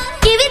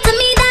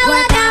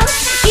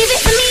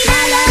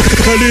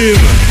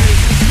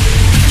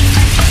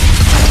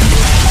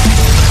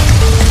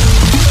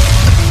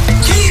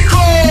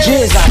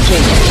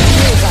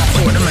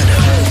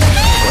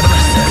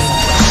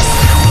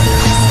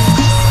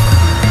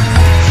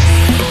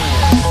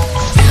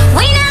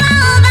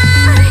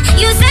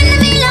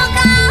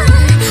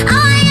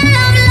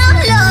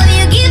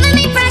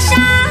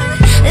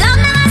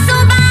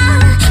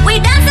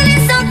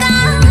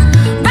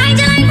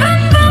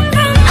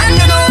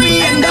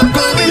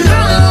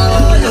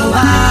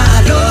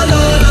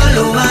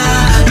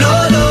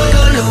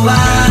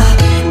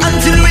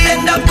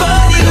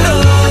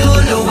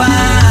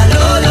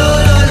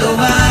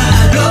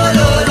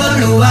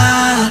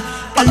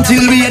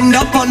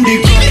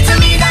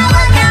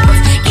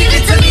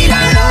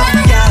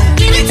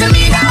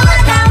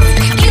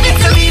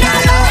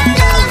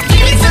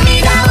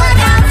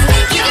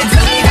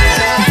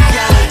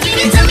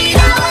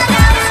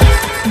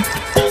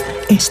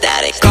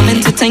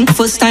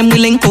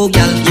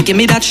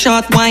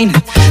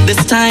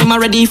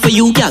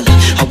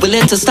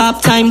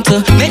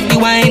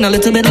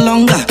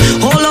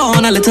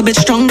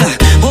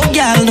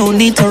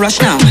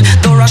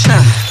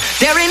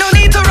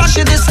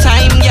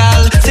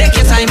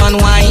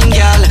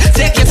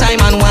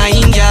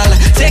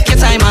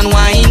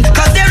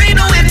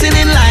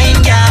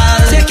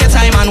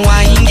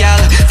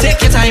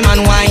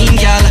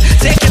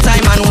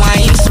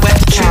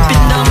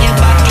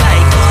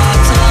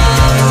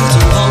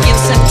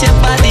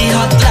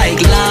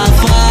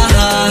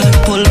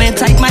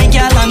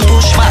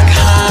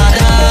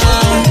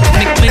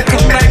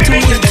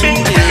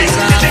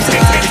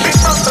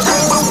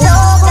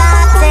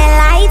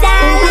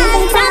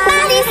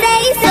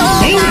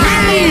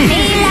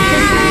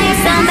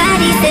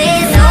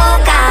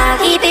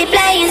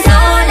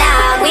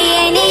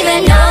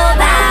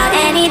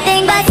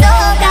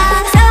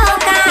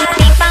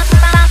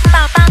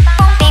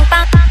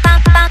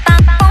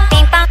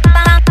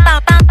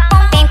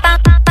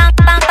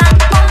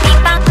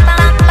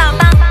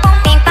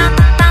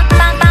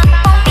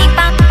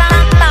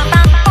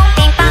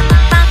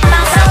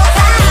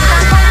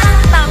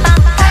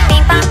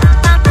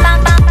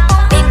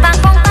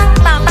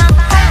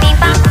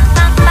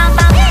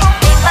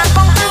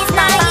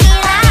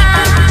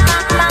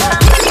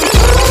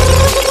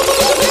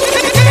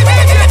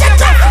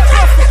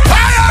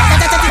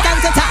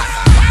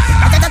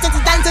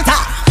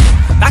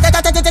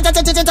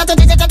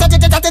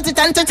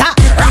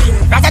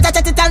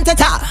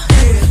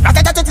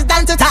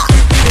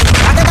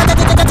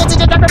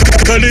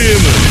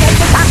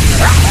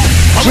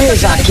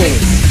 Khadeem.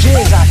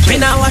 Me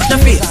now watch the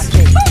face.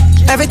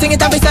 Everything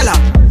it have be seller.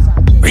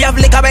 We have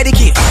liquor by the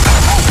key.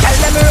 Tell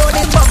them we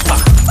rolling bumper.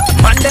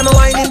 Man them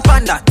whining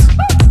panda.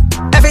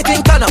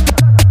 Everything turn up.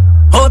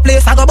 Whole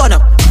place I go burn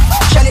up.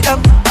 Shell it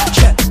down,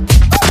 shell.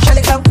 Shell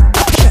it down,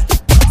 shell.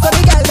 So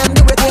the girl them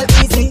do it real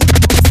easy.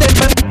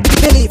 Simple,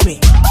 believe me.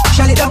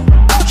 Shell it down,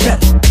 shell.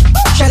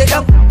 Shell it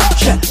down,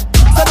 shell.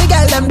 So the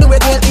girl them do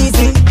it real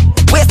easy.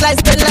 Waistline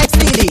spin like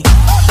Speedy.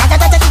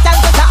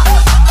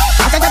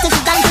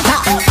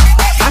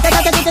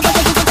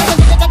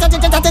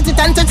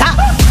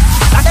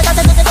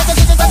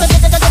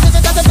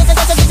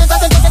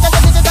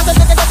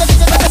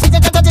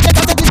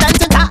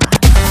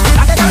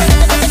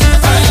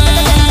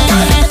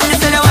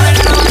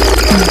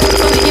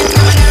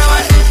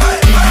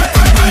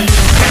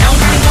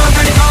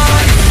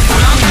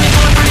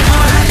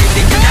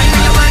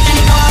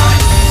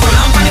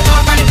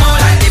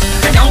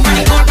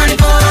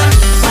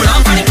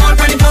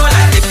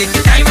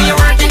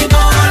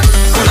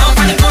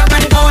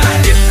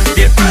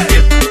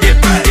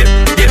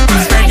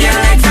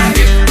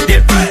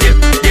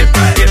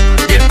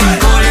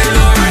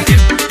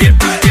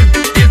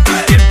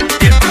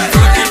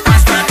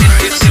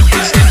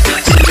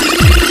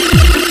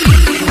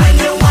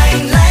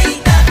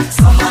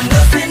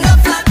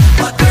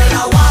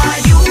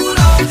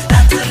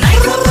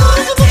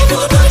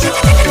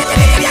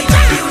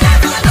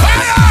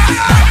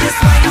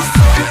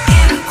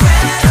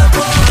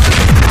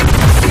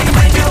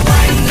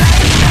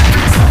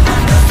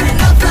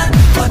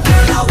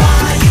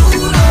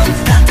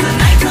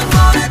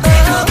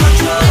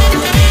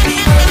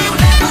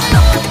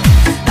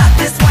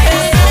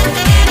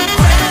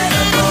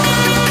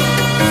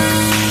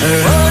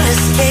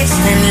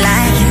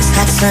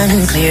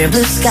 Clear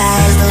blue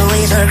skies, the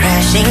waves were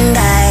crashing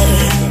by.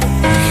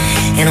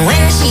 And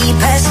when she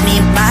passed me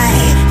by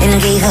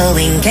and gave a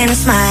wink and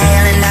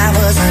smile, and I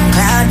was on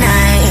cloud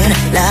nine.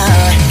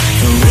 Love,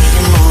 the way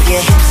you move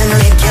your hips and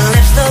lick your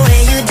lips, the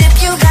way you dip,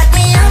 you got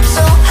me up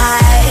so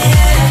high.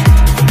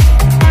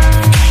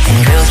 And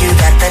girl, you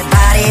got that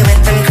body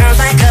with them curls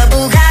like a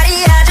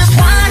Bugatti. I just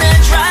wanna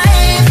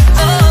drive,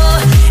 oh.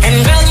 And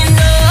girl, you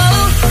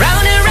know,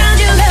 round and round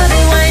your love,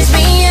 it winds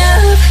me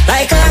up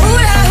like a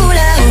hula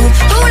hula hoop,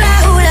 hula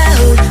hula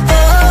hoop,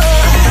 oh.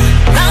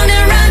 Round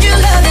and round your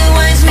love, it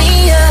winds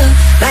me up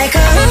like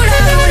a hula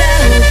hula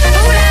hoop,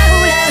 hula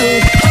hula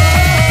hoop, oh.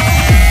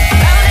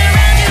 Round and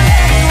round your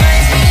love, it winds me up.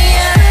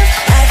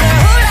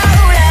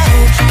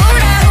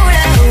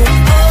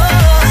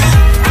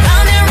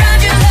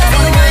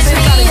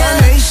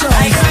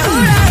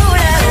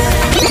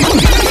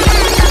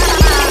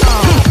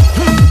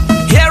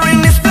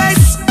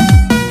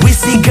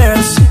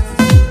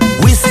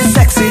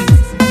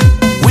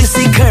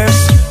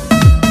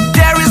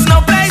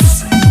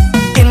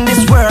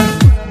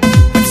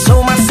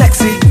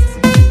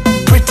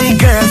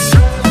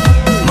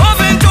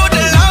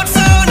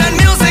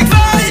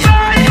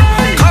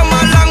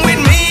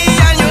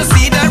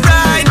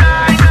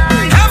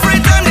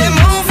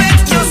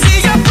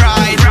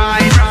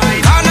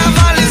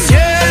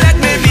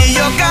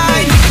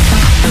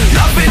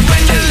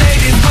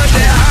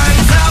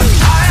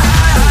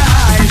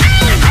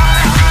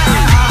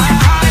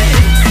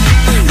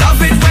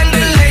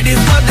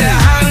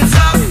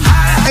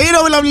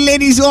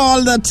 ladies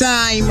all the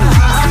time.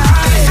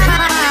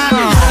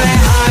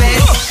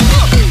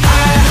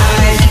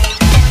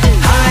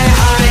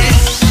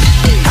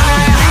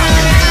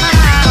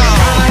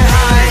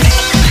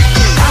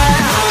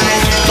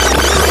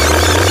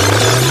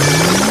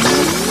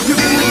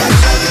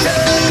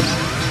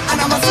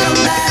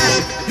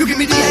 You give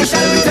me the I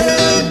shall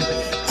return,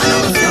 and I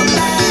must come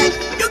back.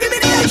 You give me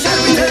the I shall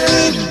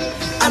return,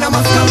 and I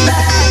must come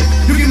back.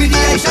 You give me the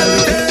I shall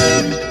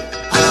return,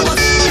 and I must.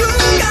 You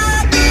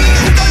got me.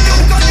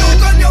 Hook on you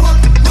up.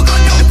 Hook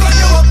on you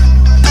up.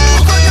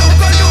 Hook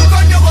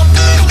on you up.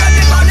 You got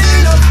me falling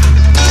in love.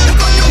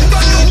 Hook on you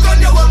up. Hook on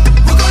you up.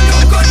 Hook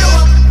on you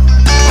up.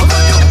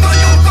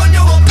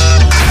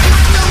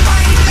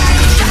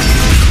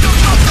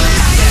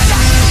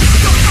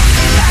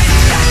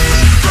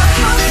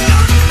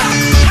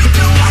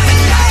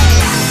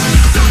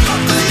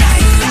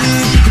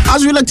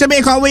 As we look to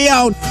make our way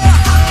out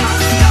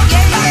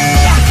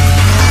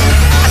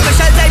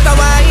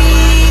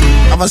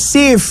of a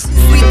safe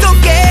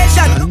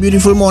and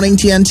beautiful morning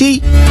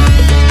TNT.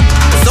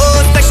 So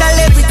special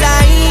every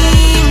time.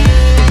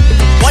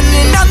 1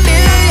 in a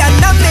million,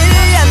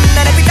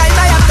 and every time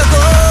I have to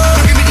go.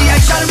 Give me the I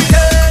shall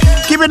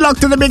return. Keep it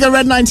locked to the bigger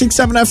Red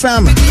 967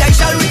 FM. Give me the I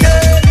shall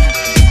return,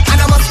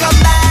 and I must come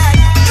back.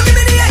 You give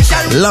me the I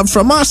shall return. Love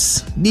from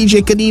us,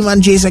 DJ Khadeem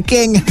and Jason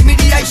King. Give me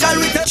the I shall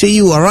return. To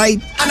you,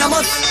 alright? And I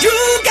must. You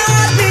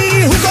got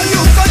me. Hook on you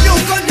up.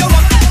 Hook on you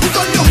up. Hook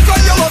on you up.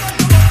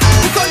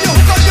 Hook on you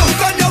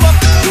up.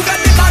 You got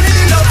me falling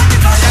in love.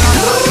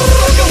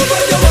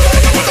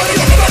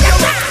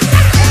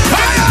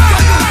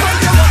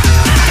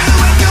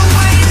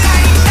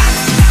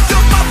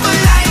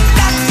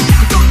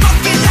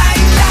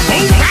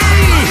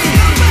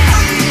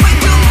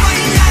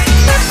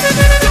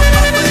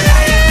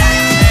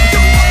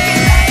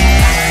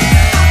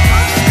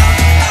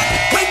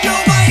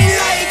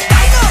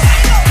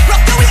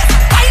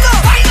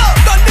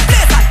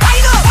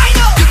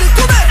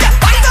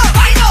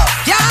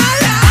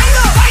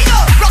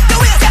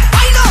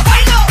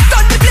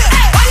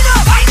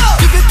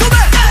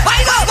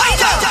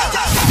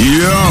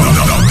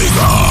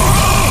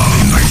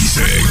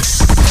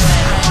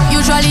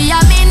 Usually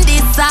I'm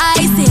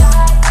indecisive,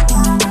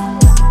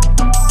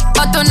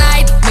 but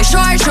tonight me sure.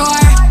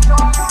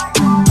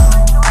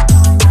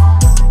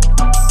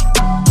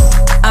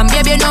 I'm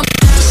baby no.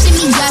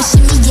 Shimmy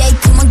yeah,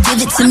 come on give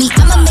it to me.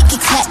 I'ma make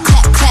it clap.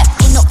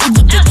 Ain't no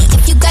itty.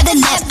 If you got a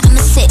nap, I'ma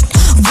sit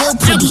real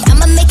pretty.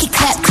 I'ma make it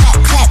clap.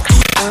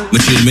 Me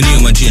change my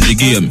name and change the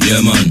game,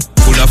 yeah man.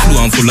 Full of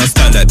flow and full of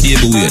style like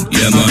Baby Wayne,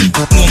 yeah man.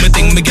 Know me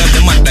think me get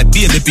the mic like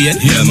Baby Pain,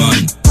 yeah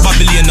man.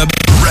 Babylon a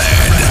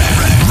Red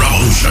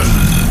Revolution,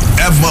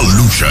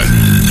 Evolution,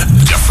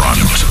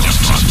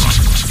 different.